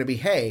him are going to be,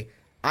 hey,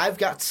 I've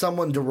got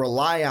someone to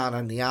rely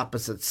on the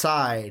opposite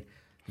side.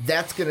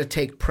 That's going to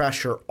take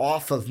pressure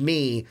off of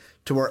me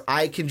to where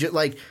I can just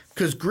like,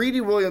 because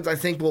Greedy Williams, I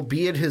think, will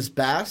be at his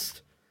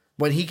best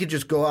when he could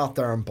just go out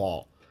there and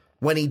ball.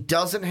 When he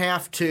doesn't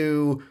have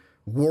to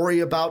worry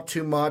about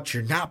too much,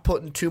 you're not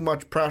putting too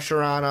much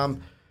pressure on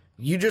him.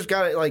 You just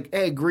got to like,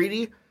 hey,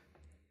 Greedy,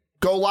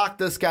 go lock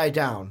this guy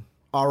down.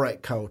 All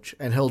right, coach.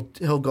 And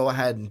he'll go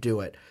ahead and do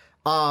it.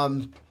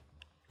 But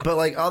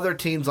like other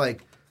teams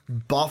like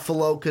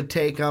Buffalo could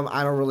take him.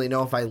 I don't really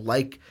know if I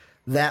like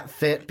that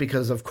fit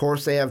because, of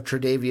course, they have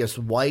Tre'Davious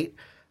White,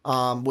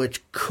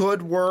 which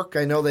could work.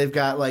 I know they've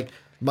got like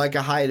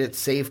Micah Hyde at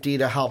safety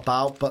to help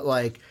out, but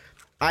like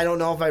I don't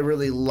know if I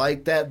really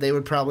like that. They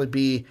would probably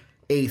be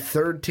a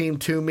third team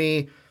to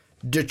me.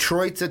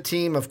 Detroit's a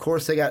team. Of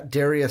course, they got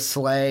Darius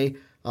Slay,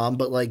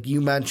 but like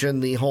you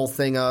mentioned, the whole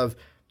thing of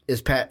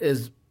is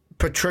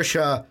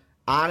Patricia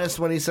honest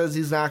when he says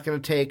he's not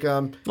going to take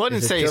him? Well, I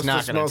didn't say he's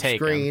not going to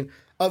take him.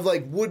 Of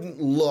like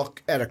wouldn't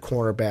look at a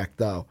cornerback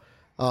though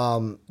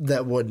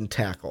that wouldn't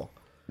tackle.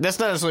 That's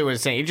not necessarily what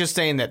he's saying. He's just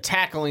saying that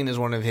tackling is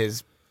one of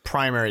his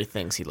primary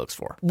things he looks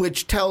for.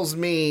 Which tells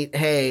me,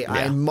 hey,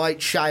 I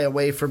might shy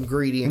away from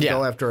Greedy and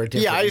go after a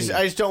different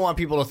I just don't want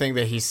people to think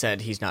that he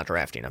said he's not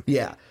drafting him.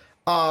 Yeah.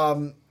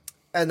 And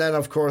then,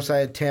 of course, I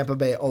had Tampa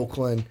Bay,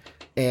 Oakland.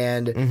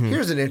 And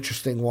here's an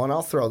interesting one.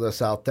 I'll throw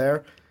this out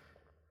there.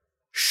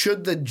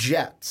 Should the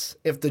Jets,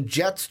 if the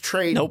Jets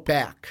trade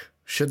back,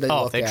 should they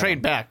look if they at trade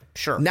him? back,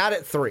 sure. Not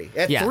at 3.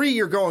 At 3,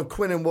 you're going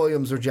Quinnen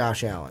Williams or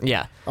Josh Allen.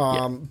 Yeah.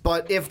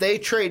 But if they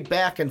trade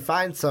back and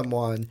find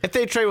someone, if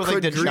they trade with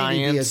like the Greedy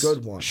Giants, be a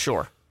good one?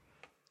 Sure.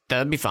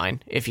 That'd be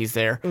fine if he's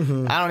there.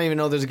 Mm-hmm. I don't even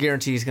know there's a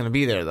guarantee he's going to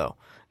be there, though.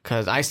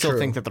 Because I still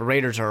think that the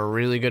Raiders are a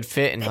really good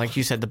fit, and like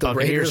you said, the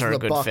Buccaneers are a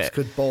good Bucks fit.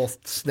 Could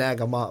both snag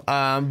them up.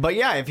 But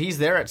yeah, if he's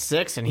there at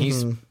 6 and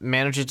he's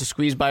manages to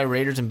squeeze by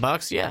Raiders and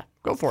Bucks, yeah,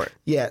 go for it.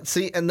 Yeah,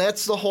 see, and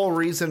that's the whole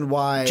reason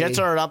why Jets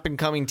are an up and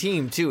coming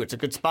team too. It's a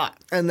good spot,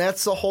 and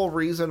that's the whole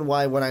reason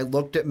why when I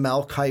looked at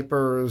Mel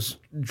Kiper's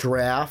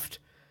draft,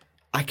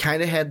 I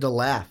kind of had to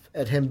laugh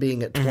at him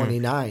being at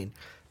 29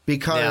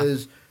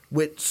 because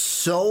with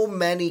so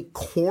many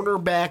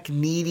cornerback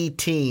needy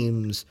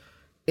teams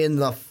in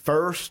the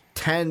first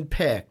 10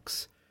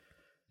 picks,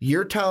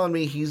 you're telling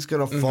me he's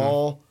going to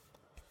fall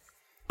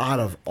out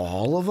of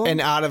all of them?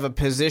 and out of a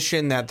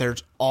position that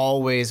there's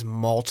always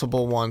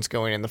multiple ones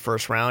going in the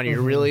first round.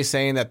 You're really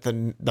saying that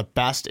the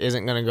best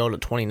isn't going to go to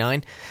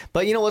 29?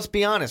 But let's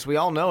be honest. We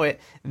all know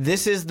it.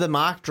 This is the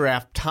mock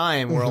draft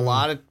time where a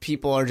lot of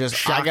people are just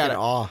shock and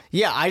awe.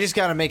 Yeah, I just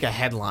got to make a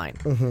headline.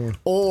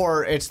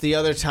 Or it's the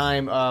other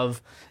time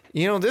of,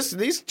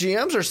 these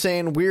GMs are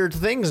saying weird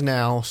things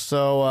now,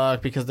 so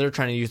because they're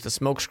trying to use the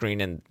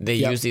smokescreen and they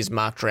use these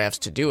mock drafts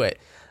to do it.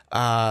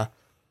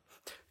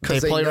 They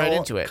play right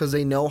into it because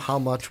they know how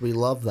much we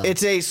love them.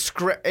 It's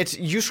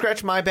you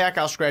scratch my back,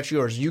 I'll scratch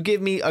yours. You give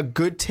me a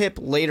good tip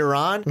later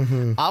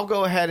on, I'll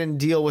go ahead and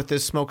deal with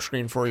this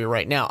smokescreen for you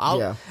right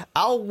now.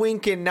 I'll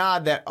wink and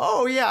nod that.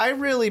 Oh yeah, I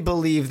really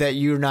believe that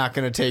you're not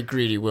going to take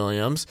Greedy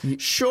Williams.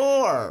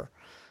 Sure.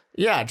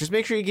 Yeah, just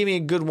make sure you give me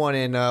a good one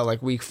in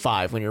like week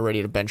 5 when you're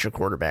ready to bench your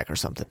quarterback or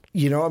something.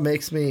 You know what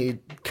makes me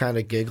kind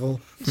of giggle?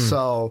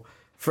 So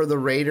for the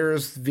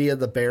Raiders via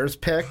the Bears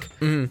pick,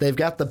 they've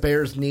got the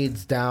Bears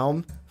needs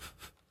down.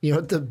 You know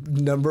what the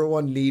number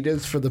one need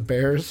is for the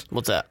Bears?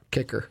 What's that?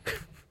 Kicker.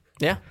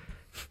 Yeah.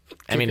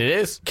 I mean, it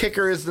is.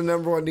 Kicker is the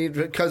number one need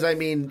because,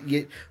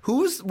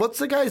 what's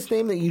the guy's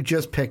name that you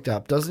just picked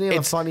up? Doesn't he have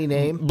a funny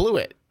name?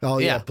 Blewett. Oh,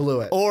 yeah,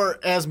 Blewett. Or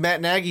as Matt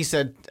Nagy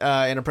said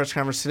in a press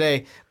conference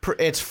today,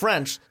 it's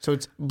French, so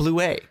it's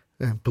Bluet.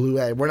 Yeah,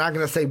 Bluet. We're not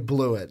going to say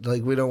Blewett.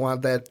 Like, we don't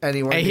want that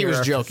anywhere Hey, near he was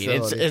our joking.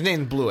 facility. His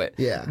name's Blewett.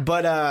 Yeah.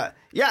 But,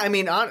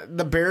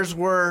 the Bears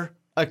were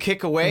a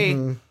kick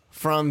away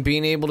from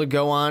being able to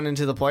go on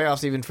into the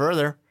playoffs even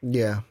further.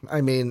 Yeah.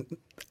 I mean,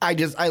 I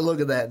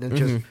look at that and it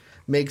just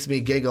makes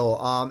me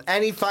giggle.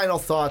 Any final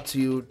thoughts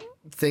you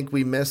think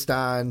we missed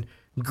on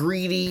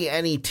Greedy?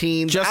 Any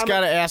team? Just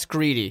got to ask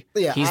Greedy.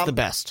 Yeah, He's the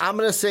best. I'm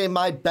going to say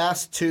my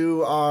best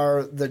 2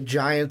 are the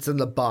Giants and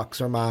the Bucks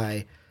are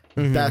my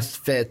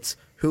best fits.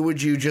 Who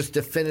would you just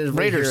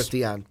definitively Raiders. hear at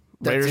the end?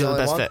 Raiders are the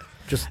best fit.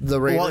 Just the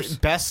Raiders? Well,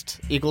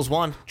 best equals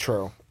 1.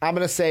 True. I'm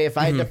going to say if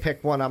I had to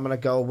pick one, I'm going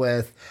to go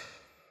with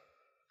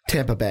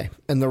Tampa Bay.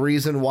 And the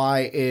reason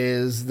why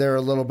is they're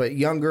a little bit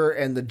younger,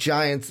 and the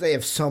Giants, they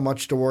have so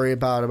much to worry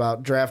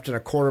about drafting a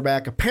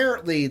quarterback.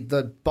 Apparently,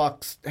 the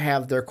Bucks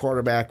have their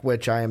quarterback,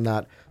 which I am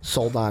not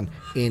sold on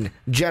in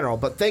general.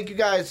 But thank you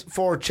guys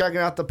for checking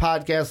out the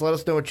podcast. Let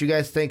us know what you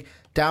guys think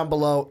down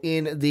below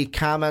in the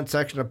comment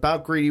section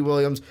about Greedy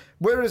Williams.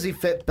 Where does he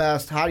fit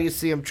best? How do you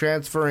see him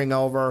transferring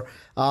over?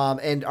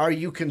 And are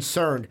you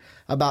concerned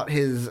about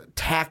his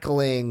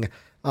tackling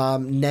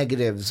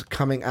negatives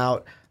coming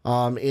out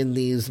in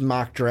these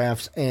mock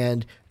drafts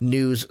and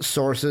news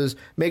sources?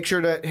 Make sure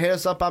to hit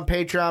us up on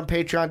Patreon,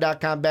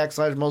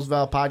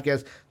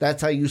 patreon.com/mostvaluablepodcast.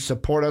 That's how you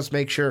support us.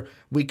 Make sure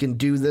we can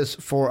do this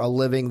for a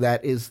living.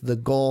 That is the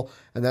goal,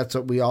 and that's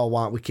what we all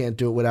want. We can't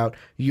do it without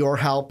your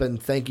help,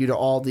 and thank you to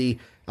all the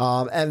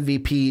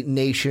MVP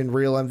Nation,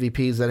 real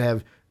MVPs that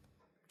have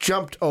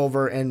jumped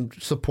over and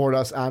support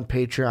us on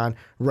Patreon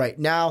right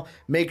now.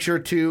 Make sure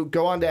to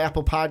go on to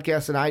Apple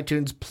Podcasts and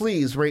iTunes.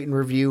 Please rate and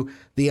review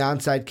the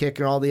Onside Kick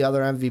and all the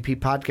other MVP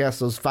podcasts.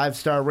 Those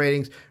 5-star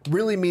ratings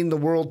really mean the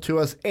world to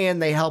us,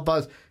 and they help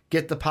us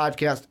get the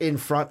podcast in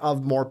front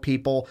of more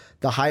people.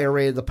 The higher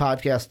rated the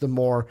podcast, the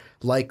more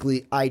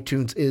likely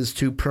iTunes is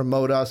to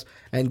promote us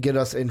and get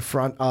us in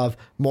front of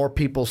more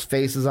people's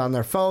faces on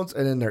their phones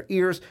and in their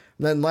ears.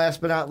 And then last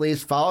but not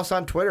least, follow us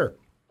on Twitter.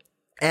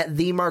 At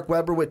the Mark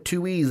Weber with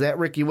 2 E's, at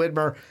Ricky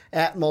Widmer,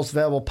 at Most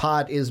Valuable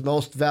Pod is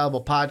Most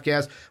Valuable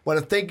Podcast. Want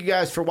to thank you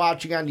guys for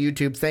watching on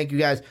YouTube. Thank you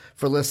guys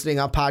for listening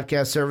on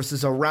podcast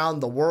services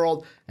around the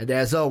world. And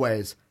as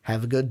always,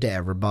 have a good day,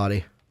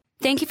 everybody.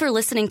 Thank you for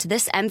listening to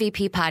this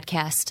MVP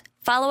podcast.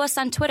 Follow us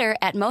on Twitter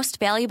at Most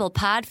Valuable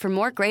Pod for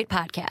more great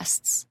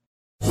podcasts.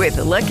 With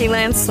the Lucky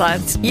Land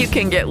Slots, you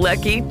can get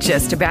lucky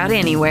just about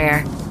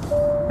anywhere.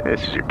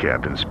 This is your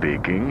captain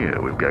speaking.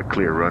 We've got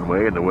clear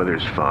runway and the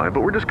weather's fine,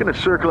 but we're just going to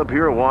circle up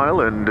here a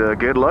while and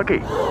get lucky.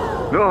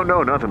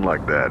 No, nothing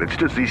like that. It's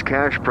just these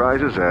cash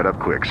prizes add up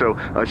quick. So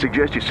I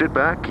suggest you sit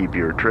back, keep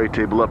your tray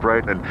table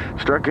upright, and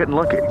start getting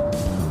lucky.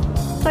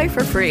 Play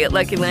for free at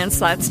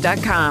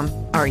LuckyLandSlots.com.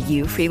 Are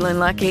you feeling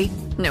lucky?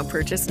 No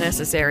purchase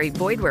necessary.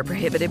 Void where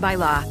prohibited by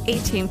law.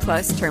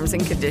 18+ terms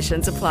and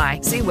conditions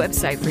apply. See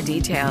website for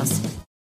details.